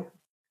for.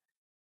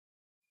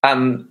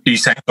 And you're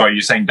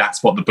saying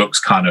that's what the book's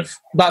kind of...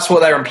 That's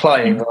what they're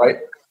implying, right?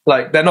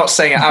 Like, they're not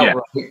saying it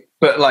outright,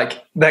 but,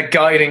 like, they're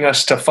guiding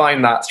us to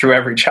find that through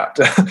every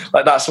chapter.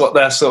 Like, that's what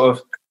they're sort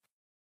of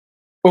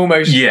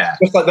almost... Yeah.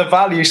 Just like the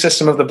value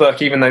system of the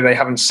book, even though they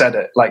haven't said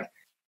it. Like,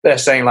 they're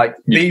saying, like,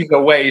 these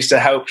are ways to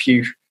help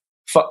you...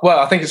 Well,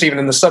 I think it's even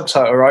in the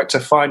subtitle, right? To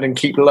find and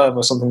keep love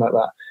or something like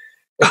that.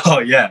 Oh,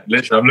 yeah.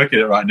 Literally, I'm looking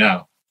at it right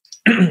now.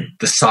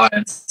 The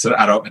science of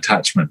adult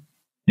attachment.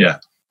 Yeah.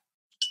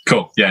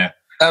 Cool. Yeah.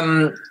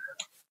 And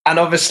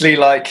obviously,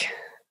 like,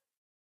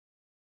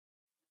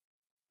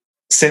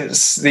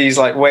 since these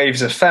like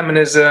waves of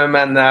feminism,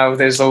 and now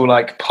there's all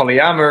like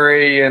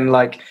polyamory, and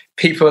like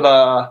people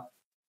are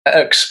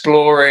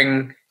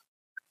exploring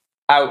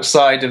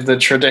outside of the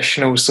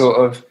traditional sort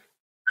of,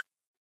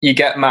 you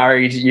get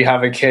married, you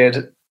have a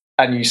kid,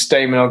 and you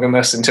stay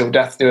monogamous until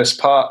death do us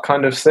part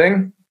kind of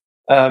thing.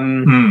 So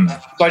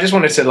I just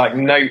wanted to like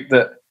note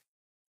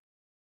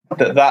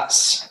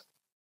that's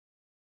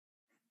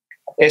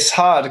it's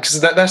hard because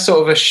they're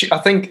sort of I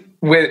think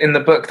in the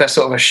book they're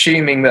sort of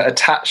assuming that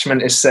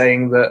attachment is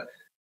saying that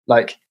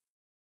like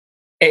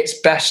it's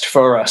best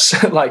for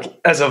us like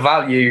as a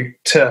value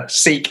to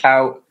seek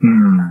out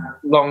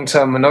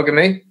long-term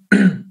monogamy.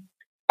 And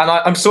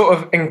I'm sort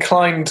of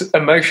inclined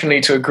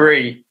emotionally to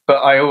agree, but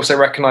I also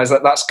recognize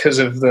that that's because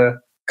of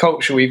the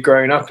culture we've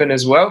grown up in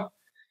as well.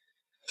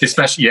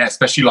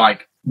 Especially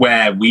like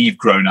where we've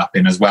grown up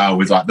in as well,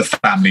 with like the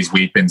families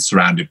we've been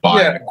surrounded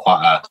by,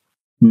 quite a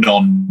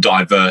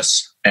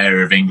non-diverse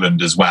area of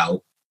England as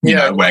well. You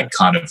know, where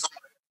kind of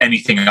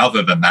anything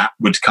other than that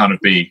would kind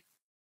of be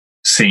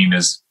seen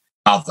as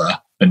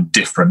other and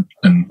different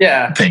and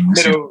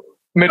things.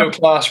 middle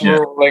class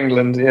rural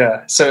England.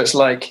 Yeah. So it's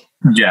like,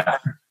 yeah.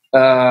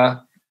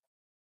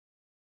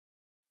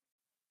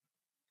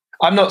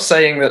 I'm not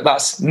saying that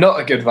that's not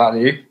a good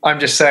value. I'm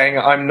just saying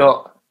I'm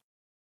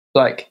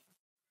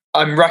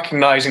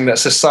recognizing that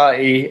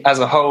society as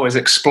a whole is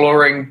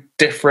exploring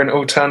different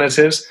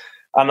alternatives.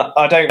 And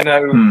I don't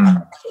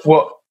know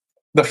what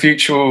the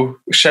future will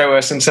show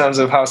us in terms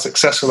of how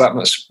successful that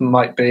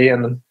might be.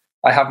 And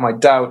I have my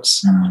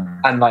doubts.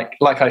 And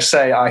like I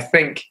say, I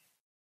think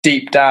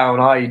deep down,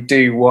 I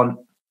do want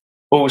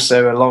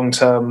also a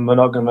long-term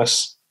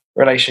monogamous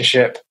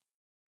relationship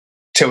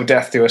till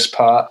death do us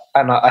part.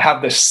 And I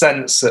have this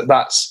sense that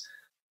that's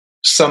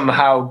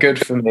somehow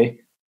good for me,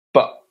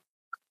 but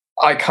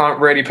I can't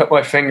really put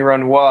my finger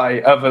on why,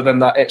 other than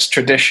that it's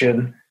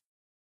tradition.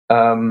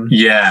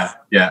 Yeah,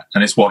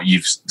 and it's what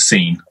you've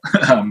seen.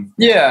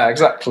 Yeah,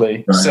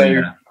 exactly.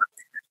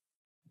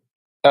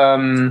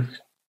 And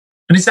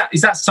is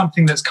that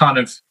something that's kind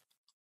of,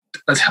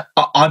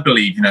 I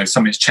believe,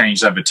 something that's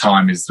changed over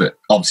time is that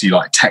obviously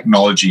like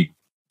technology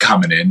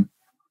coming in,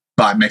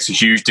 like makes a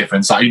huge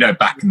difference. Like,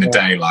 back in the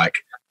day, like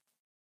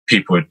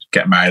people would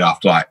get married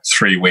after like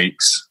 3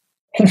 weeks,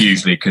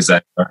 usually because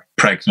they're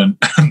pregnant,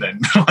 and then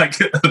like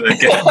they're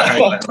getting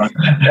married later on.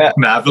 Yeah.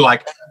 No, but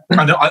like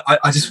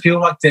I just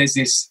feel like there's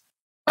this,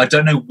 I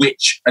don't know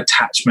which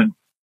attachment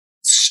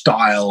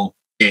style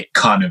it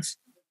kind of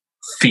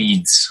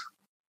feeds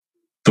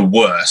the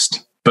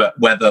worst, but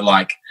whether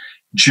like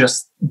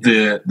just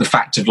the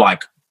fact of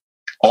like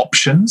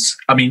options.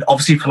 I mean,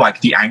 obviously for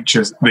like the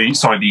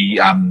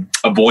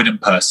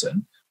avoidant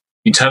person,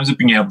 in terms of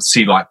being able to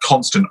see like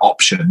constant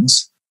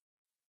options,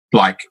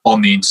 like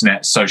on the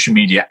internet, social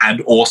media,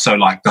 and also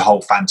like the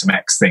whole Phantom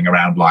X thing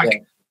around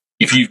like,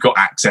 if you've got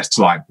access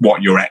to like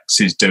what your ex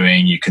is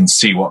doing, you can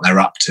see what they're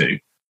up to.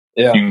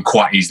 Yeah. You can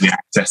quite easily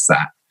access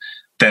that.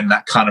 Then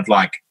that kind of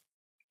like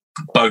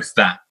both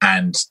that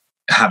and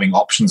having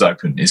options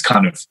open is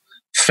kind of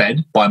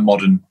fed by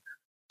modern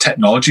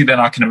technology. Then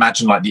I can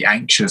imagine like the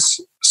anxious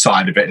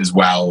side of it as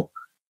well,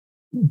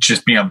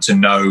 just being able to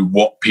know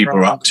what people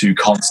are up to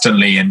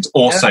constantly, and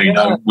also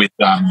with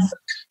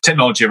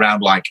technology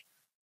around like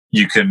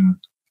you can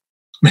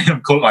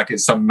call it like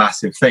it's some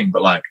massive thing,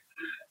 but like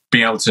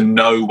being able to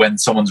know when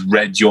someone's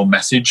read your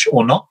message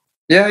or not.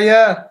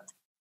 Yeah.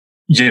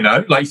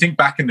 Like you think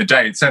back in the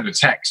day, you'd send a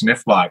text, and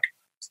if like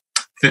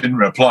they didn't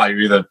reply, you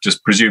either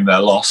just presume they're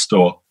lost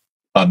or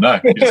no,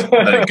 just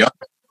let it go.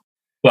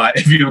 Like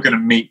if you were going to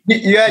meet,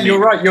 you're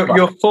right.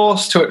 You're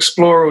forced to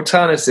explore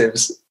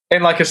alternatives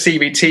in like a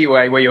CBT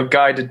way, where you're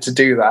guided to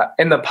do that.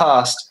 In the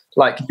past,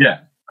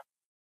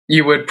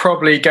 you would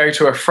probably go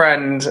to a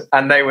friend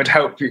and they would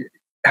help you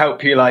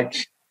like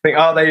think,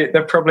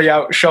 they're probably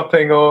out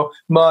shopping, or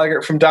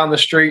Margaret from down the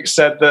street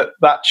said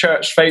that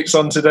church fate's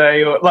on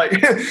today, or like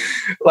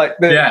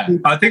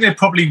I think they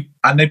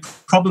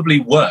probably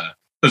were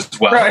as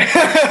well. Right.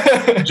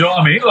 Do you know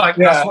what I mean? Like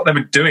that's what they were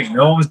doing.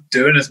 No one was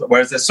doing as well.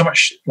 Whereas there's so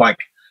much like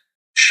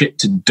shit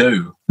to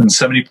do and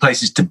so many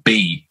places to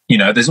be.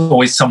 There's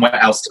always somewhere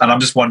else. And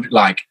I'm just wondering,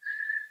 like,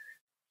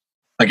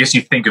 I guess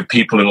you think of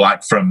people who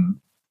like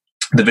from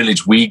the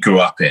village we grew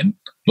up in,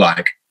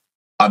 like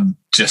I'm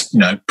just,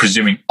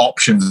 presuming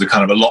options are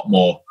kind of a lot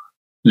more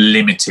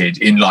limited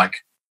in like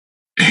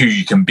who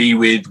you can be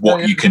with,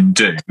 what you can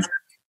do.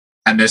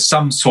 And there's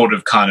some sort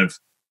of kind of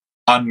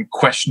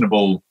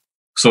unquestionable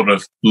sort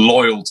of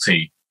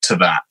loyalty to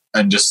that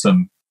and just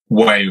some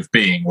way of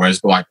being.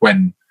 Whereas like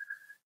when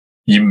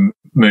you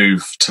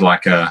move to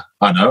like a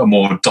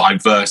more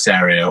diverse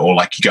area, or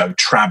like you go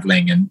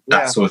traveling and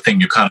that sort of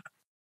thing,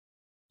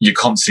 you're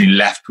constantly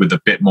left with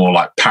a bit more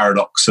like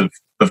paradox of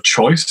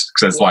choice, because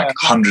there's like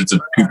hundreds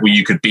of people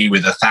you could be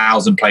with,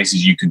 1,000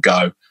 places you could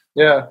go.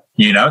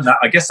 That,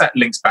 I guess that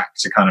links back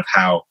to kind of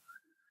how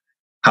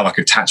like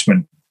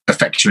attachment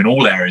affects you in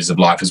all areas of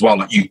life as well.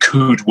 Like you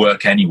could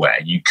work anywhere,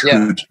 you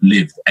could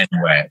live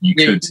anywhere, you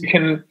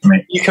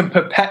can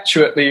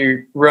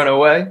perpetually run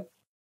away,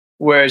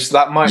 whereas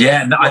that might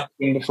not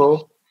been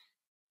before.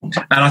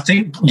 And I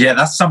think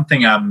that's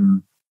something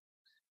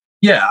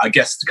I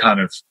guess to kind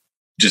of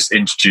just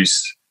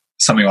introduce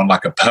something on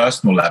like a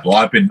personal level.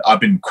 I've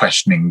been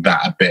questioning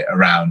that a bit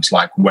around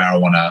like where I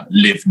want to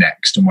live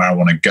next and where I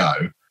want to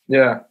go.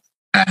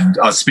 And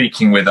I was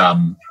speaking with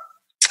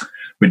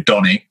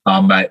Donnie,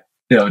 our mate,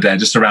 the other day,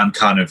 just around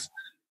kind of,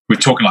 we're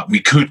talking like we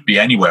could be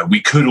anywhere, we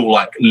could all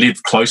like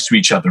live close to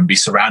each other and be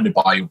surrounded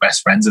by your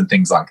best friends and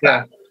things like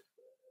that.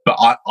 But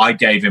I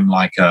gave him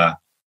like a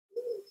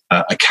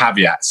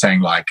caveat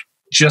saying like,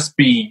 just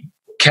be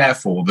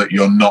careful that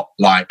you're not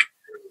like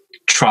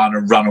trying to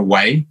run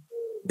away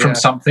from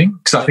something,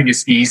 because I think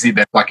it's easy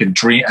that like a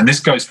dream, and this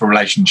goes for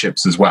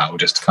relationships as well,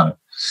 just to kind of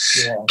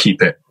keep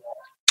it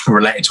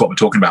related to what we're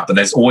talking about. But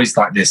there's always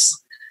like this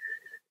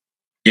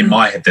in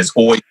my head, there's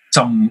always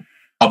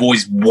I've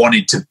always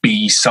wanted to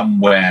be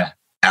somewhere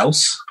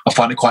else. I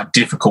find it quite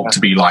difficult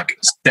to be like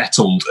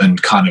settled and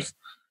kind of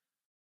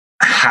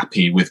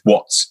happy with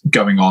what's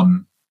going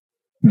on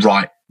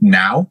right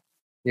now.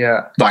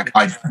 Yeah. Like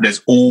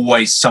there's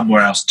always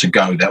somewhere else to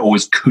go. There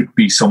always could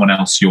be someone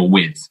else you're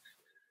with.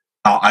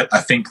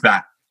 I think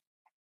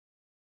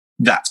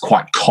that's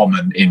quite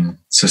common in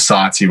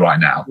society right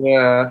now.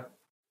 Yeah.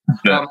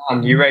 Oh,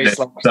 man, you raised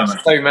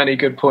so many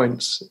good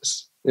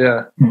points.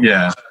 Yeah.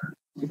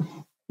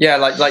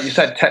 Like you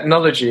said,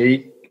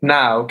 technology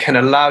now can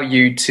allow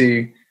you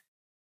to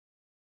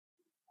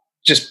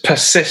just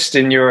persist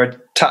in your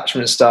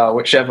attachment style,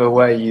 whichever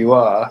way you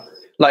are.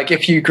 Like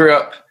if you grew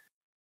up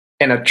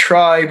in a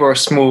tribe or a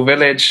small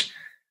village,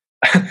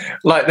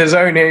 like there's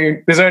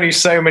only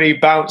so many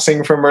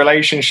bouncing from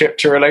relationship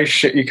to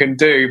relationship you can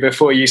do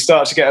before you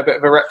start to get a bit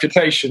of a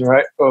reputation,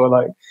 right? Or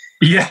like,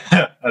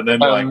 and then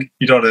like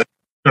you don't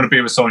want to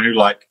be with someone who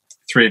like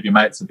 3 of your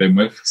mates have been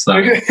with. So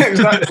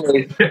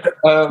exactly.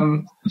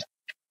 And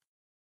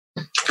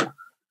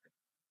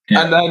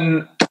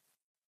then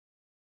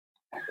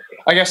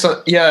I guess,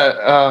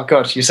 oh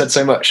God, you said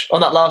so much.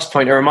 On that last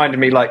point, it reminded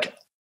me, like,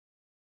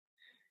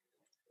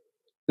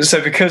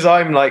 so because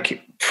I'm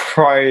like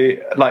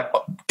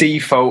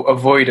default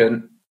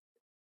avoidant,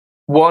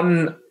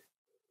 one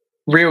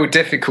real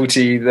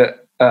difficulty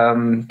that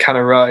can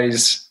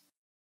arise,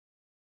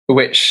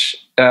 which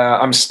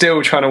I'm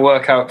still trying to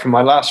work out from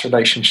my last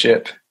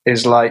relationship,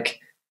 is like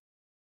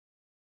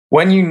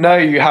when you know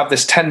you have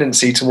this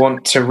tendency to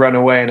want to run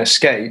away and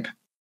escape,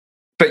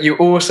 but you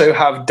also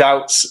have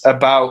doubts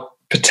about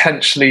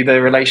potentially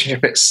the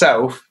relationship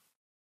itself.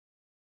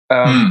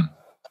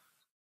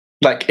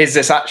 Like, is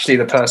this actually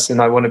the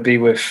person I want to be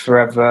with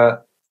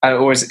forever?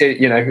 Or is it,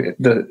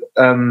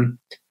 then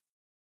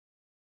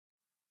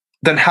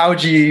how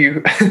do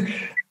you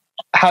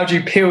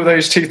peel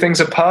those two things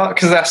apart?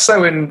 Because they're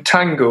so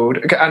entangled.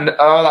 And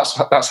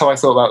that's how I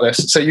thought about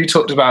this. So you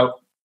talked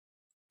about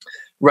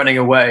running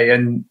away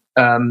and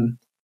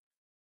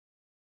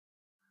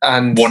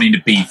wanting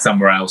to be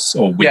somewhere else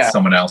or with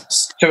someone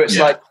else. So it's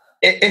like,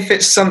 if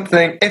there's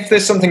something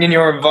in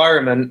your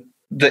environment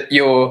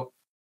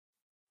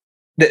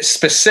that's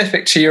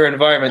specific to your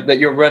environment that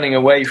you're running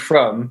away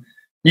from,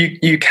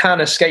 you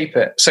can escape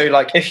it. So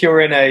like if you're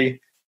in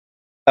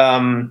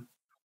an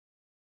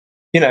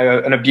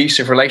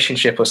abusive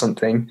relationship or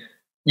something,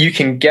 you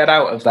can get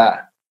out of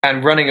that,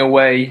 and running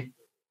away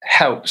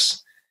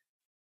helps.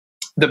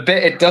 The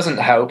bit it doesn't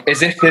help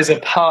is if there's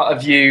a part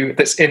of you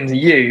that's in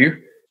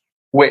you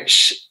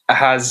which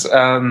has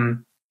a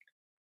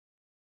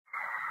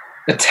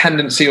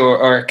tendency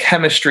or a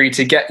chemistry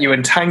to get you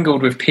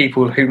entangled with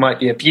people who might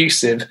be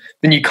abusive,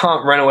 then you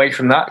can't run away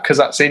from that because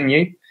that's in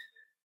you.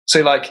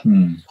 So like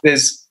you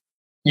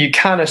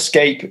can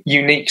escape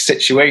unique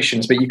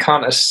situations, but you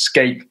can't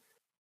escape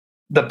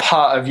the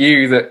part of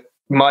you that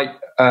might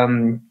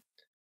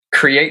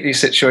create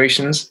these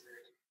situations.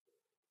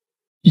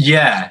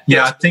 I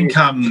think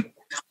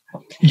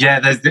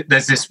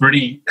there's this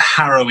really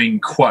harrowing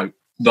quote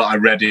that I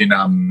read in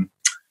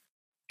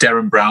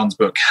Derren Brown's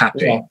book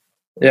Happy.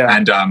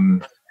 And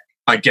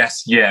I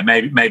guess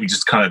maybe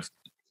just kind of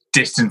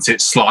distance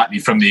it slightly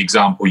from the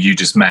example you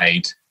just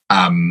made,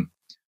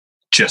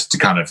 just to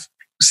kind of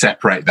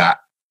separate that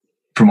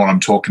from what I'm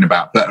talking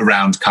about, but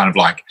around kind of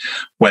like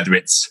whether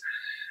it's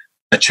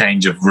a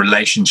change of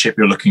relationship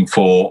you're looking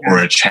for or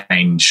a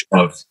change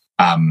of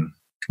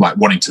like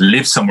wanting to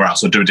live somewhere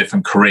else or do a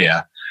different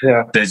career.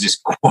 There's this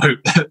quote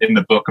in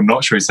the book, I'm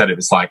not sure who said it,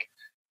 it's like,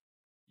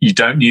 you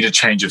don't need a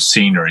change of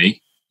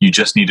scenery, you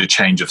just need a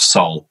change of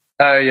soul.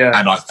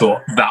 And I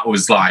thought that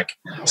was like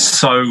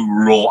so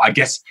raw. I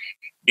guess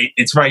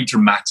it's very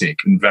dramatic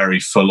and very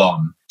full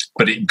on,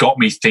 but it got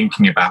me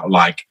thinking about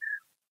like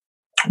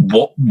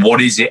what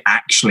is it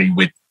actually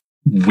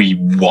we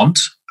want?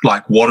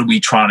 Like, what are we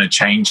trying to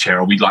change here?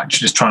 Are we like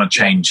just trying to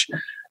change?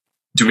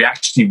 Do we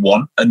actually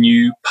want a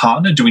new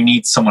partner? Do we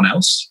need someone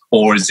else?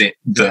 Or is it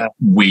that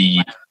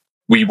we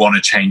want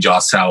to change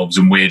ourselves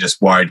and we're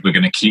just worried we're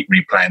going to keep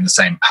replaying the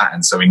same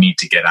pattern, so we need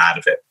to get out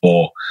of it?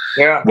 Or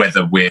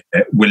whether we're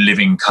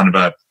living kind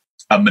of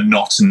a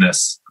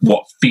monotonous,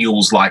 what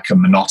feels like a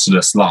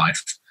monotonous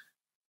life,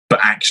 but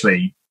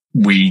actually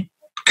we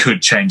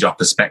could change our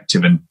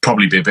perspective and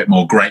probably be a bit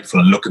more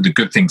grateful and look at the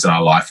good things in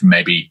our life and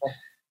maybe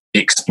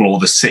explore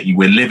the city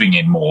we're living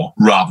in more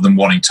rather than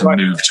wanting to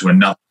move to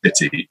another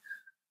city.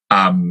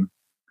 I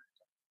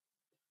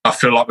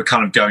feel like we're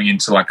kind of going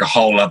into like a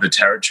whole other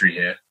territory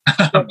here.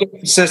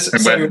 So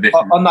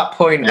on that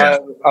point,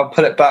 I'll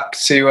pull it back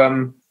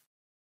to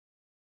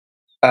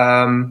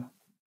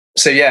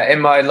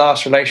in my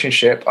last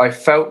relationship, I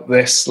felt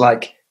this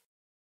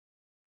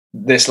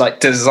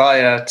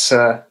desire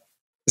to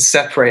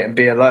separate and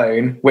be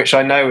alone, which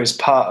I know is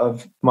part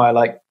of my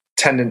like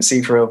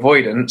tendency for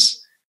avoidance.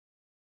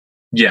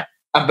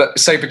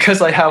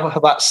 Because I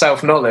have that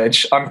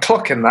self-knowledge, I'm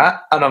clocking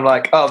that and I'm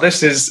like, oh,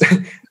 this is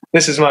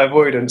my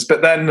avoidance.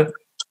 But then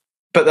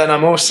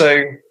I'm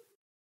also,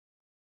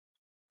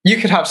 you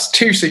could have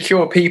two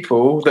secure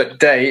people that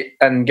date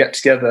and get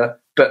together,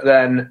 but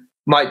then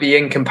might be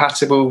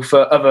incompatible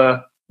for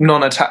other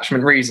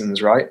non-attachment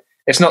reasons, right?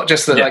 it's not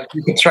just that like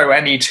you can throw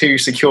any two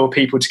secure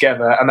people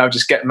together and they'll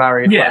just get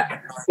married. Yeah.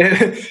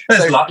 There's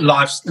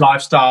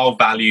lifestyle,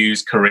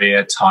 values,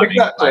 career, timing.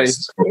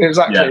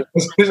 Exactly. Yeah.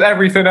 There's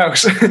everything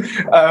else.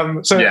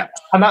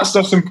 And that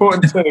stuff's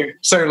important too.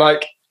 So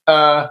like,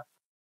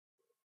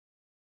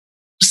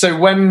 so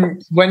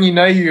when you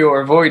know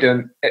you're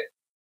avoidant,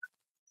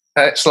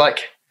 it's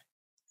like,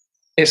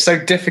 it's so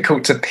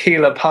difficult to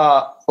peel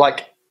apart,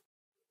 like,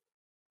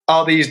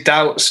 are these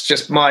doubts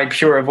just my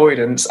pure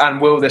avoidance, and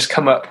will this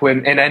come up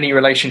when in any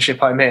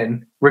relationship I'm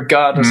in,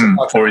 regardless of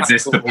or is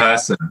this the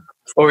person?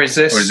 Or is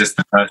this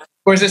the person?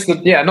 Or is this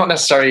the not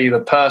necessarily the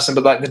person,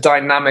 but like the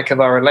dynamic of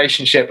our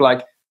relationship,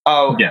 like,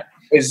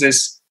 is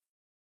this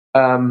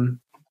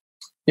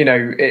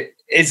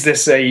is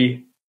this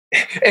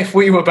if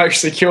we were both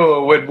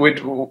secure,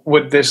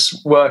 would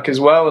this work as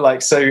well?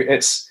 Like, so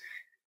it's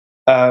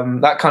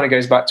that kind of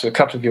goes back to a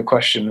couple of your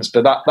questions,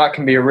 but that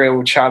can be a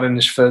real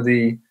challenge for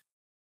the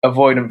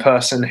avoidant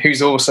person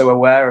who's also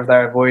aware of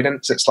their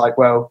avoidance. It's like,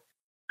 well,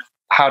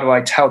 how do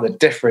I tell the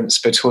difference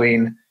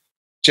between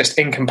just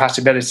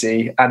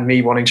incompatibility and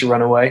me wanting to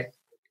run away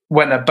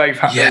when they're both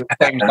happening at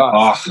the same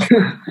time?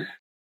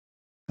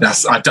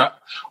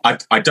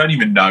 I don't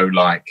even know,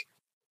 like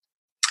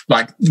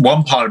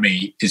one part of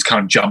me is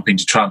kind of jumping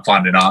to try and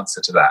find an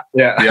answer to that.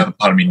 Yeah. The other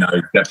part of me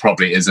knows there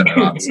probably isn't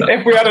an answer.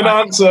 If we had an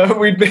answer,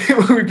 we'd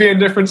be in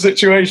different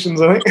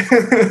situations, I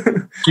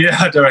think. Yeah,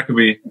 I don't reckon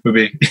we would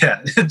be.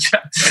 Yeah.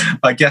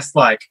 I guess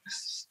like,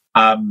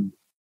 I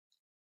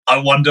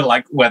wonder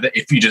like whether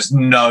if you just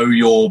know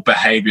your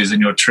behaviors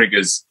and your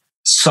triggers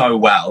so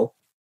well.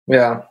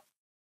 Yeah.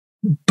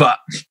 But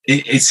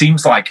it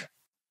seems like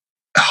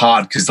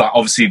hard because like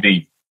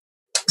obviously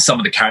some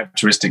of the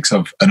characteristics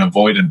of an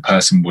avoidant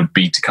person would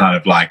be to kind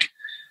of like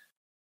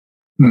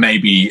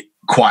maybe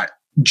quite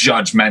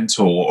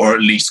judgmental, or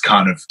at least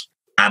kind of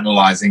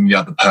analyzing the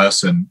other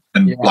person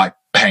and like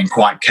paying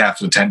quite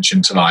careful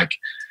attention to like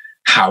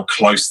how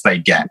close they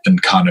get,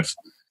 and kind of,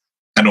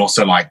 and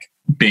also like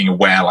being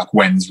aware like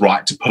when's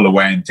right to pull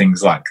away and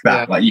things like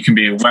that. Like you can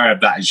be aware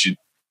of that as you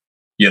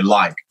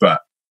like,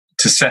 but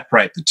to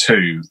separate the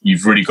two,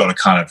 you've really got to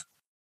kind of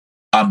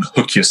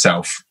unhook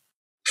yourself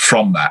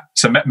from that.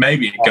 So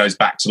maybe it goes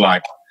back to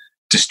like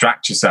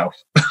distract yourself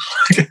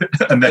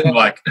and then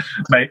like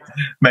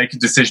make a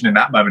decision in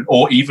that moment,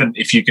 or even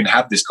if you can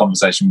have this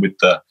conversation with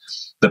the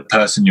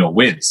person you're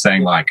with,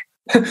 saying like,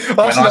 can't do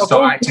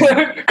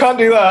that. Can't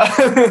do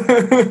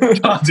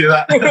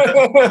that.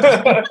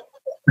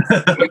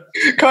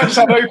 Can't just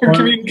have open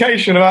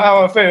communication about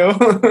how I feel.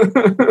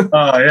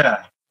 Oh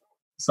yeah,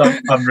 so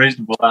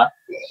unreasonable that.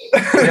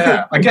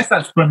 Yeah, I guess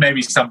that's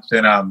maybe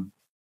something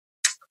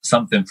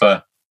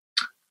for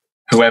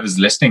whoever's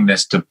listening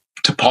this to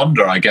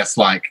ponder, I guess,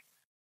 like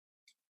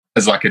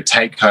as like a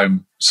take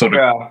home sort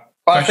of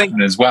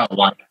question as well,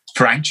 like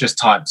for anxious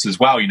types as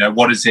well, you know,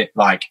 what is it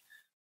like,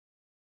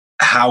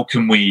 how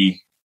can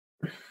we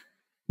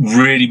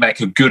really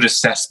make a good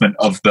assessment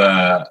of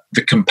the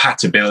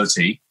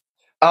compatibility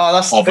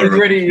that's of a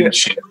really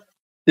relationship?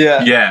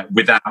 Yeah,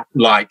 without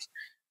like,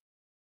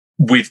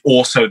 with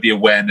also the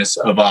awareness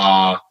of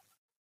our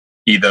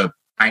either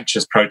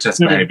anxious protest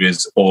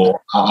behaviors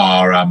or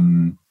our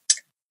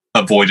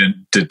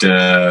avoidant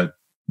defensive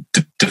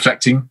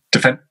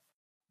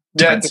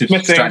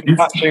dismissing,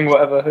 patching,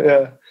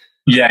 whatever.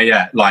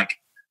 Like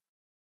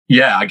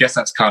I guess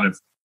that's kind of,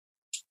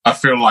 I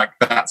feel like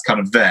that's kind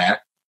of there,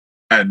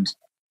 and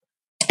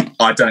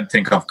I don't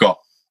think I've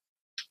got,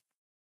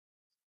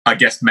 I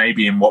guess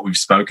maybe in what we've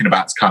spoken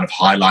about, it's kind of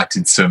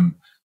highlighted some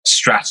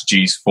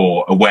strategies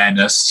for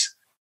awareness,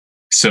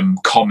 some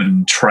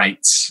common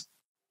traits,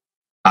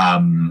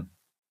 common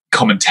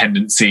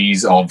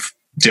tendencies of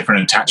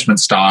different attachment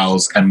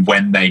styles, and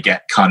when they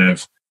get kind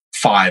of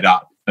fired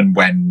up and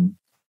when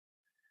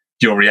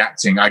you're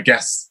reacting. I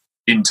guess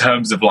in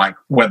terms of like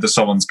whether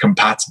someone's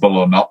compatible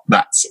or not,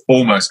 that's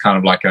almost kind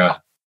of like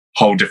a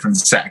whole different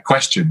set of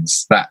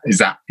questions.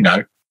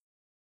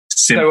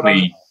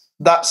 Simply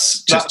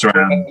that's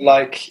around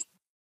like,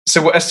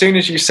 so as soon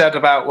as you said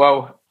about,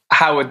 well,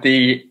 how would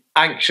the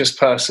anxious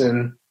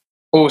person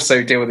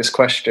also deal with this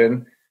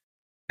question,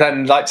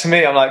 then like to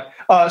me I'm like,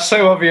 it's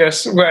so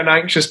obvious when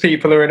anxious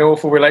people are in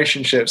awful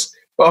relationships.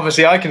 But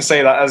obviously I can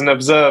say that as an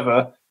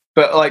observer,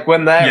 but like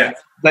when they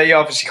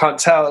obviously can't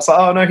tell. It's like,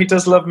 oh no, he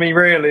does love me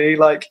really,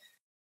 like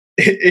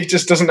he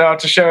just doesn't know how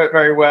to show it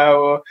very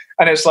well,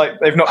 and it's like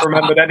they've not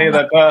remembered any of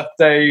their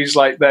birthdays,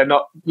 like they're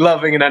not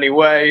loving in any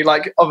way.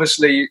 Like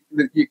obviously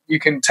you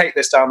can take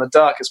this down the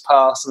darkest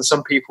path, and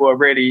some people are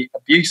really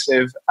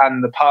abusive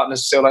and the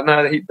partner's still like,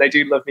 no, they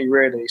do love me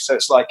really. So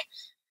it's like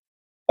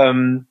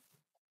I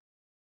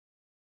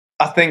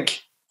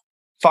think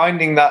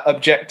finding that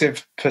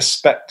objective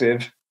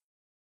perspective,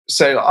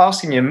 so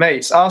asking your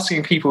mates,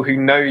 asking people who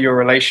know your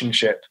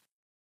relationship,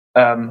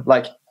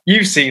 like,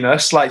 you've seen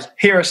us, like,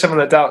 here are some of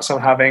the doubts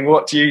I'm having,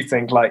 what do you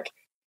think? Like,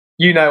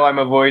 you know I'm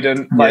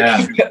avoidant,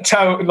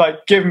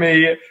 like give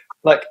me,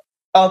 like,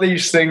 are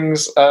these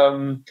things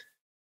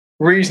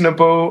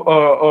reasonable,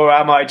 or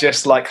am I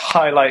just like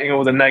highlighting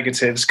all the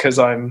negatives because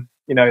I'm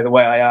you know, the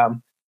way I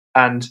am.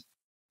 And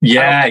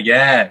yeah.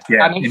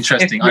 and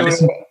Interesting.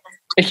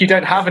 If you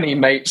don't have any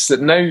mates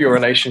that know your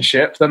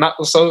relationship, then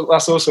that's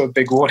also a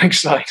big warning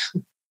sign.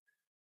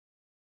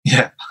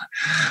 Yeah,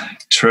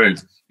 true.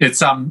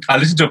 It's I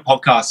listened to a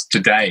podcast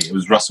today. It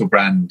was Russell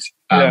Brand,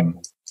 and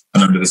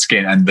Under the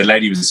Skin, and the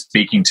lady was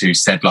speaking to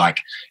said,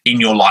 like, in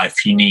your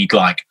life you need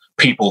like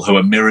people who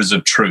are mirrors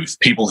of truth,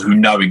 people who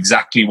know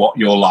exactly what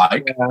you're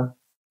like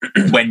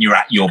when you're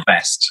at your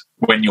best,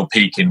 when you're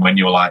peaking, when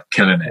you're like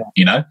killing it,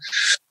 you know.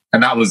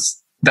 And that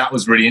was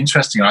really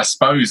interesting. And I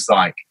suppose,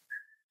 like,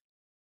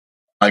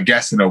 I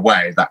guess in a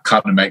way that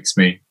kind of makes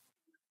me,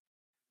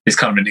 it's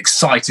kind of an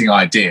exciting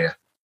idea.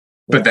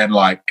 But then,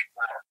 like,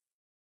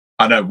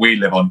 I know we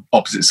live on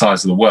opposite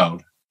sides of the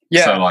world.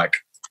 Yeah. So, like,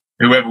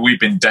 whoever we've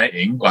been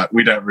dating, like,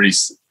 we don't really,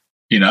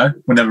 you know,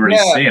 we never really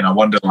see. And I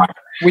wonder, like,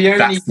 we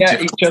only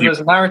get each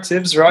other's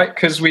narratives, right?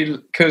 Because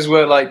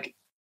we're like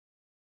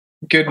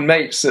good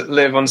mates that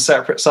live on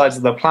separate sides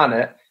of the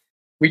planet.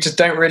 We just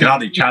don't really. You can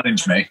hardly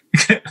challenge me.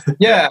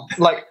 Yeah,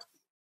 like,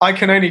 I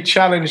can only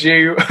challenge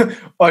you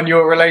on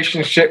your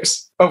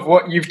relationships of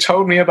what you've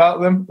told me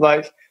about them.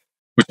 Like,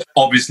 which is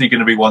obviously going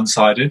to be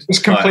one-sided. It's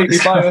completely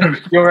by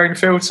your own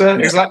filter.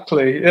 Yeah.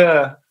 Exactly.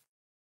 Yeah.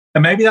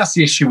 And maybe that's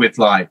the issue with,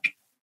 like,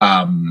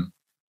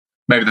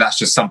 maybe that's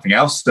just something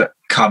else that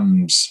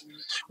comes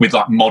with,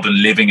 like,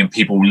 modern living and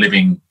people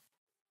living,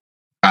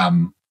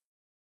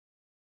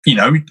 you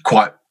know,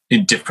 quite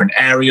in different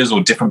areas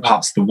or different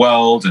parts of the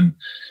world and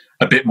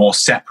a bit more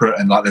separate.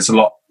 And, like, there's a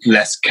lot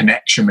less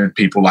connection with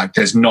people. Like,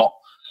 there's not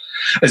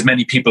as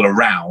many people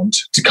around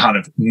to kind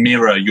of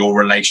mirror your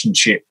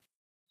relationship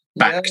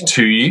back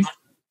to you.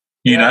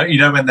 You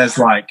know, when there's,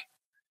 like,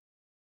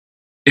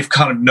 if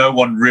kind of no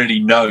one really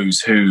knows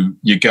who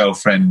your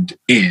girlfriend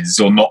is,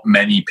 or not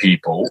many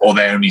people, or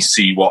they only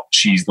see what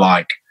she's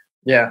like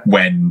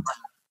when,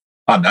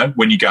 I don't know,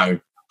 when you go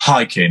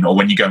hiking or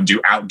when you go and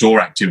do outdoor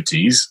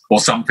activities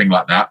or something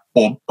like that,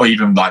 or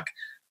even, like,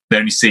 they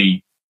only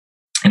see,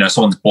 you know,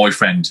 someone's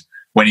boyfriend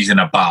when he's in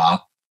a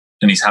bar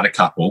and he's had a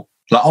couple,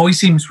 like, oh, he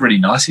seems really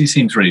nice, he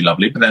seems really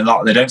lovely, but then,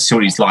 like, they don't see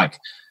what he's like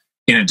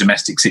in a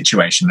domestic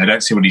situation. They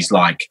don't see what he's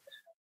like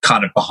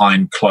kind of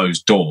behind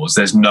closed doors.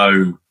 There's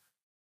no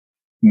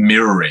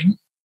mirroring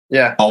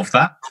of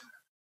that,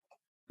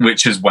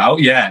 which as well,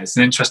 it's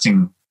an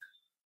interesting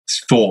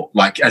thought.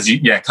 Like, as you,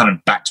 kind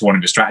of back to one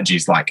of your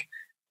strategies, like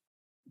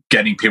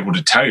getting people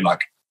to tell you,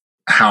 like,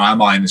 how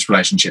am I in this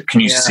relationship?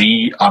 Can you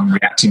see I'm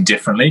reacting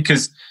differently?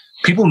 Because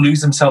people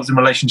lose themselves in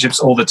relationships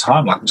all the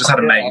time. Like, I just had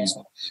a mate who's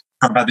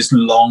about this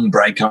long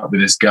breakup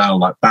with this girl,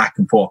 like back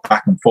and forth.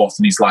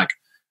 And he's like,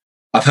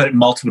 I've heard it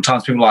multiple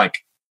times. People are like,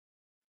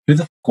 who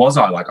the fuck was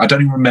I? Like, I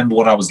don't even remember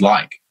what I was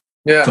like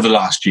for the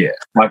last year.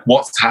 Like,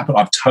 what's happened?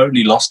 I've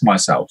totally lost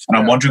myself. And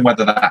I'm wondering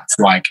whether that's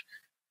like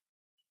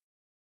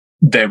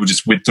they were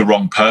just with the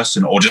wrong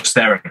person, or just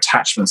their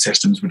attachment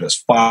systems were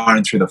just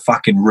firing through the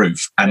fucking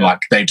roof, and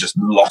like they just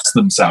lost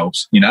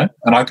themselves, you know?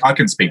 And I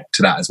can speak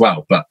to that as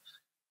well. But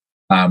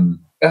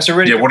that's a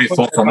really what are your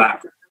thoughts on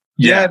that?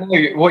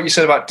 What you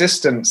said about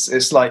distance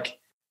is like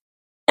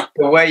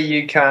the way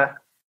you can,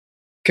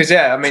 because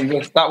I mean,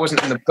 that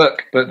wasn't in the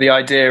book, but the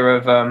idea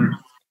of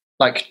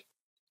like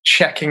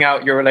checking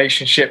out your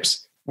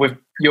relationships with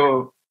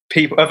your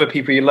people, other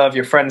people you love,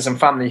 your friends and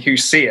family who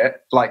see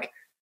it, like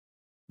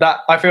that.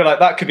 I feel like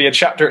that could be a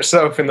chapter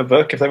itself in the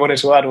book if they wanted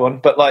to add one.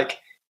 But like,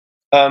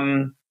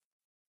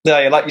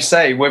 like you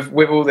say,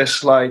 with all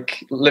this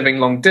like living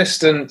long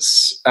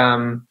distance,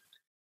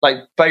 like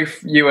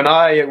both you and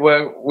I,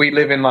 we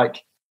live in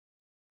like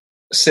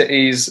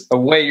cities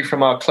away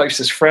from our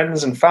closest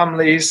friends and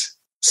families.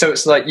 So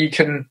it's like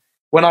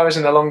when I was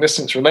in a long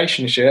distance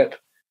relationship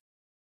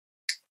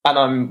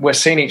and we're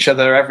seeing each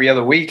other every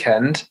other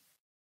weekend,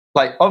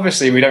 like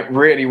obviously we don't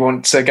really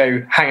want to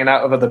go hanging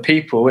out with other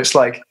people. It's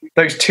like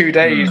those 2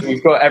 days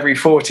we've got every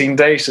 14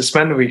 days to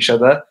spend with each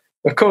other.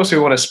 Of course we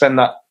want to spend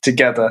that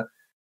together.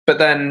 But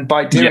then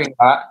by doing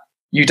that,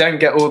 you don't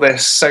get all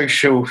this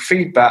social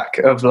feedback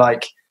of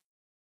like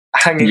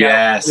hanging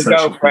out with your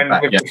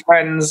girlfriend, with your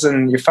friends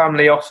and your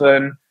family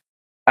often.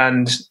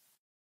 And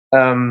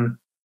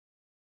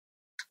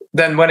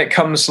then when it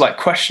comes to like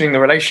questioning the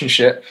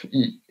relationship,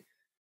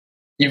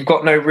 you've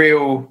got no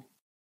real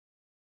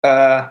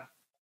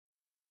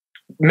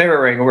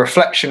mirroring or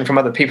reflection from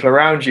other people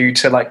around you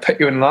to like put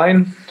you in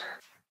line.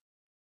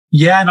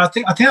 Yeah, and I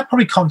think that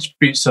probably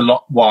contributes a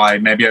lot why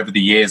maybe over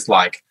the years,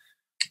 like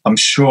I'm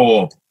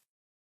sure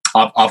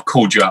I've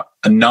called you up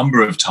a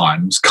number of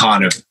times,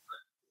 kind of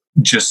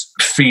just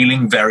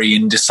feeling very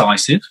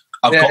indecisive.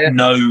 I've got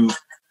no,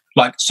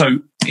 like, so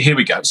here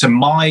we go. So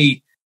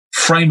my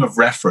frame of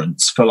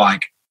reference for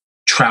like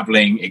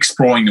traveling,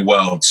 exploring the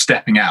world,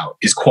 stepping out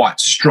is quite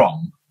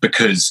strong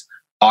because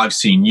I've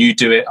seen you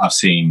do it. I've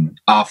seen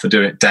Arthur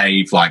do it,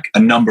 Dave, like a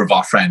number of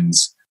our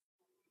friends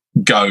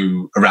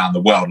go around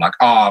the world. Like,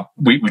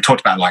 we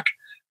talked about, like,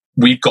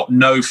 we've got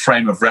no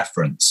frame of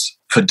reference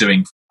for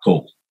doing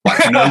cool.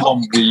 Like no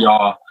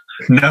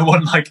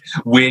one like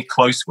we're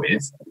close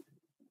with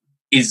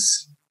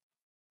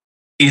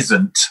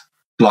isn't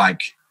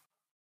like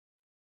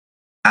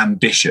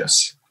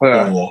ambitious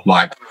Yeah. or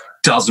like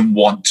doesn't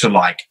want to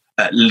like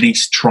at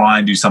least try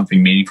and do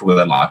something meaningful with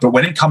their life. But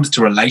when it comes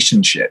to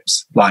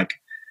relationships, like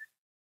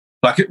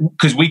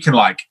because we can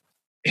like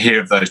hear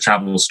of those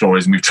travel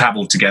stories and we've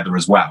traveled together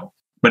as well.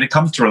 When it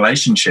comes to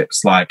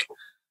relationships, like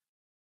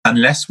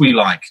unless we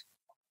like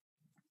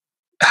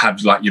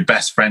have like your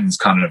best friends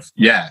kind of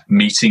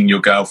meeting your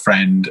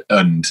girlfriend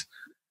and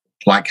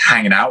like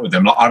hanging out with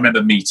them. Like I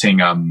remember meeting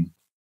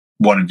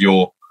one of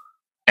your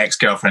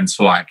ex-girlfriends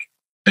for like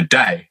a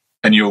day,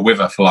 and you were with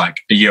her for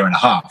like a year and a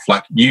half.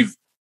 Like you've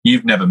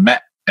never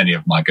met any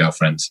of my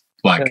girlfriends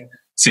like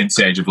since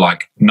the age of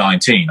like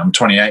 19. I'm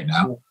 28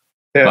 now.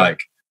 Yeah.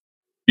 Like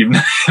you've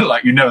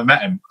you've never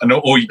met him, and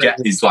all you get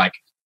is like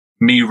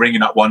me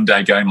ringing up one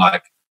day going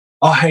like,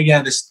 oh hey,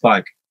 yeah, this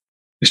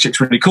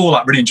chick's really cool,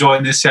 like really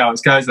enjoying this, see how it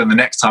goes. Then the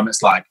next time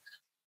it's like,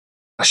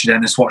 I should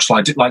end this watch.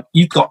 Like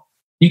you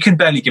can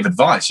barely give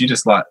advice. You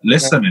just like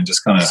listen and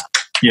just kind of,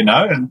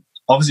 and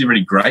obviously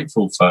really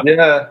grateful for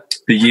the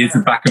years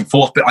of back and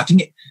forth. But I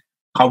think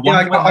I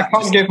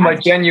can't give my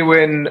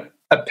genuine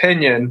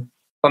opinion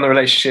on the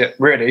relationship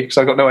really, because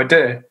I've got no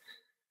idea.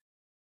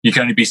 You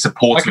can only be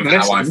supportive of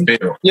how I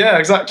feel. Yeah,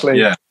 exactly.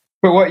 Yeah.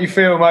 But what you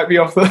feel might be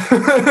off the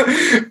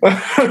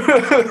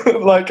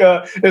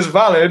it's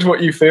valid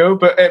what you feel,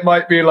 but it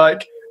might be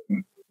like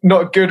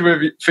not good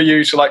for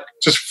you to like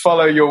just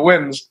follow your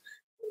whims.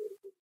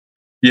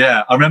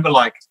 Yeah, I remember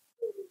like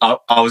I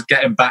was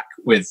getting back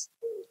with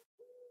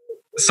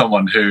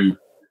someone who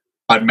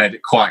I'd made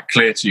it quite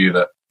clear to you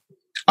that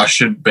I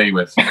shouldn't be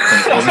with. And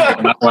it wasn't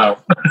going that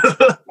well.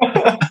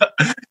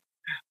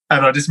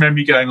 And I just remember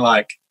you going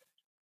like,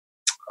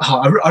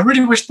 I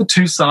really wish the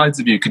two sides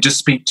of you could just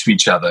speak to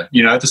each other.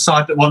 The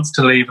side that wants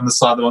to leave and the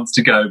side that wants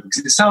to go,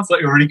 because it sounds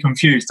like you're really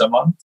confused. I'm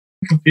like, I'm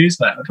confused,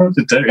 man. I don't know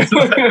what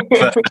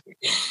to do.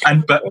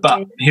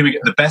 but here we go.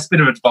 The best bit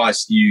of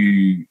advice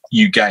you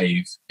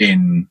gave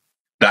in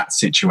that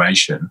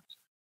situation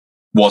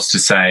was to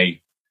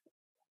say,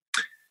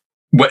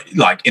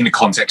 like in the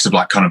context of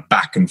like kind of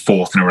back and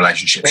forth in a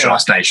relationship, should I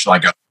stay? Should I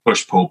go?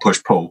 Push,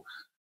 pull.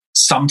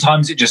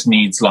 Sometimes it just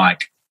needs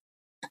like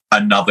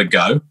another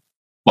go.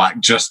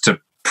 Like just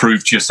to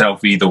prove to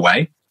yourself either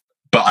way.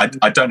 But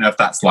I don't know if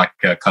that's like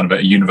a kind of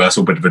a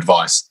universal bit of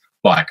advice,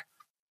 like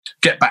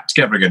get back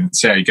together again and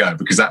see how you go,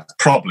 because that's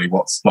probably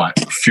what's like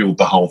fueled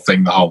the whole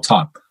thing the whole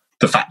time,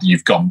 the fact that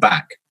you've gone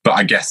back. But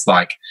I guess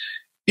like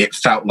it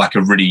felt like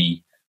a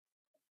really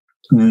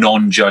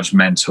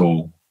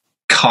non-judgmental,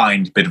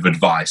 kind bit of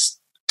advice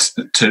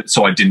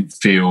so I didn't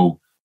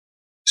feel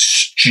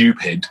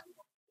stupid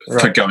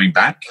for going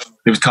back.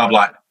 It was kind of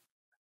like,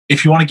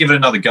 if you want to give it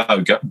another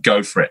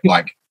go for it.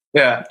 Like,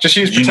 just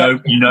use you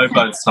know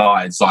both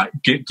sides. Like,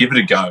 give it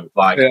a go.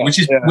 Like,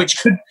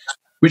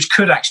 which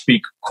could actually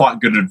be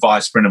quite good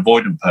advice for an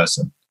avoidant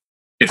person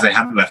if they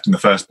hadn't left in the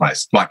first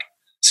place. Like,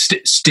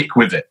 stick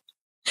with it.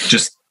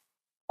 Just,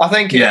 I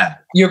think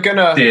you're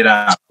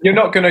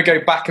not gonna go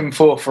back and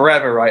forth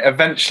forever, right?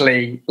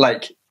 Eventually,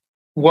 like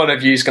one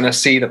of you is gonna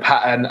see the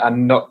pattern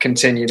and not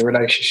continue the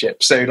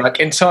relationship. So, like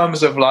in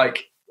terms of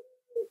like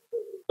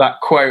that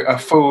quote, a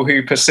fool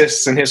who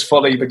persists in his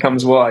folly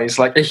becomes wise.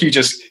 Like if you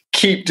just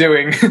keep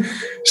doing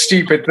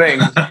stupid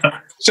things,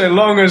 so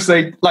long as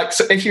they like,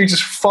 so if you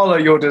just follow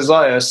your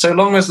desires, so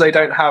long as they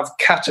don't have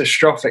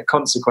catastrophic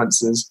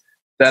consequences,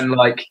 then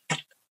like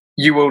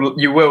you will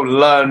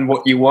learn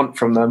what you want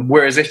from them.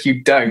 Whereas if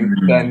you don't,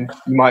 then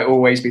you might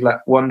always be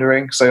left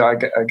wondering. So I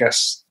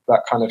guess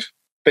that kind of,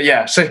 but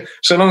yeah, so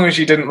long as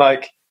you didn't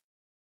like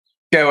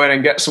go in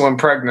and get someone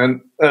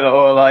pregnant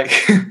or like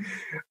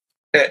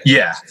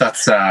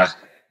that's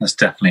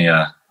definitely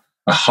a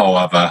whole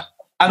other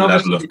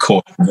level of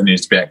caution that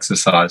needs to be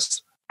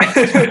exercised.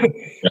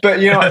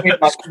 But you know what I mean?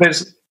 Like,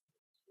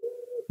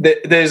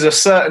 there's a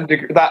certain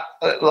degree that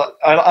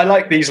I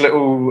like these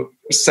little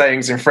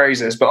sayings and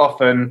phrases, but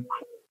often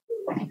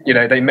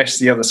they miss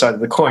the other side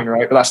of the coin,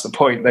 right? But that's the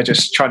point. They're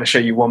just trying to show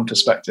you one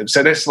perspective.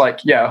 So this,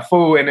 like, a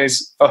fool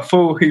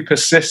who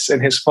persists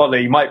in his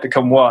folly might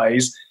become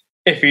wise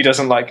if he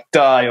doesn't like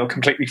die or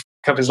completely f***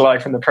 up his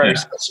life in the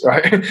process,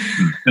 right? And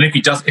if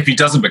he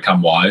doesn't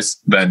become wise,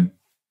 then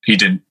he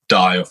didn't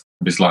die of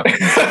his life.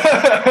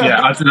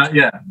 I don't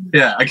know.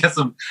 Yeah. I guess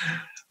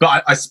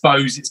but I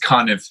suppose it's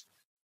kind of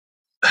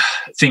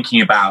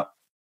thinking about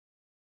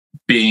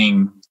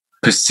being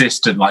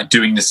persistent, like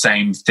doing the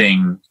same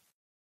thing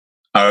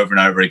over and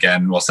over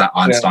again. What's that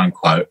Einstein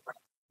quote?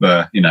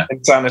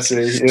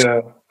 Insanity.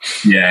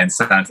 Yeah,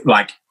 insanity.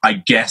 Like, I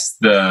guess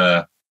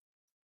I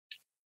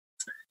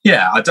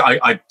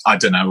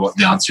don't know what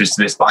the answer is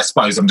to this, but I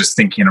suppose I'm just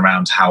thinking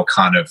around how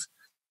kind of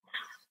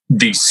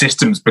these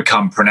systems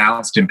become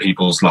pronounced in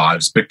people's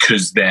lives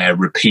because they're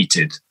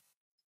repeated.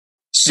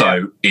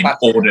 So in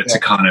order to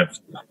kind of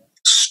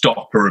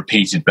stop a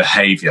repeated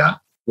behavior,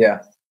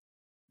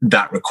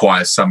 that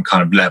requires some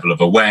kind of level of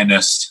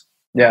awareness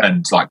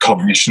and like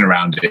cognition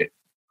around it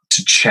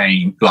to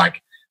change,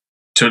 like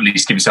to at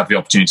least give yourself the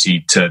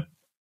opportunity to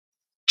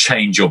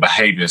change your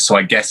behavior. So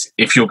I guess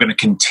if you're going to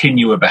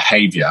continue a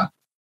behavior,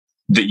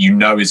 that you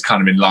know is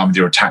kind of in line with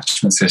your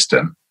attachment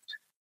system,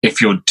 if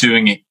you're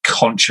doing it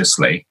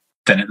consciously,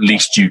 then at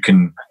least you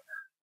can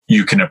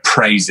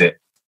appraise it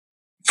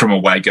from a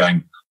way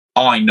going,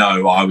 I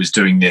know I was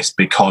doing this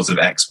because of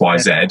X, Y,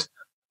 Z.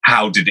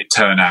 How did it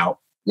turn out?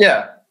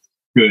 Yeah.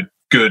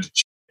 Good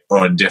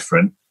or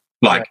indifferent.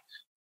 Like,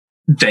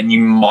 then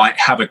you might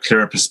have a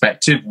clearer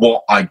perspective.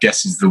 What I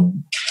guess is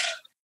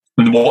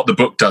what the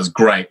book does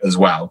great as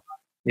well.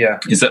 Yeah.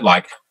 Is that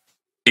like,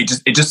 it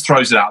just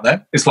throws it out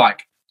there. It's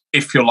like,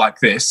 if you're like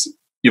this,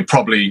 you're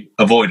probably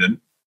avoidant.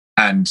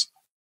 And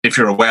if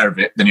you're aware of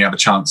it, then you have a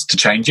chance to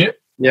change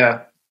it.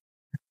 Yeah.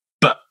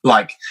 But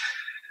like,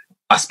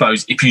 I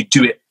suppose if you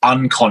do it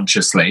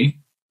unconsciously,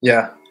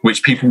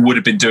 which people would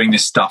have been doing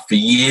this stuff for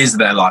years of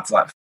their life,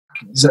 like,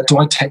 do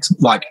I text?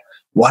 Like,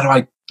 why do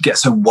I get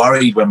so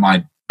worried when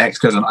my ex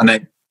goes on and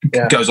then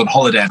goes on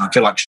holiday and I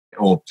feel like shit?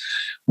 Or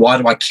why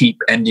do I keep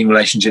ending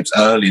relationships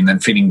early and then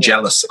feeling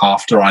jealous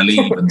after I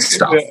leave and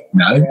stuff? You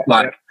know,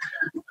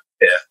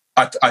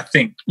 I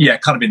think,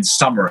 kind of in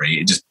summary,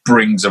 it just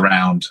brings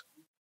around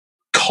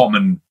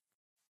common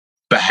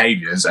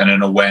behaviors and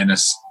an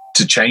awareness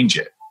to change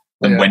it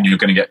and when you're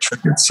going to get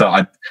triggered. So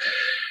I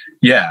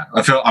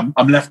feel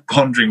I'm left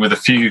pondering with a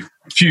few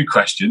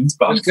questions,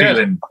 but I'm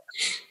feeling,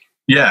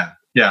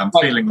 I'm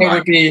feeling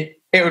like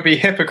it would be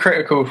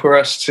hypocritical for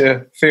us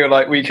to feel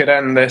like we could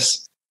end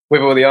this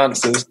with all the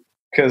answers,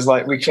 because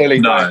like we clearly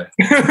no.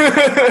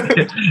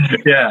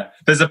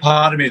 There's a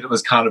part of me that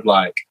was kind of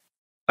like,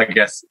 I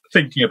guess,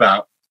 thinking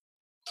about,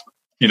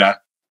 I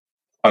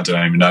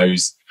don't even know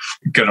who's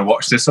going to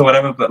watch this or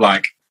whatever, but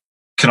like,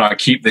 can I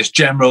keep this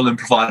general and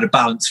provide a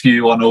balanced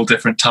view on all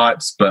different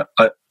types? But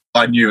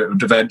I knew it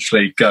would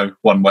eventually go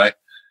one way,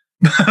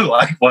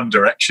 like one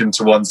direction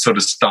to one sort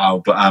of style.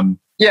 But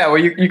well,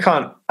 you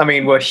can't. I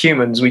mean, we're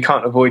humans. We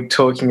can't avoid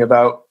talking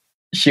about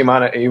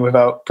humanity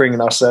without bringing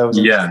ourselves.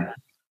 I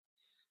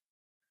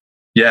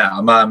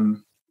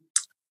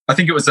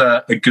think it was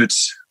a good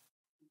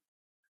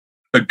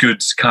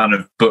kind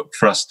of book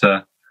for us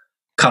to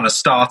kind of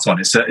start on.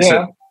 It's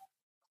a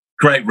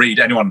great read.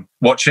 Anyone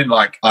watching,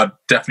 like, I'd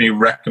definitely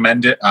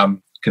recommend it.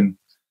 Can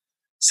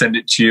send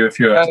it to you if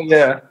you're like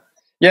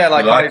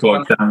I've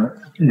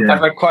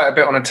read quite a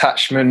bit on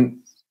attachment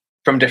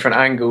from different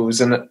angles,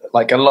 and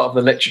like a lot of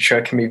the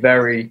literature can be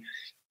very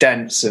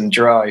dense and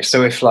dry.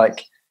 So if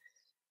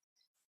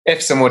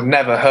someone had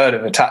never heard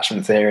of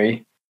attachment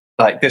theory,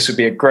 like this would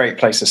be a great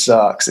place to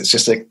start, because it's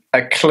just a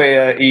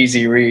clear,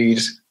 easy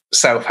read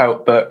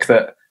self-help book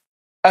that,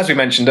 as we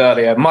mentioned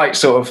earlier, might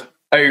sort of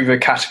over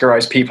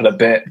categorize people a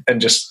bit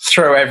and just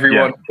throw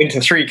everyone into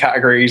 3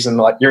 categories, and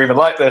like, you're either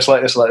like this,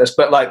 like this, like this.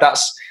 But like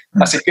that's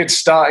a good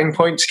starting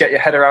point to get your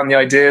head around the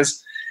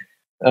ideas.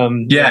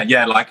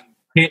 Like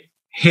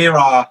here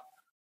are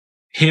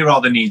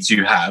the needs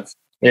you have.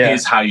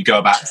 Here's how you go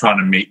about trying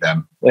to meet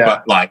them.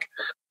 But like,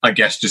 I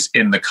guess just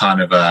in the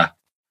kind of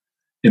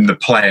in the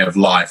play of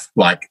life,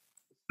 like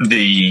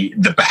the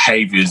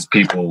behaviors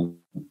people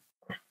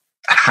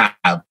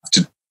have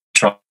to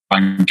try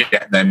and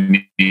get their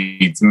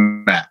needs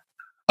met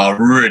are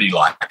really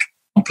like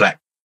complex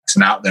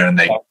and out there, and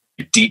they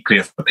deeply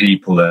affect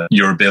people,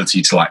 your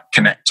ability to like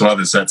connect to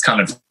others. So it's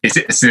kind of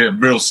it's a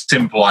real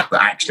simple life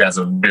that actually has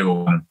a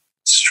real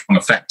strong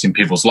effect in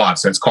people's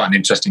lives. So it's quite an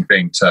interesting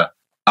thing to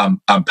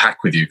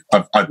unpack with you.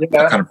 I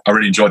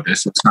really enjoyed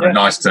this. It's kind of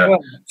nice to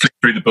flick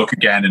through the book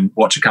again and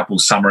watch a couple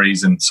of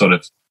summaries and sort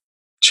of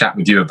chat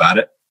with you about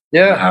it.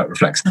 How it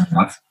reflects in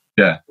life.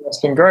 It's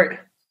been great.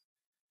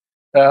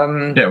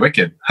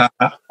 Wicked.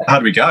 How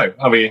do we go?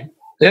 Are we?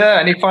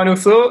 Any final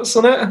thoughts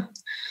on it?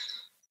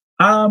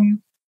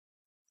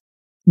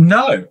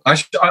 No. I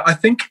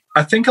think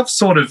I've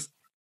sort of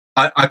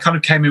I kind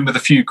of came in with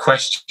a few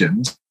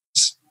questions,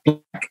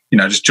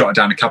 just jotted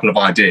down a couple of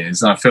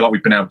ideas, and I feel like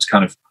we've been able to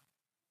kind of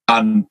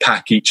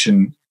unpack each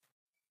and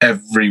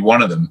every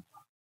one of them.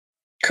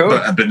 Cool.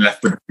 But I've been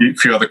left with a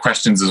few other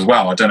questions as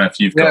well. I don't know if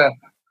you've got.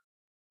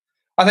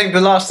 I think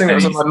the last thing that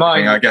was on my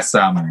mind, I guess,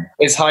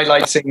 is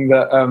highlighting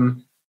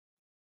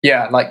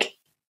that, like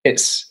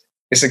it's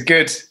a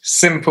good,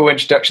 simple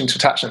introduction to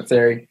attachment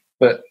theory,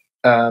 but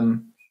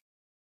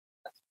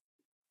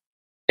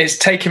it's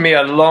taken me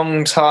a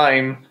long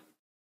time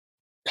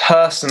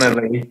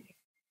personally,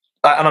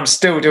 and I'm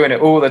still doing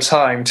it all the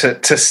time,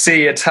 to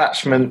see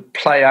attachment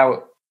play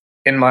out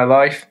in my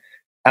life,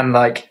 and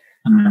like,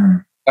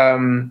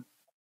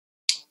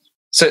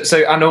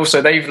 so and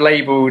also they've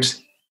labelled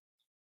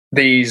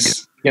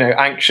these,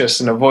 anxious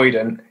and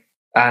avoidant,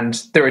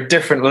 and there are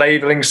different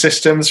labelling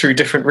systems through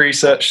different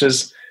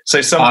researchers. So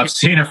I've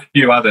seen a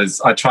few others.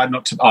 I tried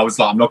not to. I was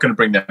like, I'm not going to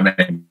bring them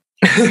in.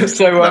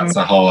 So that's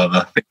a whole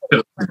other thing.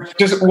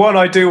 Just one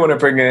I do want to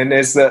bring in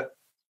is that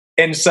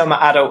in some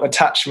adult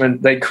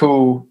attachment, they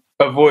call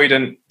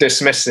avoidant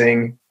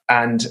dismissing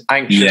and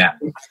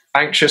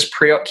anxious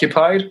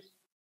preoccupied.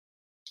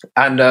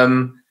 And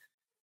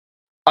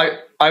I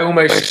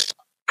almost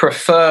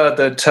prefer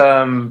the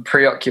term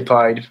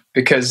preoccupied,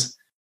 because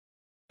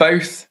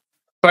both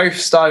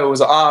styles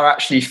are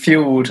actually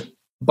fueled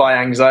by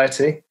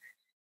anxiety.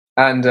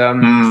 And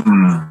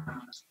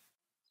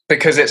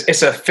because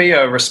it's a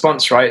fear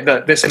response, right?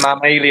 That this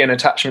mammalian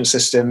attachment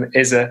system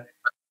is an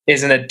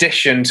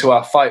addition to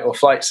our fight or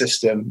flight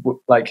system.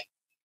 Like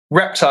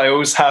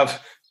reptiles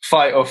have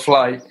fight or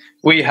flight,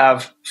 we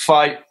have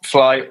fight,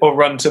 flight, or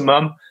run to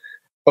mum,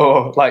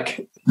 or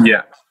like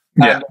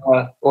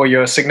or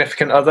your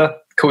significant other,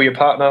 call your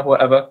partner,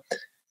 whatever.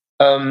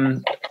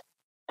 But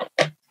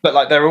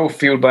like they're all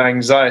fueled by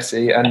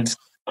anxiety, and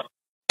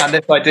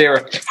this idea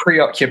of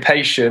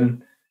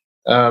preoccupation,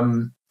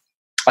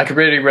 I could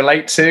really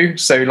relate to.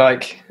 So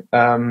like,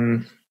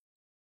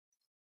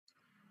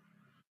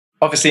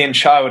 obviously in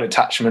child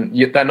attachment,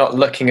 they're not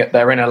looking at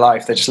their inner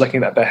life. They're just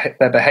looking at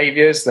their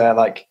behaviors. They're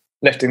like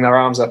lifting their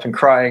arms up and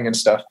crying and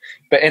stuff.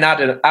 But in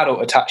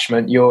adult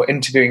attachment, you're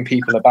interviewing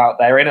people about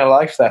their inner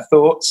life, their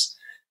thoughts.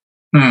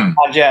 And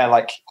yeah,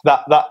 like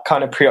that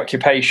kind of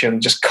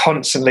preoccupation, just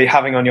constantly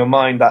having on your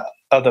mind that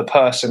other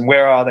person.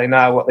 Where are they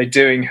now? What are they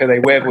doing? Who are they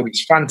with? All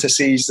these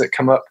fantasies that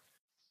come up.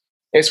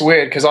 It's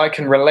weird because I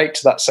can relate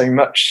to that so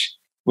much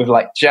with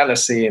like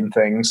jealousy and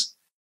things.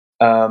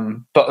 But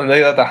on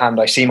the other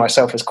hand, I see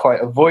myself as quite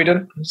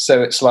avoidant.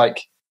 So it's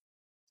like,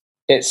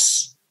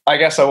 I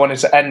guess I wanted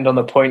to end on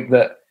the point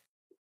that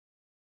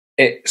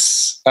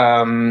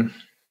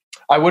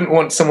I wouldn't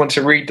want someone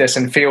to read this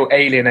and feel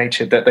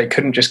alienated that they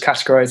couldn't just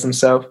categorize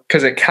themselves,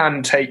 because it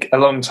can take a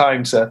long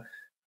time to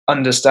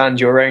understand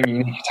your own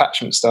unique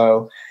attachment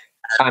style.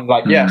 And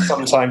like,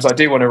 sometimes I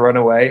do want to run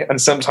away,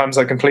 and sometimes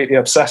I'm completely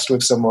obsessed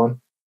with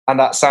someone, and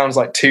that sounds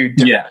like two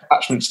different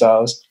attachment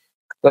styles.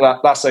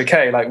 But that's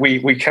okay. Like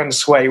we can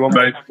sway one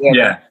way,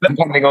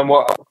 depending on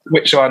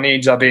which of our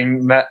needs are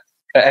being met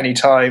at any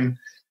time,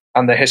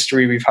 and the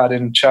history we've had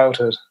in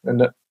childhood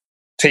and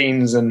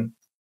teens and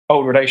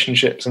old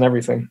relationships and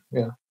everything.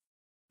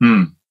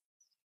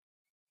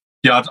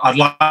 I'd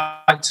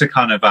like to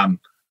kind of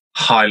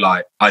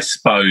highlight, I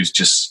suppose,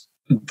 just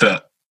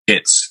that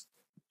it's,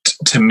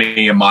 to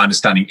me and my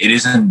understanding, it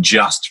isn't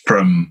just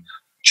from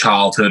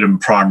childhood and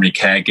primary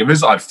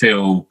caregivers. I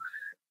feel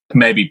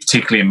maybe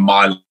particularly in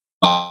my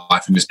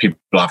life and just people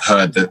I've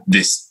heard that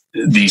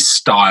these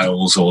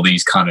styles or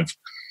these kind of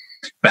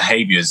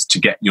behaviors to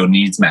get your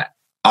needs met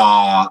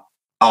are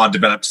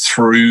developed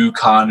through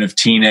kind of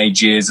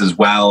teenage years as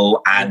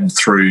well, and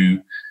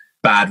through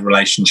bad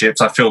relationships.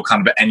 I feel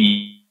kind of at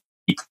any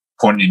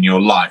point in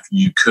your life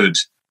you could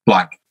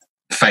like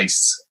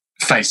face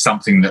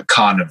something that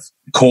kind of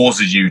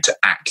causes you to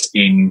act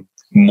in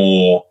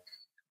more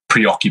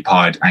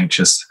preoccupied,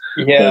 anxious,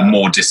 or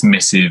more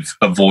dismissive,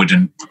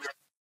 avoidant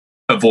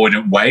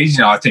ways.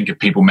 I think of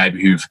people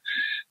maybe who've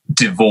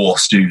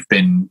divorced, who've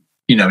been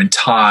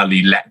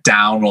entirely let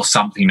down or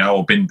something,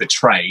 or been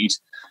betrayed.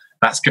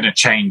 That's going to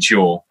change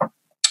your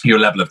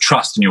level of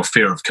trust and your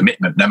fear of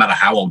commitment, no matter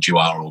how old you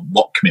are or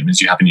what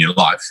commitments you have in your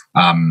life.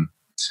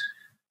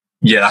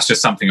 That's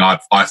just something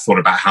I've thought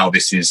about, how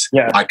this is.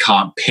 I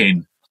can't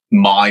pin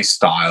my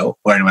style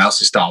or anyone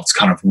else's style to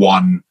kind of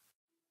one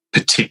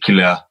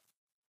particular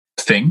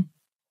thing,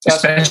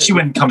 especially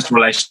when it comes to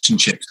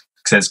relationships.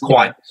 Because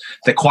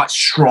they're quite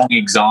strong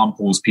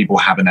examples people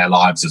have in their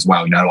lives as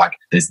well. Like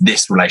there's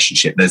this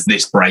relationship, there's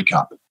this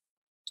breakup.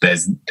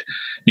 There's,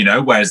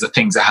 whereas the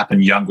things that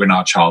happen younger in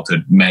our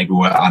childhood, maybe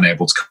we're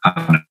unable to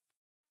kind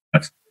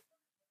of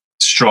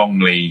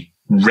strongly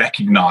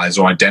recognize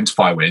or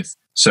identify with.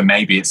 So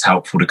maybe it's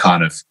helpful to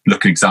kind of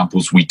look at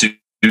examples we do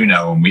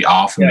know and we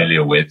are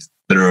familiar with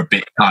that are a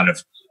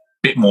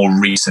bit more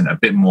recent, a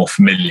bit more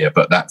familiar,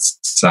 but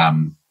that's,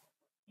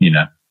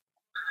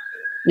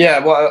 Yeah,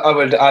 well, I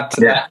would add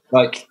to that,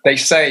 like they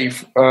say,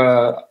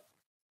 I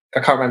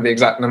can't remember the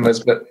exact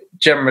numbers, but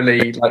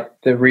generally, like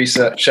the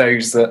research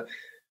shows that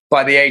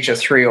by the age of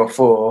 3 or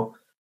 4,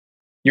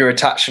 your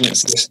attachment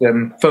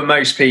system for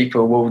most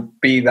people will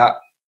be that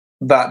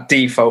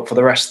default for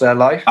the rest of their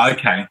life.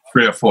 Okay,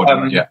 3 or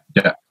 4.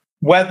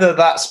 Whether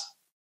that's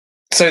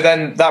so,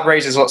 then that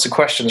raises lots of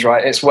questions,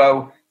 right? It's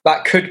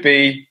that could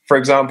be, for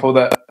example,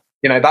 that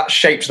that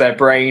shapes their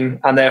brain,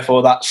 and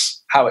therefore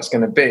that's how it's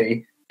going to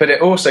be. But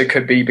it also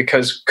could be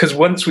because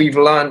once we've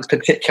learned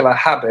particular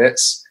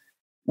habits,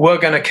 we're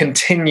going to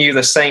continue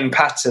the same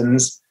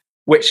patterns,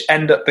 which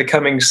end up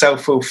becoming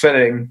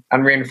self-fulfilling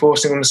and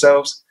reinforcing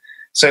themselves.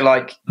 So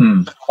like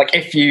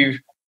if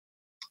you've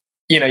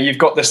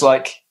got this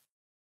like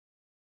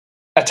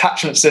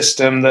attachment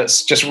system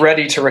that's just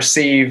ready to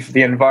receive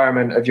the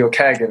environment of your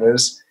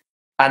caregivers,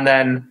 and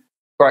then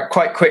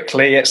quite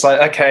quickly it's like,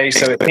 okay,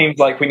 so it seems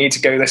like we need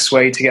to go this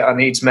way to get our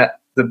needs met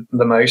the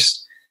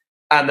most.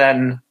 And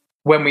then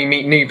when we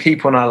meet new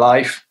people in our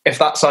life, if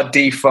that's our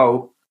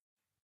default,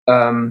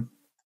 we're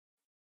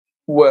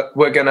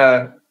going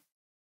to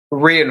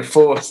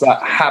reinforce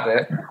that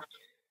habit.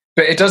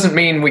 But it doesn't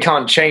mean we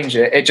can't change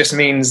it. It just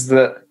means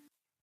that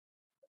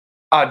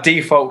our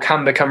default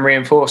can become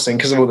reinforcing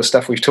because of all the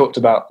stuff we've talked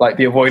about, like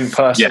the avoidant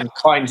person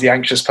finds the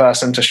anxious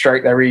person to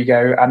stroke their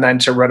ego and then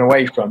to run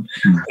away from.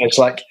 It's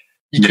like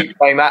you keep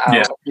playing that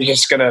out, you're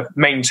just going to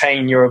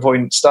maintain your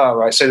avoidant style,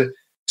 right? So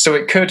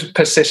it could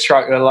persist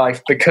throughout your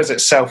life because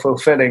it's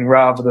self-fulfilling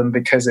rather than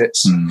because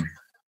it's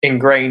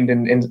ingrained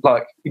in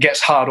like it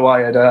gets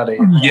hardwired early.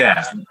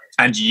 Yeah.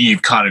 And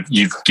you've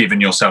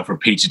given yourself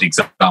repeated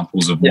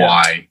examples of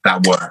why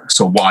that works,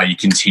 or why you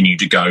continue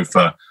to go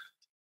for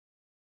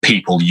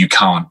people you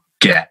can't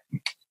get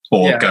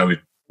or go with.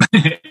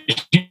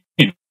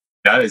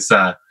 It's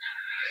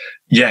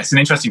an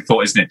interesting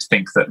thought, isn't it, to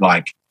think that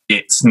like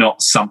it's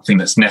not something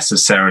that's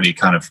necessarily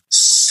kind of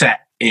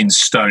set in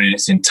stone in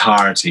its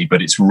entirety,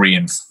 but it's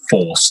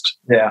reinforced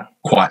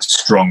quite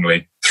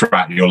strongly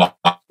throughout your life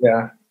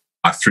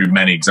through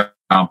many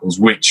examples,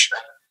 which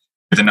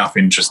with enough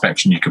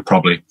introspection you could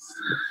probably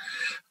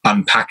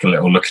unpack a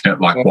little, looking at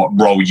like what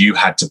role you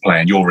had to play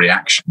and your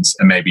reactions,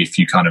 and maybe if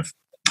you kind of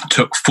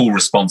took full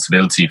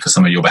responsibility for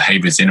some of your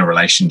behaviors in a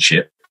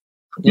relationship,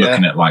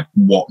 looking at like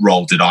what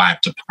role did I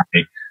have to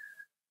play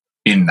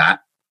in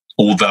that,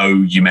 although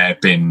you may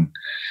have been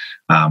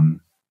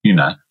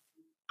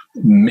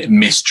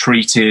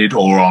mistreated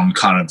or on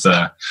kind of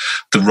the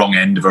wrong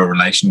end of a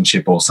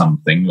relationship or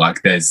something.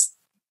 Like there's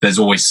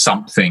always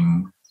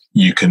something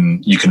you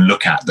can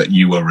look at that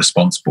you were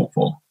responsible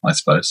for, I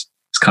suppose.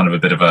 It's kind of a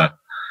bit of a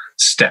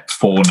step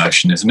 4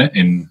 notion, isn't it,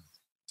 in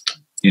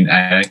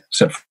AA,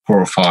 step 4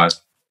 or 5,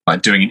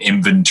 like doing an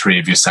inventory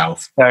of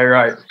yourself. Oh,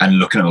 right. And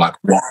looking at like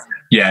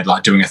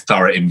like doing a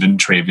thorough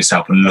inventory of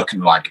yourself and looking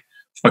like,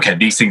 okay,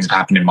 these things have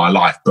happened in my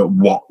life, but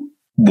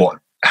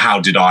how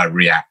did I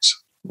react?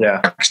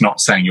 Yeah. It's not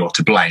saying you're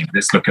to blame, but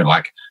it's looking at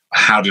like,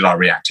 how did I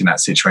react in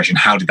that situation?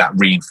 How did that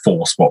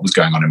reinforce what was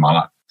going on in my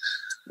life?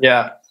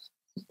 Yeah.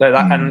 No,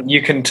 and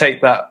you can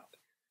take that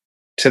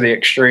to the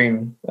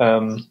extreme.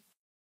 But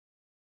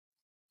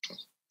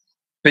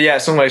yeah,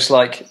 it's almost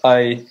like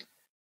I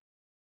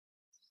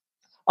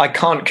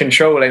can't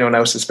control anyone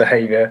else's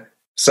behavior.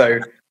 So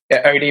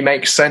it only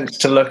makes sense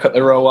to look at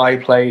the role I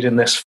played in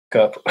this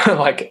fuck up,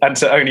 and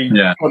to only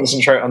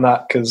concentrate on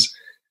that, because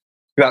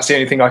that's the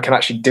only thing I can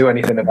actually do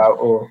anything about.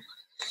 Or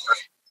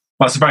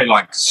well, it's a very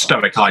like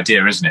stoic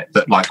idea, isn't it?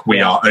 That like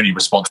we are only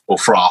responsible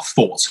for our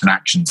thoughts and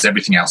actions.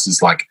 Everything else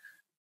is like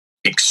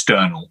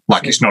external.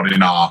 Like it's not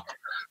in our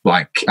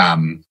like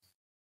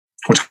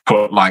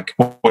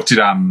what did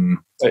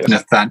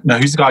Nathan? No,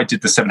 who's the guy who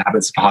did the 7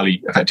 Habits of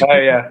Highly Effective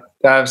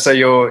People? So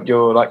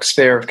your like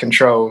sphere of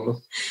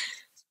control.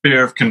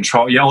 Sphere of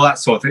control. Yeah, all that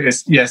sort of thing.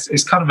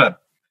 It's kind of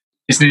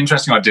it's an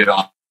interesting idea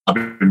that I've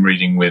been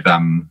reading with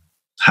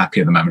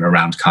Happy at the moment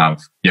around kind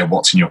of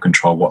what's in your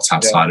control, what's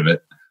outside of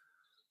it.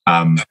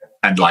 And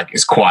like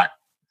it's quite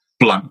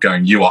blunt,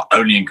 going, you are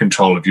only in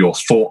control of your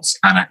thoughts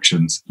and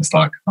actions. It's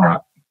like, all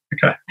right,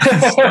 okay.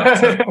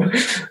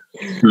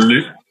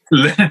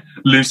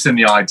 Loosen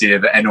the idea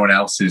that anyone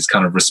else is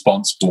kind of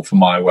responsible for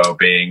my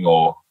well-being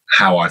or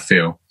how I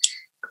feel.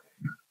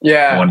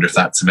 Yeah. I wonder if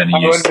that's of any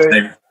use.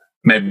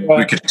 Maybe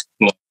we could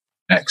explore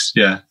next.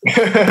 Yeah.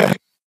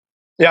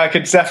 Yeah, I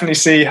could definitely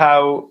see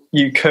how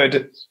you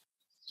could.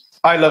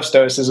 I love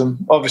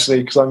Stoicism, obviously,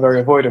 because I'm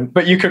very avoidant,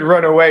 but you could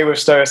run away with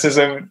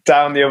Stoicism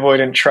down the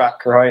avoidant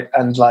track, right?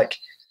 And like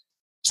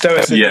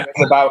Stoicism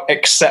is about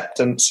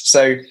acceptance.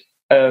 So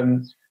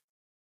in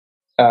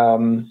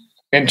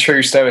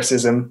true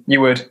Stoicism,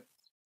 you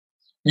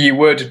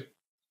would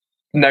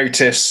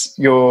notice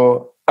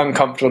your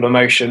uncomfortable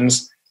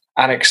emotions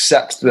and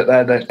accept that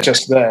they're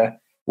just there.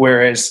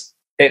 Whereas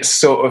it's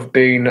sort of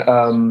been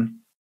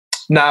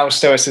now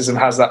Stoicism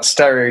has that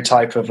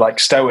stereotype of like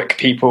Stoic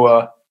people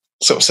are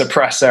sort of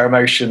suppress their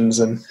emotions,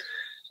 and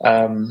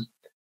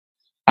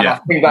I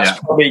think that's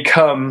probably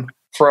come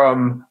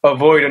from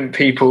avoidant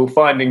people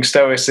finding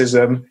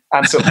Stoicism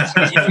and sort of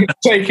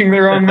taking the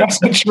wrong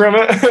message from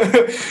it.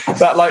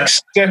 That like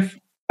stiff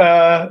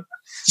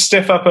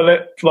upper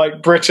lip,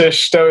 like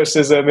British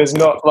Stoicism is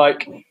not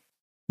like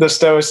the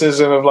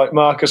Stoicism of like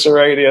Marcus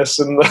Aurelius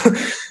and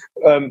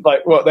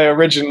like what they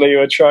originally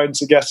were trying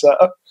to get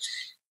at.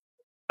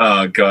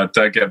 Oh God,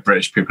 don't get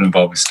British people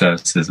involved with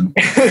Stoicism.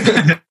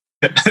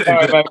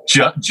 Right,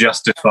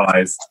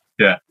 justifies.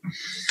 Yeah,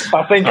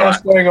 I think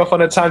us going off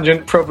on a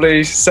tangent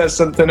probably says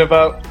something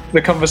about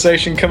the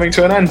conversation coming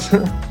to an end.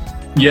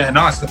 Yeah,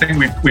 nice. I think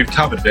we've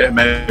covered it.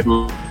 Maybe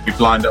we've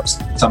lined up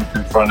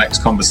something for our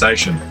next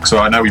conversation. So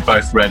I know we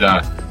both read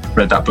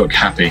that book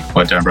Happy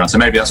by Darren Brown. So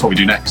maybe that's what we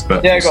do next.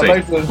 But yeah,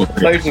 we've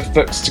got loads of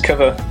books to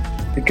cover.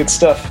 Good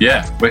stuff.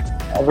 Yeah,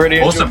 I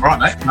really awesome. Right,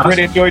 mate. Nice.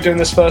 Really enjoyed doing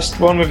this first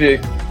one with you.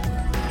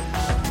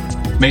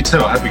 Me too.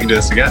 I hope we can do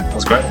this again. That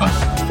was great fun.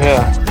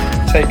 Yeah.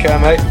 Take care,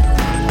 mate.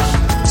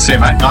 See you,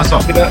 mate. Nice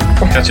one.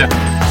 Catch ya.